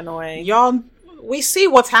fucking annoying. Y'all, we see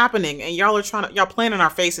what's happening, and y'all playing in our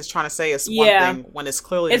faces, trying to say it's one thing when it's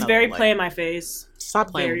clearly it's another. very like, play in my face.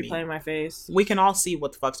 Stop playing. Very with me. play in my face. We can all see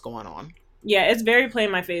what the fuck's going on. Yeah, it's very play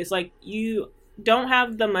in my face. Like, you don't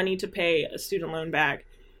have the money to pay a student loan back,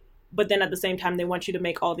 but then at the same time, they want you to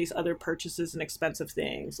make all these other purchases and expensive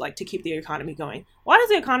things, like, to keep the economy going. Why does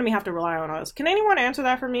the economy have to rely on us? Can anyone answer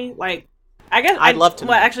that for me? Like, I guess I'd love to know.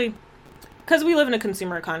 Well, actually, because we live in a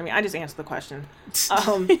consumer economy, I just answered the question.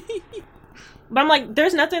 But I'm like,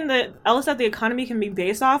 there's nothing else that the economy can be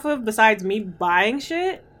based off of besides me buying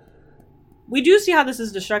shit. We do see how this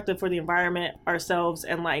is destructive for the environment, ourselves,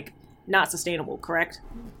 and, like, not sustainable, correct?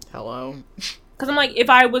 Hello. Because I'm like, if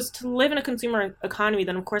I was to live in a consumer economy,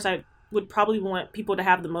 then of course I would probably want people to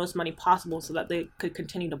have the most money possible so that they could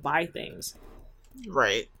continue to buy things.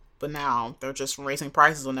 Right. But now they're just raising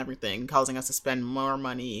prices on everything, causing us to spend more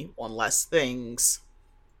money on less things.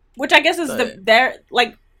 Which I guess is they're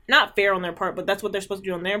like, not fair on their part, but that's what they're supposed to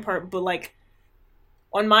do on their part. But like,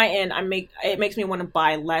 on my end, it makes me want to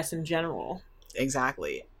buy less in general.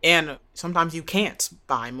 Exactly. And sometimes you can't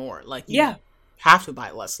buy more. Like, you have to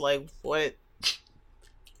buy less. Like, what?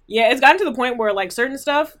 Yeah, it's gotten to the point where, like, certain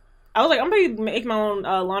stuff, I was like, I'm going to make my own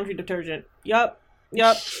laundry detergent. Yup.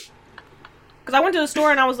 Because I went to the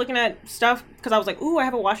store and I was looking at stuff, because I was like, ooh, I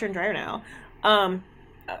have a washer and dryer now.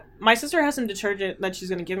 My sister has some detergent that she's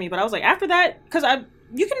going to give me, but I was like, after that, because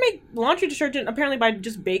you can make laundry detergent apparently by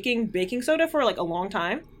just baking soda for, like, a long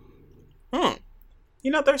time. You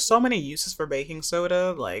know, there's so many uses for baking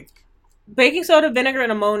soda, like... Baking soda, vinegar,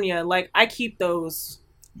 and ammonia. Like, I keep those.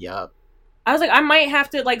 Yup. I was like, I might have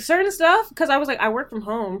to, like, certain stuff, because I was like, I work from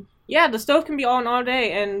home. Yeah, the stove can be on all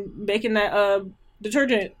day, and making that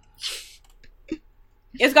detergent.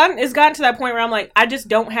 It's gotten to that point where I'm like, I just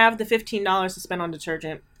don't have the $15 to spend on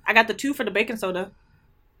detergent. I got the $2 for the baking soda.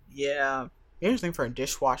 Yeah. Here's the thing for a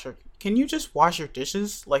dishwasher. Can you just wash your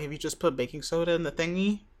dishes? Like, if you just put baking soda in the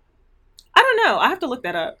thingy? I don't know. I have to look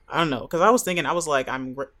that up. I don't know. Because I was thinking,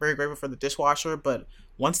 I'm very grateful for the dishwasher, but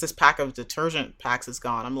once this pack of detergent packs is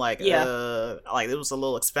gone, I'm like, like, it was a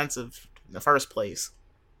little expensive in the first place.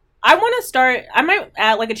 I might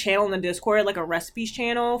add, like, a channel in the Discord, like a recipes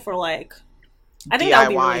channel for, like, I think that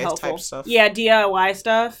would be really helpful. Type stuff. Yeah, DIY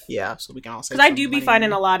stuff. Yeah, so we can all save because I do be money.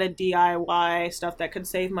 finding a lot of DIY stuff that could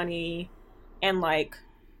save money, and like,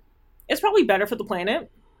 it's probably better for the planet.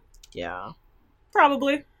 Yeah,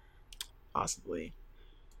 probably. Possibly.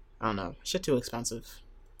 I don't know. Shit too expensive.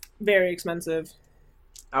 Very expensive.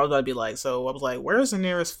 I was about to be like, where's the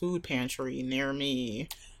nearest food pantry near me?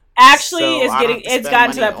 Actually, it's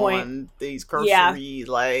gotten to that point. These grocery,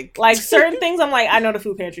 like certain things, I'm like, I know the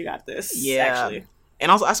food pantry got this. Yeah. Actually. And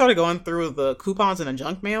also, I started going through the coupons in a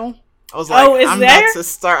junk mail. I was like, about to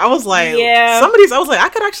start. I was like, I was like, I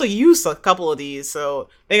could actually use a couple of these. So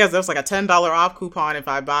there's like a $10 off coupon if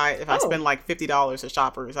I spend like $50 at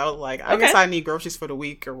Shoppers. I was like, I guess I need groceries for the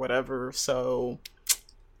week or whatever. So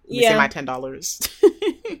let me say my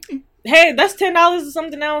 $10. Hey, that's $10 or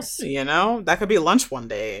something else. You know, that could be lunch one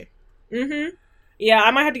day. Mm-hmm. Yeah,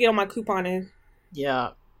 I might have to get on my couponing. Yeah.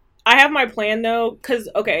 I have my plan, though, because,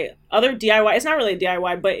 okay, other DIY, it's not really a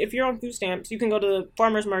DIY, but if you're on food stamps, you can go to the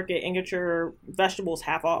farmer's market and get your vegetables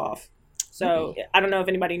half off. So, I don't know if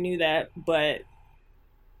anybody knew that, but,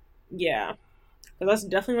 yeah. So that's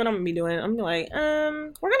definitely what I'm going to be doing. I'm like, we're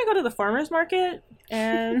going to go to the farmer's market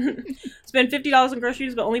and spend $50 on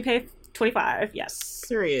groceries, but only pay $25. Yes.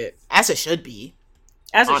 Period. As it should be.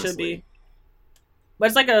 As it should be. But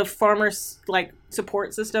it's like a farmer's, like,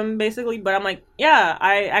 support system, basically. But I'm like, yeah,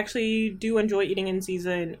 I actually do enjoy eating in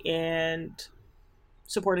season and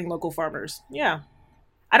supporting local farmers. Yeah.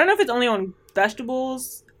 I don't know if it's only on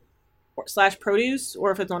vegetables / produce or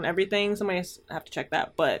if it's on everything. Somebody have to check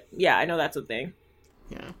that. But, yeah, I know that's a thing.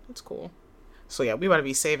 Yeah, that's cool. So, yeah, we want to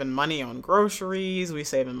be saving money on groceries. We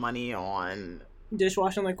saving money on...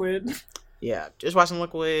 dishwashing liquid. Yeah, dishwashing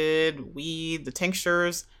liquid, weed, the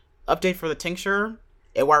tinctures. Update for the tincture.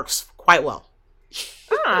 It works quite well.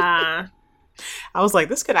 I was like,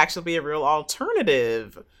 this could actually be a real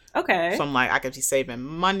alternative. Okay. So I'm like, I could be saving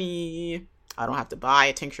money. I don't have to buy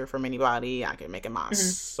a tincture from anybody. I can make it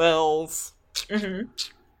myself. Mm-hmm.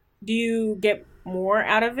 Do you get more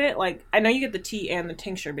out of it? Like, I know you get the tea and the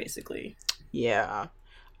tincture, basically. Yeah.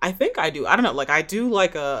 I think I do. I don't know. Like, I do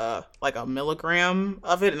like a milligram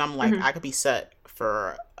of it, and I'm like, I could be set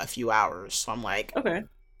for a few hours. So I'm like, okay.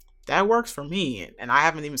 That works for me. And I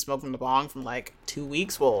haven't even smoked from the bong from like 2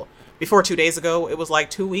 weeks. Well, before 2 days ago, it was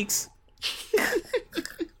like 2 weeks.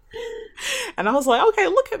 And And I was like, okay,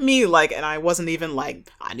 look at me. Like, and I wasn't even like,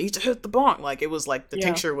 I need to hit the bong. Like, it was like, the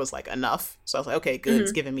tincture was like enough. So I was like, okay, good.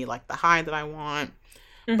 It's giving me like the high that I want.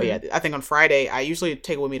 But yeah, I think on Friday, I usually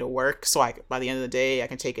take it with me to work. So by the end of the day, I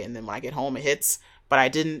can take it. And then when I get home, it hits. But I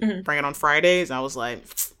didn't bring it on Fridays. And I was like,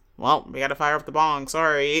 well, we got to fire up the bong.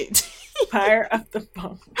 Sorry. Fire up the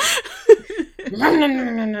bong. No.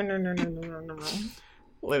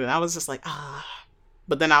 Literally, I was just like,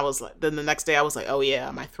 But then I was like, then the next day I was like, oh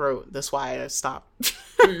yeah, my throat. That's why I stopped.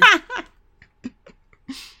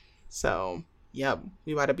 So, yeah,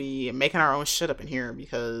 we got to be making our own shit up in here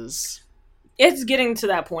because it's getting to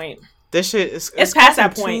that point. This shit is it's past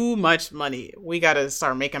that point. Too much money. We got to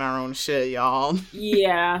start making our own shit, y'all.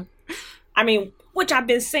 Yeah. I mean, which I've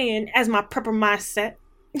been saying as my prepper mindset.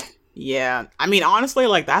 Yeah. I mean, honestly,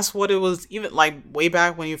 like, that's what it was. Even, like, way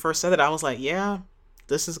back when you first said it, I was like, yeah,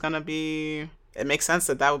 this is going to be... It makes sense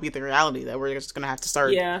that would be the reality, that we're just going to have to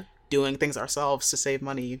start doing things ourselves to save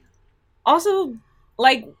money. Also,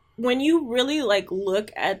 like, when you really, like,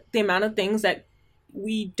 look at the amount of things that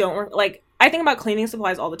we don't... Like, I think about cleaning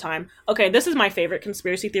supplies all the time. Okay, this is my favorite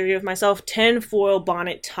conspiracy theory of myself. Tinfoil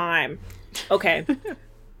bonnet time. Okay.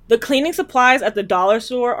 The cleaning supplies at the dollar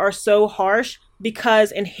store are so harsh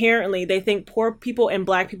because inherently they think poor people and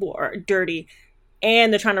black people are dirty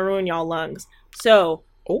and they're trying to ruin y'all lungs. So,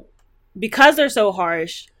 because they're so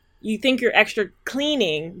harsh, you think you're extra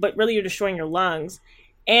cleaning, but really you're destroying your lungs.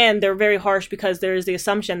 And they're very harsh because there's the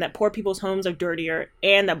assumption that poor people's homes are dirtier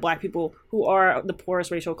and that black people who are the poorest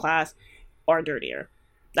racial class are dirtier.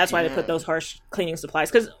 That's why they put those harsh cleaning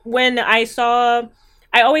supplies. Because when I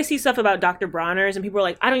always see stuff about Dr. Bronner's and people are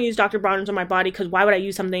like, I don't use Dr. Bronner's on my body because why would I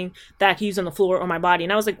use something that I can use on the floor on my body?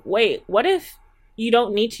 And I was like, wait, what if you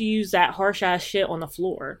don't need to use that harsh ass shit on the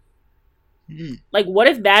floor? Like, what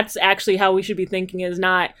if that's actually how we should be thinking, is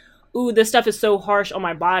not, ooh, this stuff is so harsh on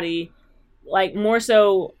my body. Like, more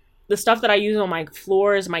so, the stuff that I use on my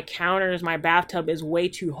floors, my counters, my bathtub is way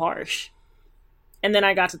too harsh. And then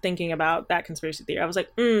I got to thinking about that conspiracy theory. I was like,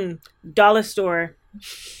 dollar store,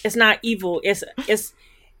 it's not evil. It's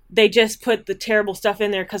they just put the terrible stuff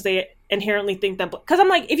in there because they inherently think that. Because I'm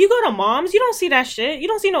like, if you go to Mom's, you don't see that shit. You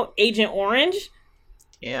don't see no Agent Orange.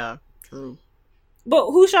 Yeah, true.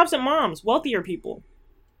 But who shops at Mom's? Wealthier people.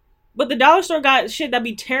 But the dollar store got shit that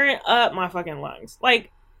be tearing up my fucking lungs.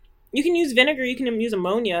 Like, you can use vinegar, you can use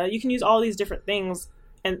ammonia, you can use all these different things.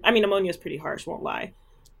 And I mean, ammonia is pretty harsh, won't lie.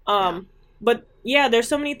 But yeah, there's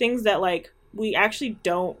so many things that, like, we actually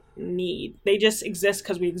don't need. They just exist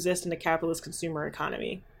because we exist in a capitalist consumer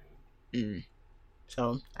economy.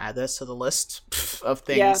 So add this to the list of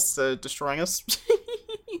things destroying us.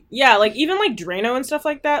 Yeah, like, even like Drano and stuff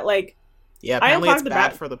like that, like, yeah, apparently it's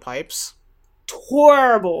bad for the pipes.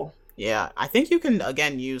 Horrible. Yeah, I think you can,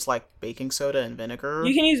 again, use, like, baking soda and vinegar.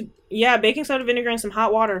 You can use, baking soda, vinegar, and some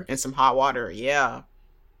hot water. Yeah.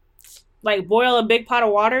 Like, boil a big pot of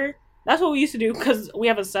water. That's what we used to do, because we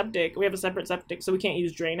have a septic. We have a separate septic, so we can't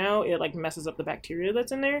use Drano. It, like, messes up the bacteria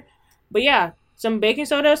that's in there. But yeah, some baking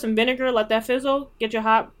soda, some vinegar, let that fizzle. Get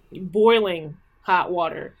your boiling hot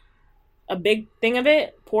water. A big thing of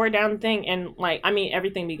it, pour it down the thing, and, like, I mean,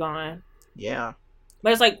 everything be gone. Yeah.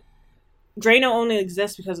 But it's like, Drano only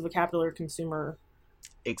exists because of a capitalist consumer.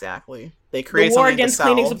 Exactly. They created the war something against to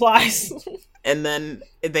sell, cleaning supplies. And then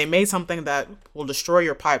they made something that will destroy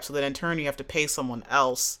your pipe, so that in turn you have to pay someone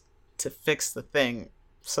else to fix the thing.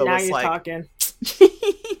 So now it's you're like... talking.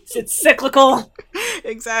 It's cyclical.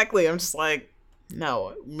 Exactly. I'm just like,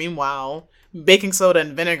 no. Meanwhile, baking soda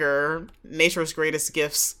and vinegar, nature's greatest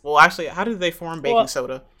gifts. Well, actually, how do they form baking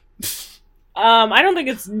soda? I don't think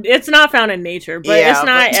it's not found in nature, but it's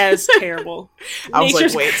not as terrible. I was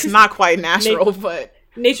like, wait, it's not quite natural, but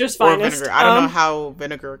nature's finest. Vinegar. I don't know how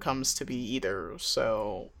vinegar comes to be either.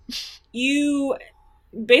 So you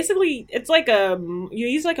basically, it's like you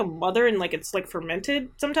use like a mother and like it's like fermented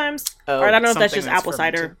sometimes. Or I don't know if that's just apple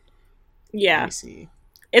cider. Yeah, let me see.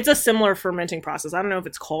 It's a similar fermenting process. I don't know if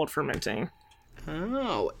it's called fermenting.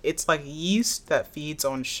 Oh, it's like yeast that feeds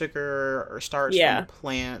on sugar or starch from the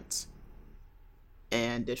plant.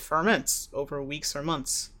 And it ferments over weeks or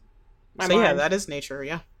months. Yeah, that is nature,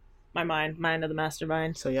 yeah. My mind of the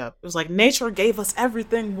mastermind. So yeah, it was like nature gave us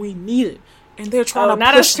everything we needed. And they're trying to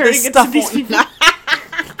not push this stuff to these people.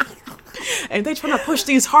 And they're trying to push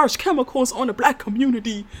these harsh chemicals on the black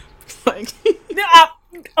community. Like,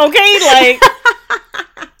 okay, like,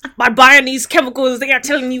 by buying these chemicals, they are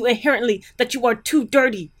telling you inherently that you are too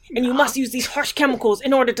dirty. And you must use these harsh chemicals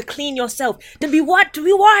in order to clean yourself. To be what? To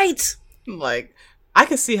be white. Like, I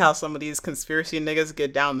can see how some of these conspiracy niggas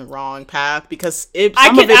get down the wrong path because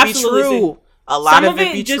some of it be true. A lot of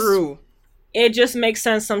it be true. It just makes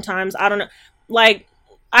sense sometimes. I don't know. like,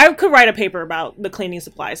 I could write a paper about the cleaning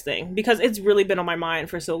supplies thing because it's really been on my mind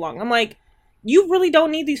for so long. I'm like, you really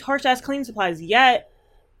don't need these harsh ass cleaning supplies yet.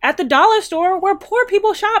 At the dollar store where poor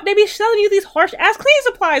people shop, they be selling you these harsh ass cleaning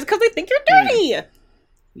supplies because they think you're dirty.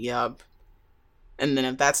 Yup. And then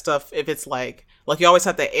if it's like you always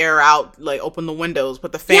have to air out, like open the windows,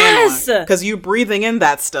 put the fan on, because you're breathing in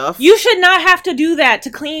that stuff. You should not have to do that to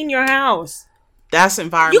clean your house. That's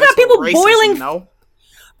environmental. You got people racism, boiling. No?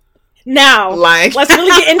 Now, like, let's really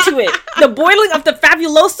get into it. The boiling of the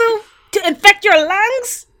Fabuloso to infect your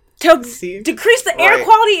lungs, to decrease the air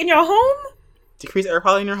quality in your home. Decrease air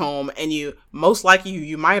quality in your home, and you most likely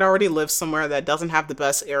you might already live somewhere that doesn't have the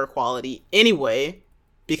best air quality anyway,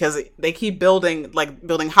 because they keep building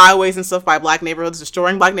highways and stuff by black neighborhoods,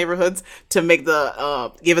 destroying black neighborhoods to make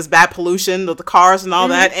give us bad pollution with the cars and all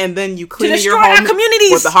that, and then you clean your home our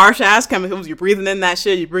communities with the harsh ass chemicals. You're breathing in that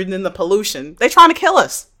shit. You're breathing in the pollution. They trying to kill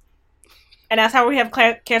us, and that's how we have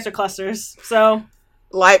cancer clusters. So,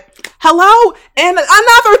 like, hello, and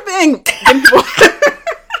another thing.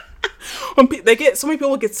 When so many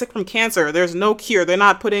people get sick from cancer, there's no cure. They're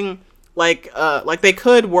not putting like they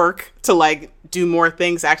could work to like do more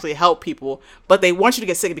things to actually help people, but they want you to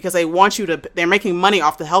get sick because they're making money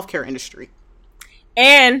off the healthcare industry.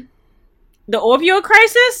 And the opioid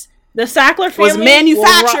crisis, the Sackler family was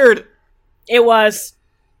manufactured. It was.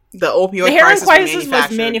 The opioid the heroin crisis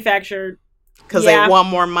was manufactured. Because they want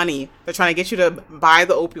more money. They're trying to get you to buy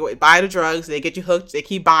the drugs. They get you hooked. They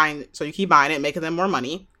keep buying, so you keep buying it, making them more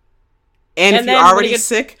money. And if you're already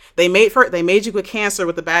sick, they made you with cancer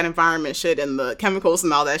with the bad environment shit and the chemicals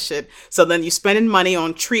and all that shit. So then you spending money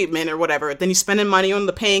on treatment or whatever. Then you spending money on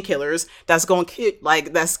the painkillers that's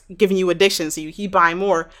that's giving you addiction. So you keep buying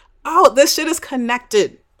more. Oh, this shit is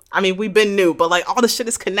connected. I mean, we've been new, but like all this shit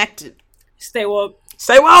is connected. Stay woke.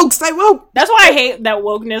 Stay woke. Stay woke. That's why I hate that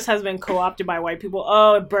wokeness has been co-opted by white people.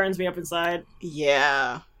 Oh, it burns me up inside.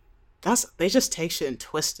 Yeah, they just take shit and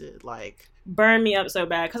twist it like. Burn me up so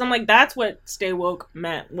bad because I'm like, that's what stay woke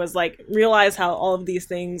meant, was like realize how all of these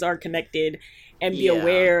things are connected and be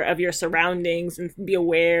aware of your surroundings and be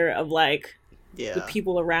aware of like the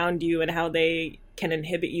people around you and how they can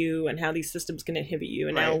inhibit you and how these systems can inhibit you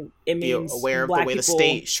and now it means be aware of the way the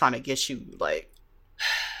state's trying to get you like.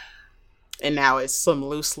 And now it's some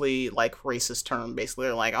loosely like racist term basically.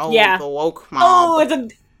 They're like, the woke mob.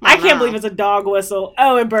 I can't believe it's a dog whistle.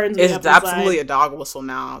 Oh, it burns me up It's absolutely a dog whistle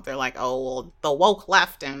now. They're like, oh, well, the woke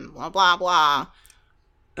left and blah, blah, blah.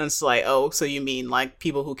 And it's like, oh, so you mean like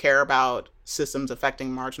people who care about systems affecting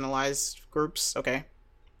marginalized groups? Okay.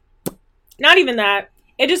 Not even that.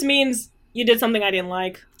 It just means you did something I didn't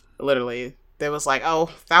like. Literally. There was like, oh,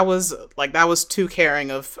 that was too caring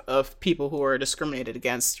of people who are discriminated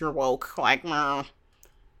against. You're woke. Like, no.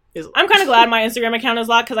 I'm kind of glad my Instagram account is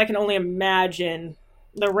locked because I can only imagine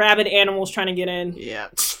the rabid animals trying to get in. Yeah.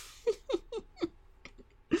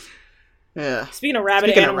 Yeah. Speaking of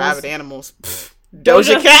rabid animals.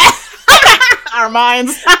 Doja Cat. Our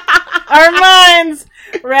minds.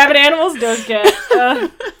 Rabid animals, Doja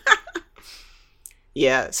Cat.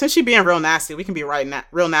 Yeah. Since she being real nasty, we can be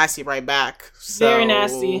real nasty right back. So. Very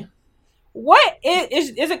nasty. What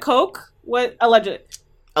is it coke? What Allegedly.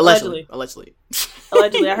 I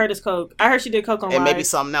heard it's coke. I heard she did coke on and Rise. Maybe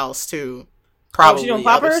something else too. Probably she doing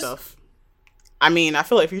poppers? Other stuff. I mean, I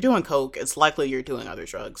feel like if you're doing coke, it's likely you're doing other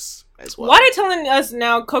drugs as well. Why are they telling us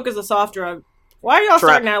now coke is a soft drug? Why are y'all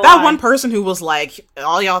starting that lie? That one person who was like,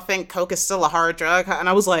 all y'all think coke is still a hard drug? And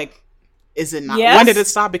I was like, is it not? Yes. When did it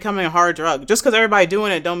stop becoming a hard drug? Just because everybody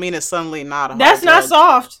doing it don't mean it's suddenly not a hard drug. That's not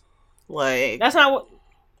soft. Like, that's not what...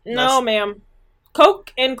 No, ma'am.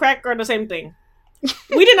 Coke and crack are the same thing.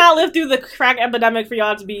 We did not live through the crack epidemic for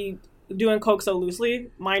y'all to be doing coke so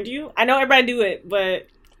loosely, mind you. I know everybody do it, but...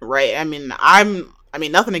 Right. I mean,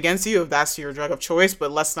 nothing against you if that's your drug of choice,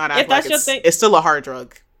 but let's not act like it's still a hard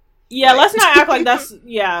drug. Yeah, let's not act like that's...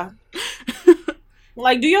 Yeah.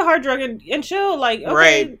 Like, do your hard drug and chill. Like, okay.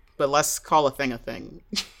 Right. But let's call a thing.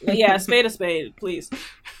 Yeah, spade a spade, please.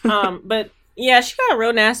 But... Yeah, she got a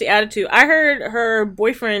real nasty attitude. I heard her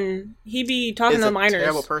boyfriend, he be talking to minors. He's a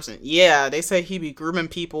terrible person. Yeah, they say he be grooming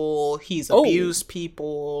people. He's abused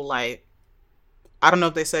people. Like, I don't know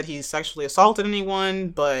if they said he sexually assaulted anyone,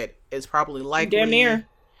 but it's probably likely. Damn near.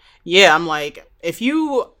 Yeah, I'm like, if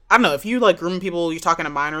you like grooming people, you're talking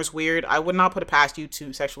to minors weird, I would not put it past you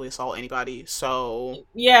to sexually assault anybody. So.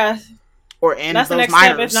 Yeah. That's the next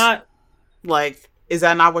minors. Step, if not. Like, is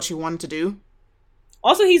that not what you wanted to do?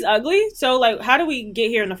 Also, he's ugly, so, like, how do we get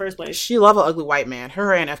here in the first place? She love an ugly white man.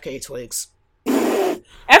 Her and FKA Twigs.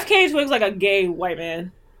 FKA Twigs like a gay white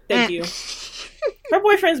man. Thank you. Her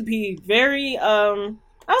boyfriends be very, I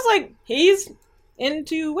I was like, he's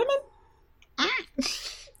into women?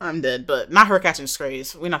 I'm dead, but not her catching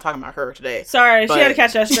strays. We're not talking about her today. Sorry, but... she had to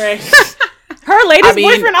catch that stray. Her latest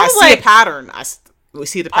boyfriend, I was see a pattern. We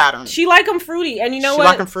see the pattern. She like him fruity, and you know what? She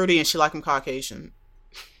like him fruity, and she like him Caucasian.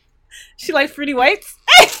 She like fruity whites?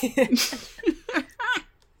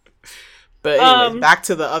 But anyway, back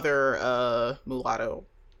to the other mulatto.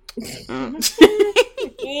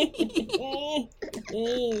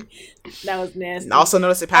 That was nasty. Also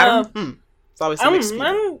notice a pattern? It's always the mixed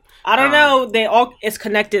people. I don't know. It's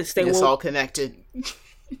connected. It's all connected.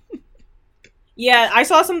 Yeah, I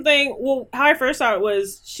saw something. Well, how I first saw it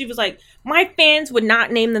was she was like, my fans would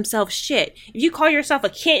not name themselves shit. If you call yourself a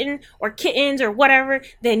kitten or kittens or whatever,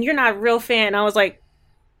 then you're not a real fan. I was like,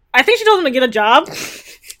 I think she told them to get a job.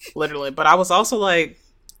 Literally. But I was also like,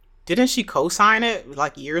 didn't she co-sign it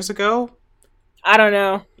like years ago? I don't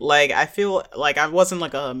know. Like, I feel like I wasn't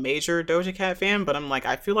like a major Doja Cat fan, but I'm like,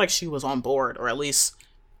 I feel like she was on board, or at least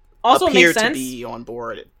also appeared makes sense to be on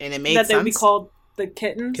board. And it made that sense. they would be called the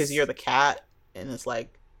kittens. Because you're the cat, and it's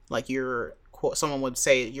like you're, someone would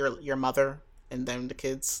say your mother, and then the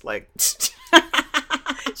kids, like...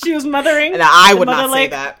 She was mothering. And I would not say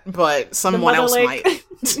that, but someone else might.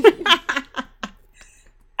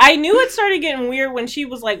 I knew it started getting weird when she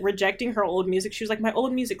was like rejecting her old music. She was like, my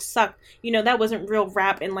old music sucked. You know, that wasn't real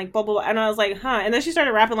rap and like blah, blah, blah. And I was like, huh. And then she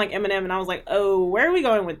started rapping like Eminem and I was like, oh, where are we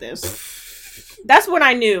going with this? That's when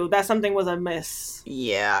I knew that something was amiss.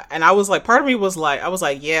 Yeah. And I was like, part of me was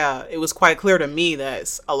like, yeah, it was quite clear to me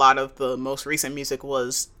that a lot of the most recent music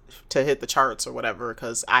was to hit the charts or whatever,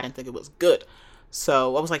 because I didn't think it was good.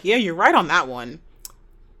 So I was like, yeah, you're right on that one.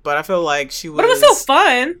 But I feel like she was... But it was still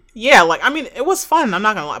fun. Yeah, like, I mean, it was fun. I'm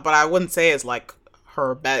not gonna lie. But I wouldn't say it's, like,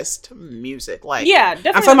 her best music. Like, yeah,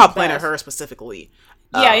 definitely. I'm talking about Planet Her specifically.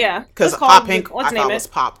 Yeah. Because Pop Pink, I thought was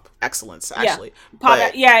pop excellence, actually.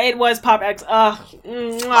 Yeah, it was pop X.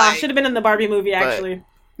 Should have been in the Barbie movie, actually.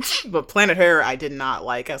 But Planet Her, I did not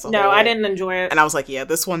like as a whole. No, I didn't enjoy it. And I was like, yeah,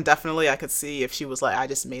 this one definitely I could see if she was like, I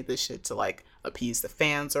just made this shit to, like, appease the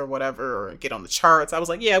fans or whatever, or get on the charts. I was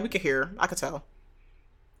like, yeah, we could hear. I could tell.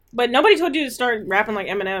 But nobody told you to start rapping like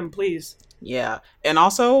Eminem, please. Yeah. And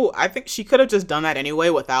also, I think she could have just done that anyway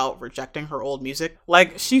without rejecting her old music.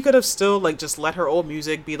 Like, she could have still, like, just let her old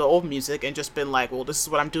music be the old music and just been like, well, this is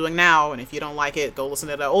what I'm doing now, and if you don't like it, go listen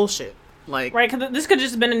to that old shit. Like, right, because this could have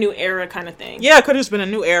just been a new era kind of thing. Yeah, it could have just been a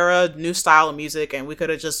new era, new style of music, and we could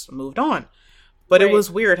have just moved on. But It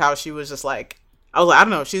was weird how she was just like, I was like, I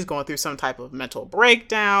don't know if she's going through some type of mental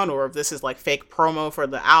breakdown or if this is like fake promo for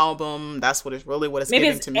the album. That's what it's giving to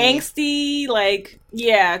me. Maybe it's angsty, like,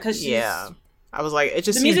 yeah, because she's... Yeah. I was like, it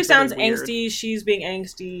just the music sounds weird. angsty, she's being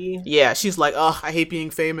angsty. Yeah, she's like, oh, I hate being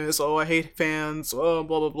famous, oh, I hate fans, oh,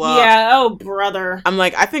 blah, blah, blah. Yeah, oh, brother. I'm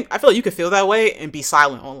like, I feel like you could feel that way and be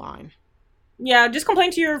silent online. Yeah, just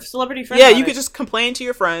complain to your celebrity friends. Yeah, you could just complain to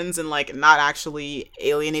your friends and like not actually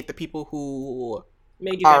alienate the people who...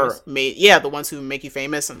 made you famous. The ones who make you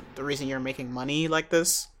famous and the reason you're making money like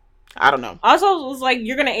this. I don't know. Also, it was like,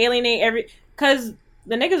 you're gonna alienate because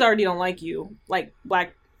the niggas already don't like you, like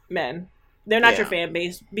black men. They're not your fan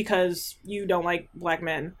base because you don't like black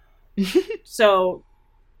men. So,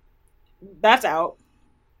 that's out.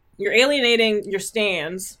 You're alienating your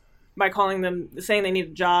stans by saying they need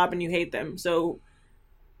a job and you hate them. So,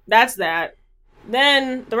 that's that.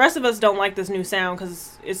 Then, the rest of us don't like this new sound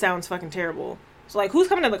because it sounds fucking terrible. So, like, who's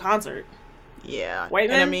coming to the concert? Yeah. White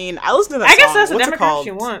men? And I mean, I listened to that song. I guess that's the What's demographic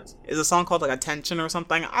she wants. Is a song called, like, Attention or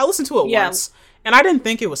something? I listened to it once, and I didn't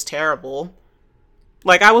think it was terrible.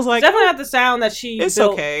 Like, I was like... It's definitely not the sound that she built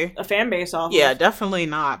okay. a fan base off Yeah, of. definitely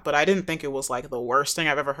not. But I didn't think it was, like, the worst thing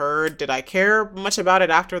I've ever heard. Did I care much about it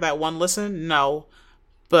after that one listen? No.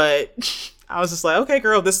 But I was just like, okay,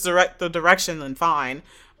 girl, this is the direction, then fine.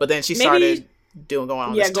 But then she started... going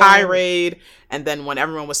on this tirade, and then when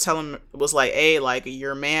everyone was like, hey, like,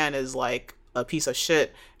 your man is like a piece of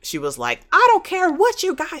shit, she was like, I don't care what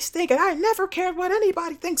you guys think, and I never care what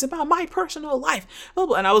anybody thinks about my personal life.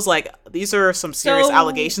 And I was like, these are some serious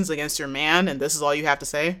allegations against your man, and this is all you have to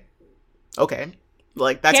say? Okay.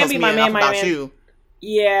 Like, that tells me enough about you.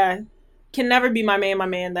 Yeah. Can never be my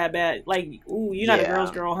man that bad. Like, ooh, you're not a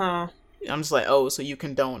girl's girl, huh? I'm just like, oh, so you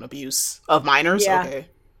condone abuse of minors? Yeah. Okay.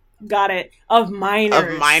 Got it. Of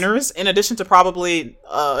minors, in addition to probably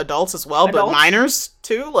adults as well, but minors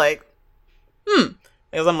too. Like,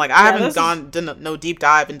 because I'm like, I haven't done no deep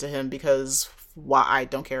dive into him because I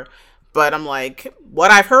don't care. But I'm like,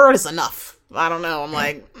 what I've heard is enough. I don't know. I'm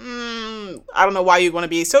like, I don't know why you want to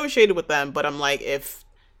be associated with them, but I'm like, if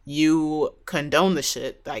you condone the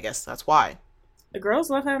shit, I guess that's why. The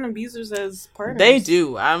girls love having abusers as partners. They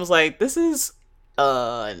do. I was like, this is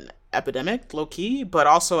an epidemic, low key, but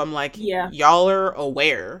also I'm like, Yeah. y'all are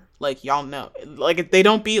aware, like y'all know, like they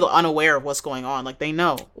don't be unaware of what's going on, like they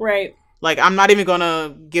know, Right. like I'm not even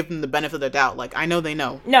gonna give them the benefit of the doubt, like I know they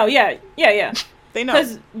know, No, yeah. they know.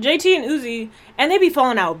 Because JT and Uzi, and they be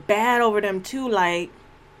falling out bad over them too, like,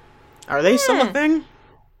 Are they still a thing?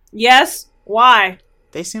 yes, why?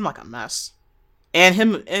 They seem like a mess, and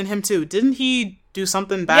him too. Didn't he do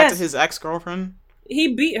something bad to Yes. his ex-girlfriend?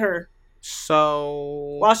 He beat her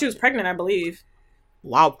So while she was pregnant, I believe.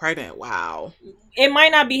 while pregnant, wow. It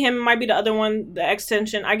might not be him, it might be the other one, the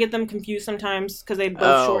extension. I get them confused sometimes because they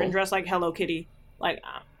both short and dress like Hello Kitty. Like,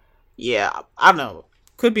 Yeah, I don't know.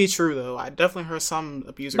 Could be true though. I definitely heard some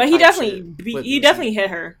abuser. but he type definitely shit with he Uzi. definitely hit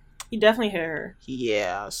her. He definitely hit her.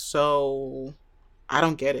 Yeah, so I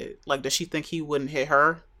don't get it. Like, does she think he wouldn't hit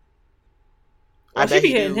her? Well, she bet be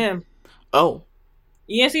he hitting do. him. Oh,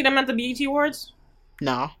 You didn't see them at the BET Awards?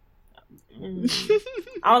 no.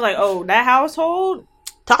 I was like, oh, that household?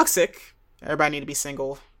 Toxic. Everybody need to be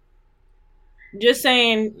single. Just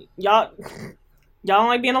saying, y'all don't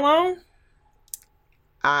like being alone?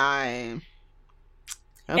 I.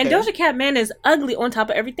 And Doja Cat, man, is ugly on top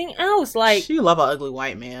of everything else. Like, she love an ugly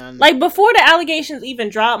white man. like before the allegations even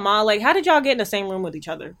dropped, Ma, like, how did y'all get in the same room with each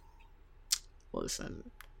other? Listen,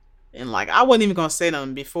 and like I wasn't even gonna say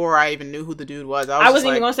nothing before I even knew who the dude was. I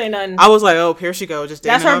wasn't even gonna say nothing. I was like, oh, here she go, just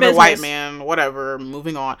That's dating her another white business. man, whatever.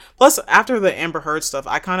 Moving on. Plus, after the Amber Heard stuff,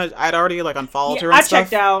 I'd already like unfollowed Yeah, her. And I stuff.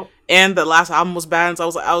 checked out. And the last album was bad, and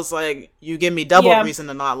so I was like, you give me double Yeah. reason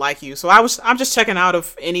to not like you. So I'm just checking out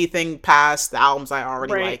of anything past the albums I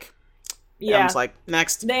already Right. like. Yeah. I was like,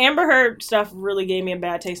 next. The Amber Heard stuff really gave me a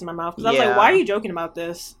bad taste in my mouth because I was Yeah. like, why are you joking about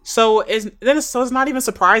this? So it's not even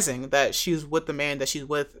surprising that she's with the man that she's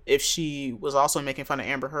with if she was also making fun of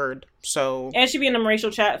Amber Heard. So And she be in them racial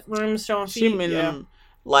chat rooms showing she feet. made Yeah. them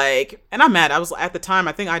like, and I'm mad. I was at the time.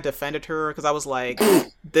 I think I defended her because I was like,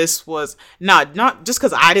 this was not just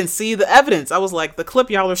because I didn't see the evidence. I was like, the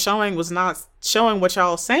clip y'all are showing was not showing what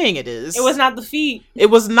y'all saying it is. It was not the feet.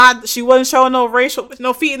 It was not. She wasn't showing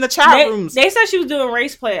no feet in the chat rooms. They said she was doing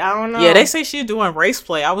race play. I don't know. Yeah, they say she's doing race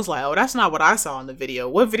play. I was like, oh, that's not what I saw in the video.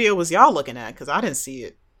 What video was y'all looking at? Because I didn't see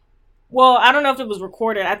it. Well, I don't know if it was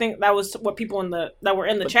recorded. I think that was what people that were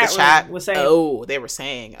in the chat room was saying. Oh, they were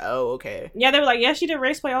saying. Oh, okay. Yeah, they were like, yeah, she did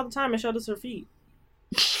race play all the time and showed us her feet.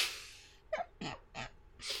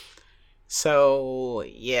 So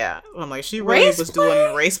yeah, I'm like, she really Race was play?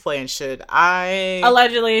 doing race play and shit.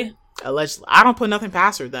 Allegedly. I don't put nothing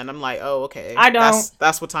past her. Then I'm like, oh, okay. I don't.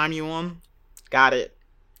 That's what time you on. Got it.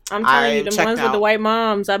 I'm telling I you, the checked ones with the out. white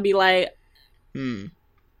moms, I'd be like,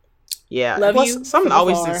 Yeah. Love Plus, you something from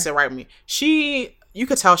always afar. didn't sit right with me. You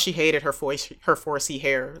could tell she hated her 4C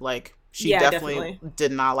hair. Like, she Yeah, definitely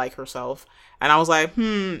did not like herself. And I was like,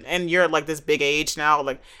 and you're at like this big age now.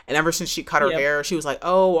 Like, and ever since she cut her Yep. hair, she was like,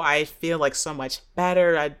 oh, I feel like so much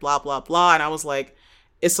better. I blah, blah, blah. And I was like,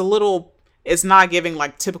 it's not giving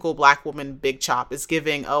like typical black woman big chop. It's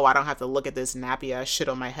giving, oh, I don't have to look at this nappy ass shit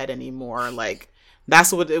on my head anymore. Like,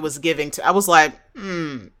 that's what it was giving to. I was like,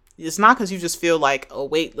 it's not because you just feel like a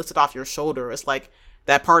weight lifted off your shoulder. It's like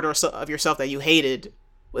that part of yourself that you hated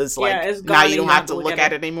was like, it's now gone you and don't you have to look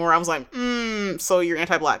at it anymore. I was like, so you're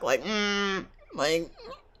anti-black. Like, like,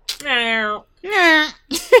 no. and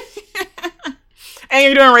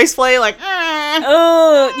you're doing race play. Like,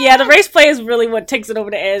 Oh, yeah, the race play is really what takes it over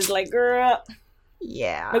the edge. Like, girl.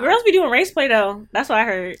 yeah. The girls be doing race play, though. That's what I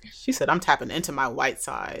heard. She said, I'm tapping into my white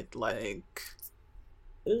side. Like,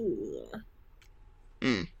 Ooh.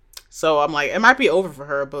 so I'm like, it might be over for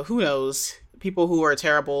her, but who knows? People who are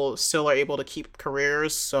terrible still are able to keep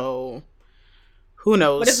careers, so who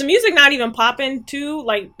knows? But if the music not even popping, too,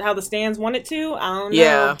 like how the stands want it to, I don't know.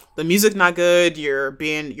 Yeah, the music not good. You're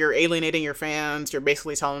alienating your fans. You're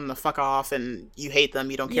basically telling them to fuck off, and you hate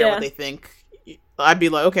them. You don't care Yeah. what they think. I'd be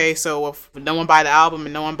like, okay, so if no one buy the album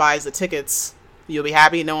and no one buys the tickets, you'll be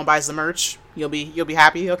happy. No one buys the merch, you'll be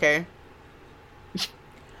happy. Okay.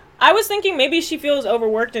 I was thinking maybe she feels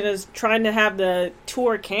overworked and is trying to have the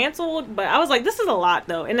tour canceled, but I was like, this is a lot,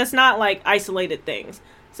 though, and it's not like isolated things.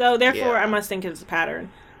 So therefore, Yeah. I must think it's a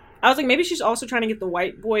pattern. I was like, maybe she's also trying to get the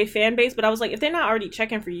white boy fan base, but I was like, if they're not already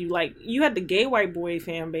checking for you, like, you had the gay white boy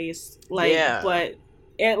fan base, like, Yeah. but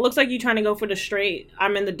it looks like you're trying to go for the straight,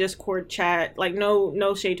 I'm in the Discord chat, like,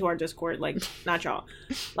 no shade to our Discord, like, not y'all.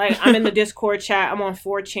 Like, I'm in the Discord chat, I'm on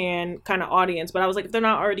 4chan kind of audience, but I was like, if they're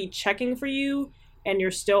not already checking for you, and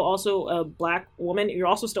you're still also a black woman, you're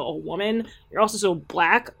also still a woman, you're also still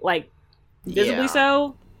black, like, visibly Yeah.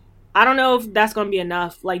 so. I don't know if that's going to be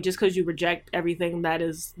enough, like, just because you reject everything that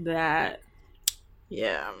is that.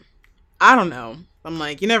 Yeah. I don't know. I'm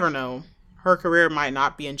like, you never know. her career might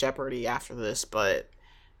not be in jeopardy after this, but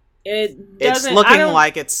it's looking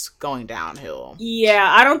like it's going downhill. Yeah,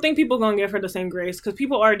 I don't think people gonna give her the same grace because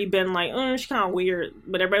people already been like, she's kind of weird.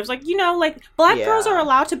 But everybody was like, like black girls are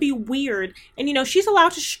allowed to be weird, and she's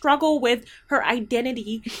allowed to struggle with her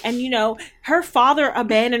identity, and her father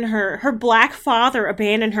abandoned her black father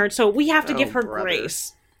abandoned her, so we have to give her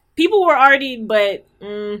grace. People were already,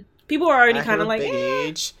 kind of like, big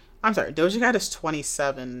age. I'm sorry, Doja Cat is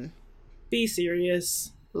 27. Be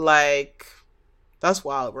serious. Like, that's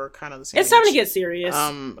wild. We're kind of the same. It's time to get serious.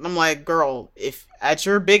 And I'm like, girl, if at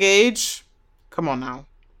your big age, come on now.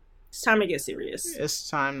 It's time to get serious. It's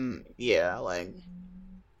time, yeah, like.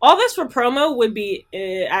 All this for promo would be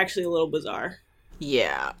actually a little bizarre.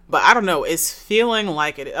 Yeah, but I don't know. It's feeling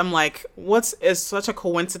like it. I'm like, it's such a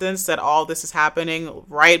coincidence that all this is happening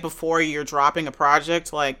right before you're dropping a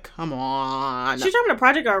project. Like, come on. She's dropping a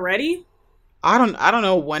project already? I don't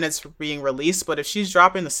know when it's being released, but if she's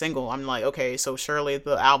dropping the single, I'm like, okay, so surely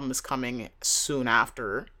the album is coming soon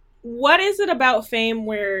after. What is it about Fame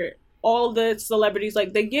where all the celebrities,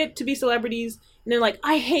 like, they get to be celebrities and they're like,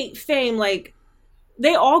 I hate Fame. Like,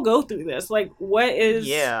 they all go through this. Like, what is...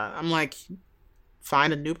 Yeah, I'm like,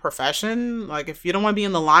 find a new profession. Like, if you don't want to be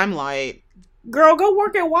in the limelight... Girl, go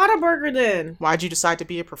work at Whataburger then. Why'd you decide to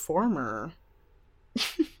be a performer?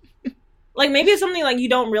 Like, maybe it's something like you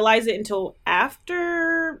don't realize it until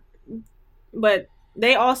after, but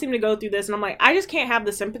they all seem to go through this, and I'm like, I just can't have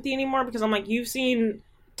the sympathy anymore because I'm like, you've seen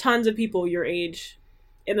tons of people your age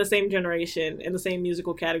in the same generation, in the same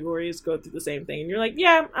musical categories, go through the same thing, and you're like,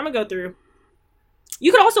 yeah, I'm gonna go through.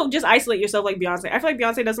 You could also just isolate yourself like Beyonce. I feel like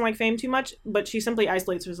Beyonce doesn't like Fame too much, but she simply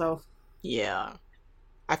isolates herself. Yeah.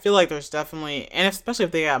 I feel like there's definitely, and especially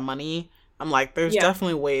if they got money... I'm like, there's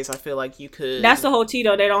definitely ways I feel like you could... That's the whole tea,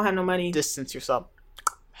 though. They don't have no money. Distance yourself.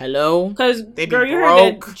 Hello? Because, girl, you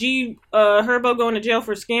heard that Herbo going to jail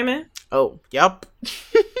for scamming? Oh, yep.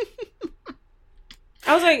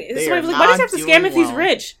 I was like, somebody was like, why does he have to scam if he's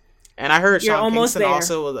rich? And I heard Sean Kingston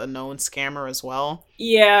also was a known scammer as well.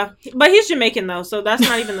 Yeah. But he's Jamaican, though, so that's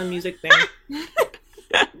not even the music thing.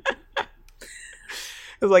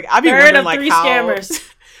 It's like, I'd be wondering, like, how... scammers.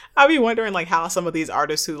 I'd be wondering, like, how some of these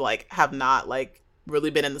artists who, like, have not, like, really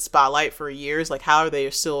been in the spotlight for years, like, how are they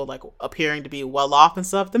still, like, appearing to be well off and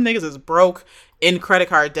stuff? Them niggas is broke, in credit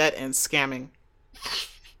card debt, and scamming.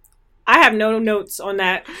 I have no notes on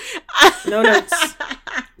that. No notes.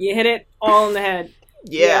 You hit it all in the head.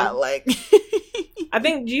 Yeah. Like... I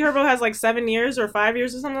think G Herbo has, like, 7 years or 5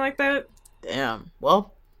 years or something like that. Damn.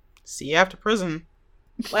 Well, see you after prison.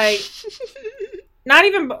 Like... Not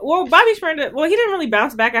even... Well, Bobby Shmurda... Well, he didn't really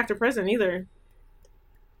bounce back after prison, either.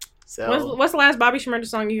 So... What's the last Bobby Shmurda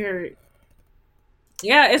song you heard?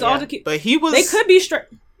 Yeah, it's all to keep... But he was... They could be straight...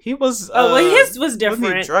 He was... well, his was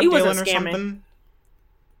different. He wasn't scamming. Something?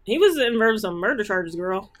 He was involved in some murder charges,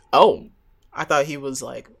 girl. Oh. I thought he was,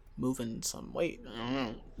 like, moving some weight. I don't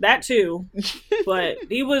know. That, too. But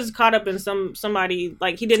he was caught up in somebody...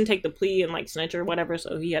 Like, he didn't take the plea and, like, snitch or whatever,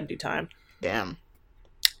 so he had to do time. Damn.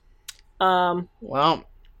 Well,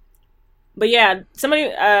 but yeah,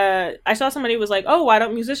 somebody, I saw somebody was like, oh, why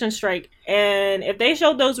don't musicians strike? And if they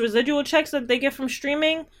showed those residual checks that they get from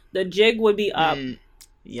streaming, the jig would be up.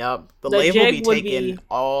 Yep. The label would be taking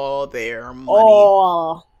all their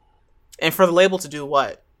money. And for the label to do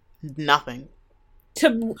what? Nothing.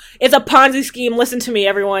 It's a Ponzi scheme. Listen to me,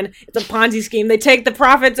 everyone. It's a Ponzi scheme. They take the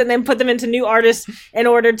profits and then put them into new artists in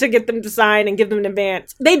order to get them to sign and give them an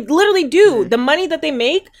advance. They literally do. The money that they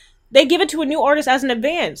make, they give it to a new artist as an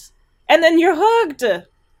advance. And then you're hooked.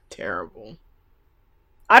 Terrible.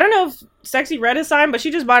 I don't know if Sexy Red is signed, but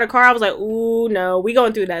she just bought a car. I was like, ooh, no. We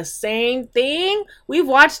going through that same thing. We've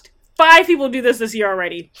watched 5 people do this year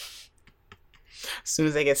already. As soon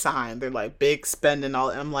as they get signed, they're like, big spend and all.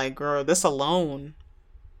 And I'm like, girl, this alone.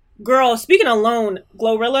 Girl, speaking of loan,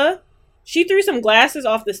 Glorilla, she threw some glasses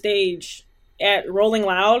off the stage at Rolling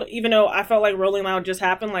Loud, even though I felt like Rolling Loud just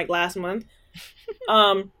happened like last month.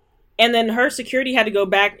 And then her security had to go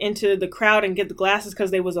back into the crowd and get the glasses because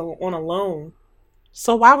they was on a loan.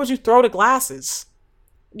 So why would you throw the glasses?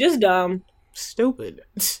 Just dumb. Stupid.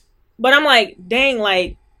 But I'm like, dang,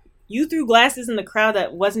 like, you threw glasses in the crowd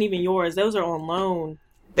that wasn't even yours. Those are on loan.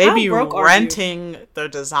 They be renting their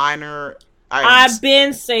designer items. I've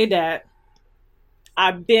been said that.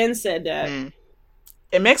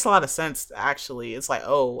 It makes a lot of sense, actually. It's like,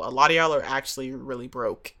 oh, a lot of y'all are actually really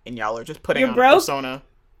broke, and y'all are just putting on a persona.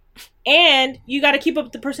 And you got to keep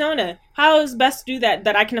up the persona. How is best to do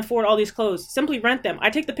that I can afford all these clothes? Simply rent them. I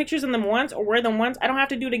take the pictures in them once or wear them once. I don't have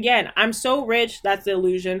to do it again. I'm so rich, that's the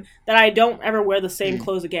illusion, that I don't ever wear the same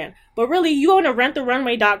clothes again. But really, you go to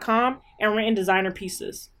renttherunway.com and rent in designer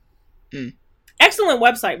pieces. Excellent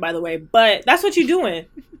website, by the way, but that's what you're doing.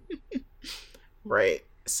 Right.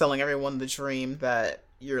 Selling everyone the dream that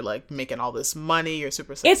you're like making all this money, you're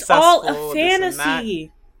super successful. It's all a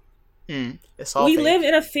fantasy. It's all we fake. live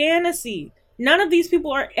in a fantasy. None of these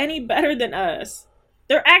people are any better than us.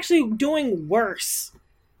 They're actually doing worse.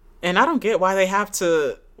 And I don't get why they have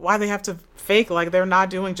to fake like they're not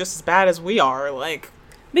doing just as bad as we are. Like,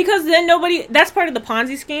 because then that's part of the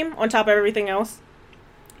Ponzi scheme on top of everything else.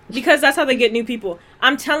 Because that's how they get new people.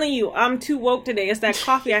 I'm telling you, I'm too woke today. It's that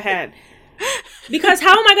coffee I had. Because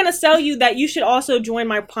how am I going to sell you that you should also join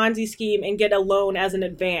my Ponzi scheme and get a loan as an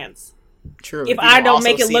advance? True. If I don't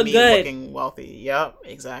make it look good. Looking wealthy. Yep,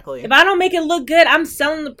 exactly. If I don't make it look good, I'm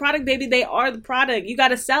selling the product, baby. They are the product. You got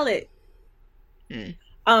to sell it.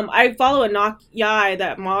 I follow a Nok Yai,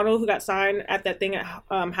 that model who got signed at that thing at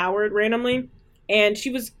Howard randomly. And she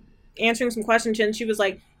was answering some questions. And she was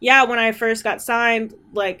like, yeah, when I first got signed,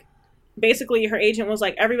 like, basically her agent was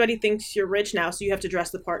like, everybody thinks you're rich now, so you have to dress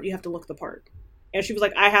the part. You have to look the part. And she was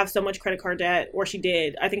like, I have so much credit card debt, or she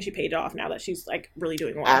did. I think she paid it off now that she's like really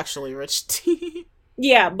doing well. Actually rich.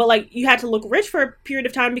 Yeah, but like you had to look rich for a period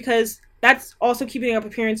of time because that's also keeping up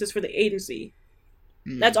appearances for the agency.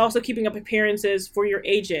 That's also keeping up appearances for your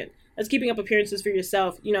agent. That's keeping up appearances for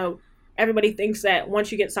yourself. You know, everybody thinks that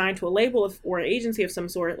once you get signed to a label or an agency of some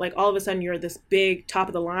sort, like all of a sudden you're this big top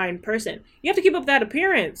of the line person. You have to keep up that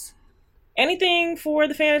appearance. Anything for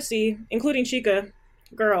the fantasy, including Chica,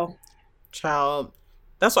 girl. Child,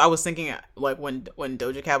 that's what I was thinking. Like when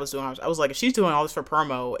Doja Cat was doing, I was like, if she's doing all this for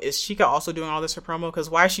promo, is Chica also doing all this for promo? Because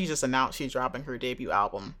why she just announced she's dropping her debut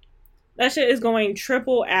album? That shit is going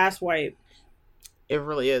triple ass wipe. It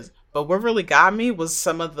really is. But what really got me was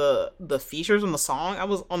some of the features on the song. I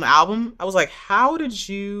was on the album. I was like, how did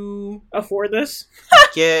you afford this?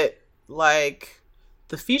 get like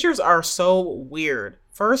the features are so weird.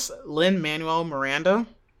 First, Lin-Manuel Miranda.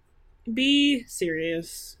 Be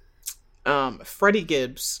serious. Freddie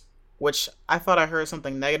Gibbs, which I thought I heard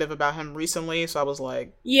something negative about him recently, so I was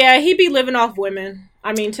like, yeah, he be living off women.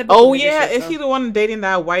 I mean, typical. Oh yeah, is he the one dating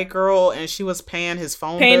that white girl and she was paying his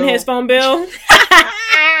phone bill?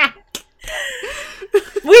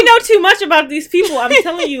 We know too much about these people. I'm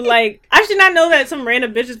telling you, like, I should not know that some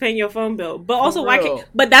random bitch is paying your phone bill. But also, why can't?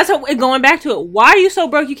 But that's how, going back to it. Why are you so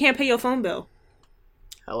broke you can't pay your phone bill?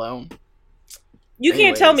 Hello. You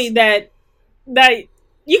can't tell me that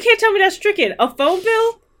you can't tell me that's stricken. A phone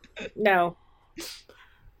bill? No.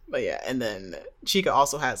 But yeah, and then Chica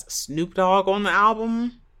also has Snoop Dogg on the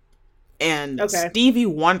album and Stevie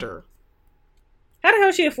Wonder. How the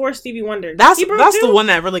hell she afford Stevie Wonder? That's the one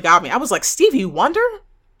that really got me. I was like, Stevie Wonder?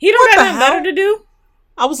 He don't got nothing better to do?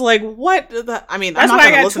 I was like, what? I mean, that's I'm not why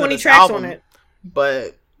I got listen 20 to this tracks album, on it.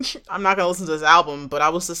 But I'm not going to listen to this album. But I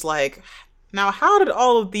was just like, now, how did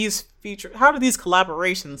all of these how did these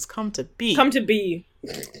collaborations come to be?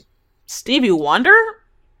 Stevie Wonder?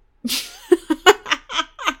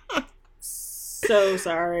 So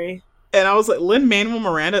sorry. And I was like, Lin-Manuel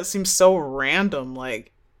Miranda, it seems so random.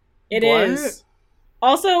 Like, it is.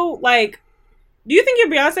 Also, like, do you think you're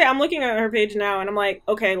Beyonce? I'm looking at her page now, and I'm like,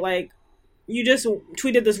 okay, like, you just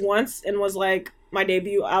tweeted this once and was like, my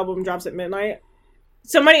debut album drops at midnight.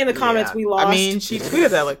 Somebody in the comments, we lost. I mean, she tweeted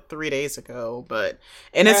that like 3 days ago, but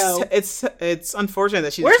it's unfortunate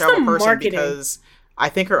that she's a terrible person because I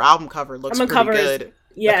think her album cover looks pretty good.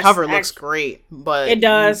 Yes, the cover looks great, but it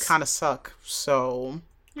does kind of suck. So,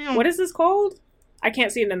 what is this called? I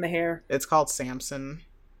can't see it in the hair. It's called Samson.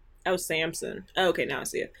 Oh, Samson. Oh, okay, now I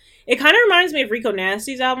see it. It kind of reminds me of Rico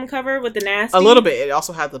Nasty's album cover with the Nasty. A little bit. It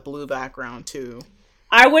also had the blue background too.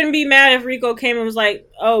 I wouldn't be mad if Rico came and was like,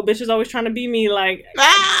 "Oh, bitch is always trying to be me." Like,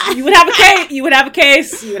 you would have a case. You would have a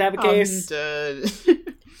case. You would have a case. I'm dead.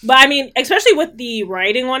 But I mean, especially with the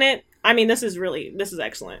writing on it, I mean, this is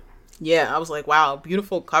excellent. Yeah, I was like, wow,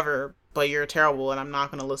 beautiful cover, but you're terrible, and I'm not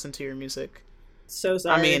going to listen to your music. So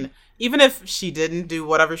sorry. I mean, even if she didn't do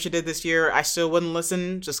whatever she did this year, I still wouldn't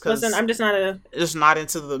listen just because. Listen, I'm just not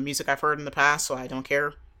into the music I've heard in the past, so I don't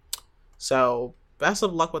care. So best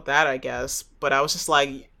of luck with that, I guess. But I was just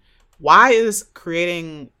like, why is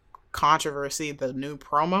creating controversy the new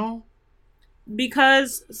promo?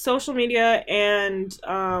 Because social media and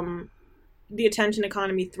the attention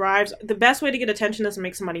economy thrives. The best way to get attention is to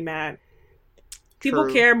make somebody mad.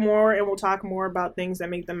 People care more and will talk more about things that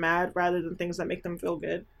make them mad rather than things that make them feel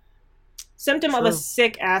good. symptom of a True.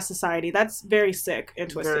 sick ass society. That's very sick and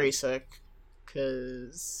twisted. Very sick.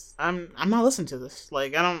 Cause I'm not listening to this.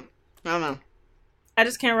 Like I don't know. I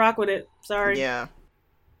just can't rock with it. Sorry. Yeah.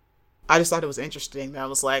 I just thought it was interesting. That I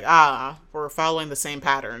was like, we're following the same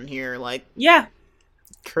pattern here. Like, Yeah.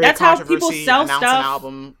 create That's how controversy, people sell announce stuff. an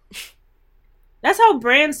album. That's how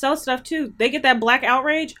brands sell stuff too. They get that black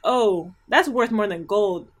outrage. Oh, that's worth more than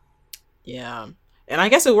gold. Yeah. And I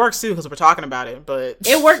guess it works too because we're talking about it, but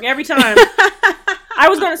It worked every time. I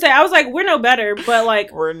was going to say, I was like, we're no better, but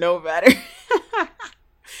like, we're no better.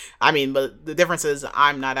 I mean, but the difference is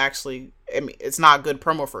I'm not actually, I mean, it's not good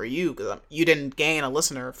promo for you because you didn't gain a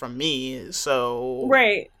listener from me, so.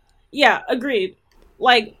 right. Yeah, agreed.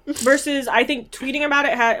 Like, versus I think tweeting about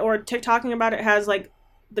it or TikToking about it has like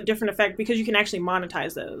the different effect because you can actually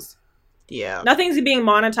monetize those. Yeah. Nothing's being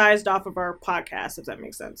monetized off of our podcast, if that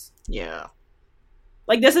makes sense. Yeah.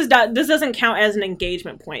 Like, this doesn't count as an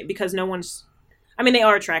engagement point because no one's, I mean, they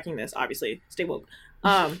are tracking this, obviously. Stay woke.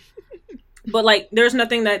 But like, there's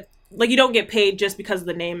nothing that, like, you don't get paid just because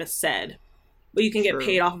the name is said, but you can get True.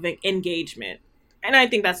 paid off of engagement. And I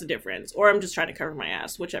think that's the difference. Or I'm just trying to cover my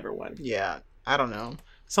ass, whichever one. Yeah. I don't know.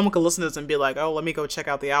 Someone could listen to this and be like, oh, let me go check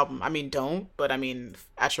out the album. I mean, don't, but I mean,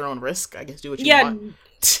 at your own risk, I guess do what you want.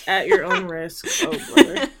 At your own risk. Oh,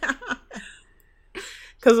 brother.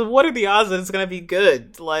 Because what are the odds that it's going to be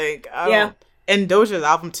good? Like, I don't. Yeah. And Doja's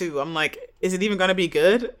album, too. I'm like, is it even going to be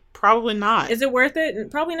good? Probably not. Is it worth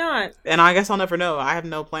it? Probably not. And I guess I'll never know. I have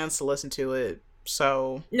no plans to listen to it.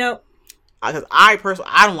 So, No. because I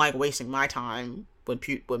personally, I don't like wasting my time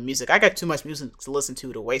with music. I got too much music to listen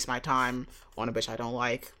to waste my time on a bitch I don't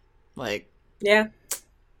like. Like, Yeah.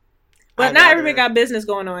 But not everybody got business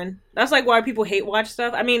going on. That's like why people hate watch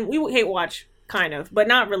stuff. I mean, we hate watch, kind of, but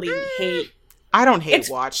not really hate. I don't hate It's-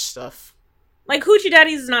 watch stuff. Like, Hoochie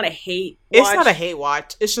Daddies is not a hate watch. It's not a hate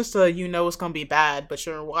watch. It's just it's gonna be bad, but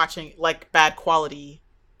you're watching like bad quality.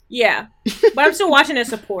 Yeah. But I'm still watching it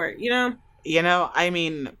support, you know? You know, I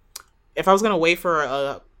mean, if I was gonna wait for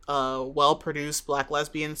a well-produced Black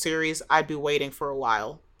lesbian series, I'd be waiting for a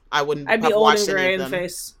while. I wouldn't. I'd be have old watched and any gray of in the them.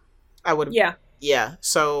 face. I would. Yeah. Yeah.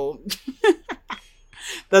 So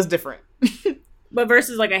that's different. But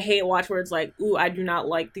versus like a hate watch where it's like, ooh, I do not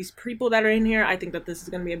like these people that are in here. I think that this is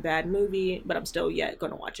going to be a bad movie, but I'm still yet going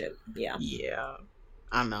to watch it. Yeah. Yeah.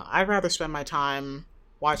 I don't know. I'd rather spend my time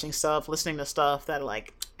watching stuff, listening to stuff that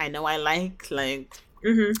like I know I like. Like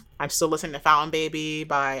I'm still listening to Fountain Baby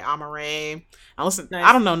by Amare. Nice.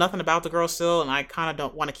 I don't know nothing about the girl still, and I kind of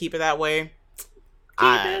don't want to keep it that way.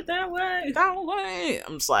 Keep it that way. That way.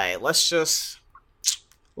 I'm just like,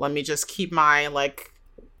 let me just keep my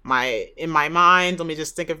in my mind, let me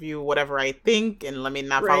just think of you whatever I think, and let me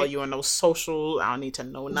not follow you on those social. I don't need to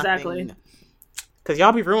know nothing. Exactly. Because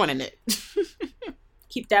y'all be ruining it.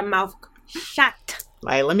 Keep that mouth shut.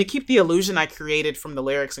 Like, let me keep the illusion I created from the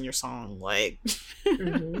lyrics in your song. Like,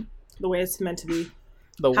 The way it's meant to be.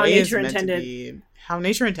 the How way nature it's meant intended. to be. How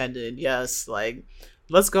nature intended, yes. Like,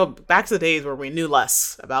 let's go back to the days where we knew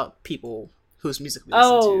less about people whose music we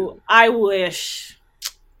listened to. I wish.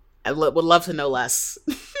 I would love to know less.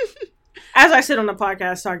 As I sit on the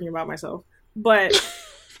podcast talking about myself. But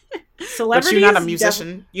celebrities. But you're not a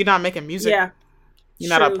musician. You're not making music. Yeah. You're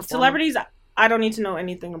not a True. performer. Celebrities, I don't need to know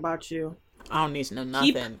anything about you. I don't need to know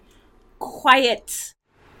nothing. Keep quiet.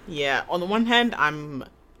 Yeah. On the one hand, I'm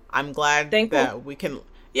glad Thankful. that we can.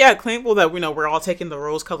 Yeah, thankful that we're all taking the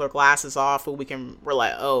rose-colored glasses off, and we're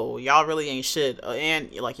like, oh, y'all really ain't shit,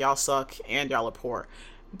 and like y'all suck, and y'all are poor.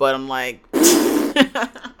 But I'm like, I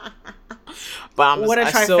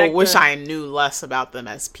still trifecta. wish I knew less about them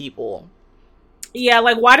as people. Yeah,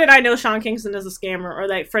 like, why did I know Sean Kingston is a scammer, or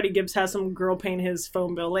that Freddie Gibbs has some girl paying his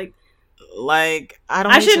phone bill? Like, I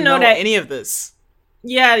don't I need should to know know that- any of this.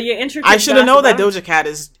 yeah, you intricate. I should have known that gossip. Doja Cat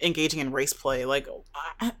is engaging in race play. Like,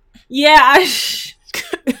 Yeah,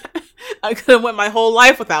 I could have went my whole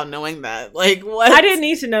life without knowing that. Like, what? I didn't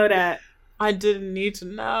need to know that. I didn't need to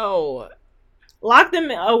know. Lock them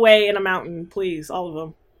away in a mountain, please, all of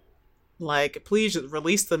them. Like, please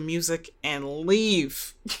release the music and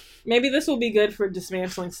leave. Maybe this will be good for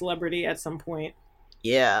dismantling celebrity at some point.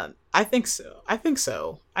 Yeah, I think so.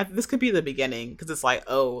 This could be the beginning, because it's like,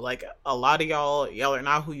 oh, like, a lot of y'all are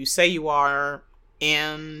not who you say you are,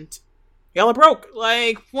 and y'all are broke.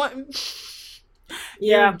 Like, what?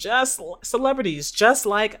 Yeah. You're just celebrities, just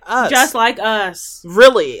like us. Just like us.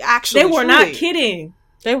 Really, actually, They were not truly. kidding.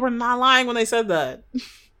 They were not lying when they said that.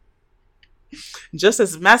 Just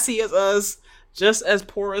as messy as us, just as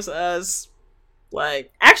poor as us.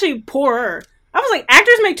 Like, Actually, poorer. I was like,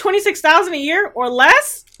 actors make $26,000 a year or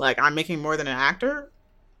less? I'm making more than an actor.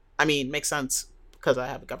 I mean, makes sense because I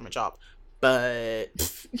have a government job. but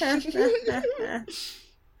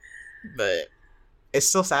it's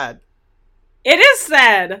still sad. It is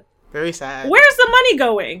sad. Very sad. Where's the money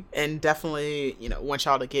going? And definitely, want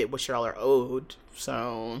y'all to get what y'all are owed.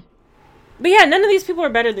 So, but yeah, none of these people are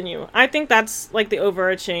better than you. I think that's like the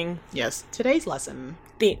overarching. Yes, today's lesson.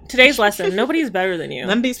 Today's lesson. Nobody's better than you.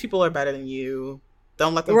 None of these people are better than you.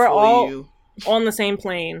 Don't let them We're fool all you. on the same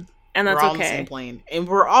plane, and that's we're all okay. on the same plane, and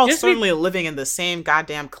we're all certainly living in the same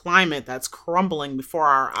goddamn climate that's crumbling before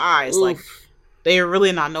our eyes. Oof. Like, they are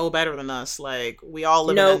really not no better than us. Like, we all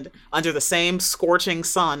live under the same scorching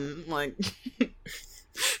sun. Like,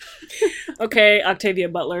 okay, Octavia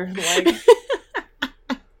Butler. Like,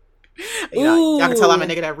 y'all can tell I'm a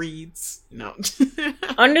nigga that reads. No.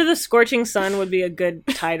 Under the Scorching Sun would be a good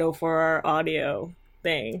title for our audio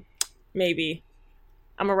thing. Maybe.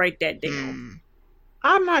 I'm gonna write that down.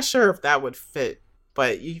 I'm not sure if that would fit,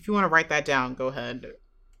 but if you want to write that down, go ahead.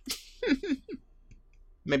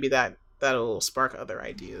 Maybe that'll spark other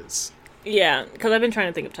ideas. Yeah, because I've been trying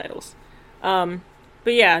to think of titles.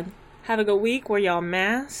 But yeah, have a good week. Wear y'all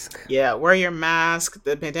mask. Yeah, wear your mask.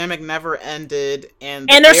 The pandemic never ended, and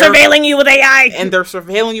they're surveilling you with AI. And they're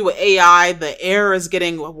surveilling you with AI. The air is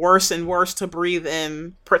getting worse and worse to breathe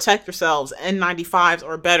in. Protect yourselves. N95s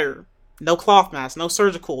or better. No cloth mask. No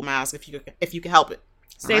surgical mask if you can help it.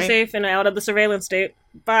 Stay safe and out of the surveillance state.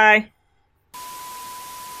 Bye.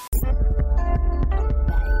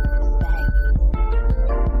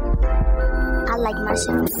 I like my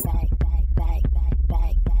shit.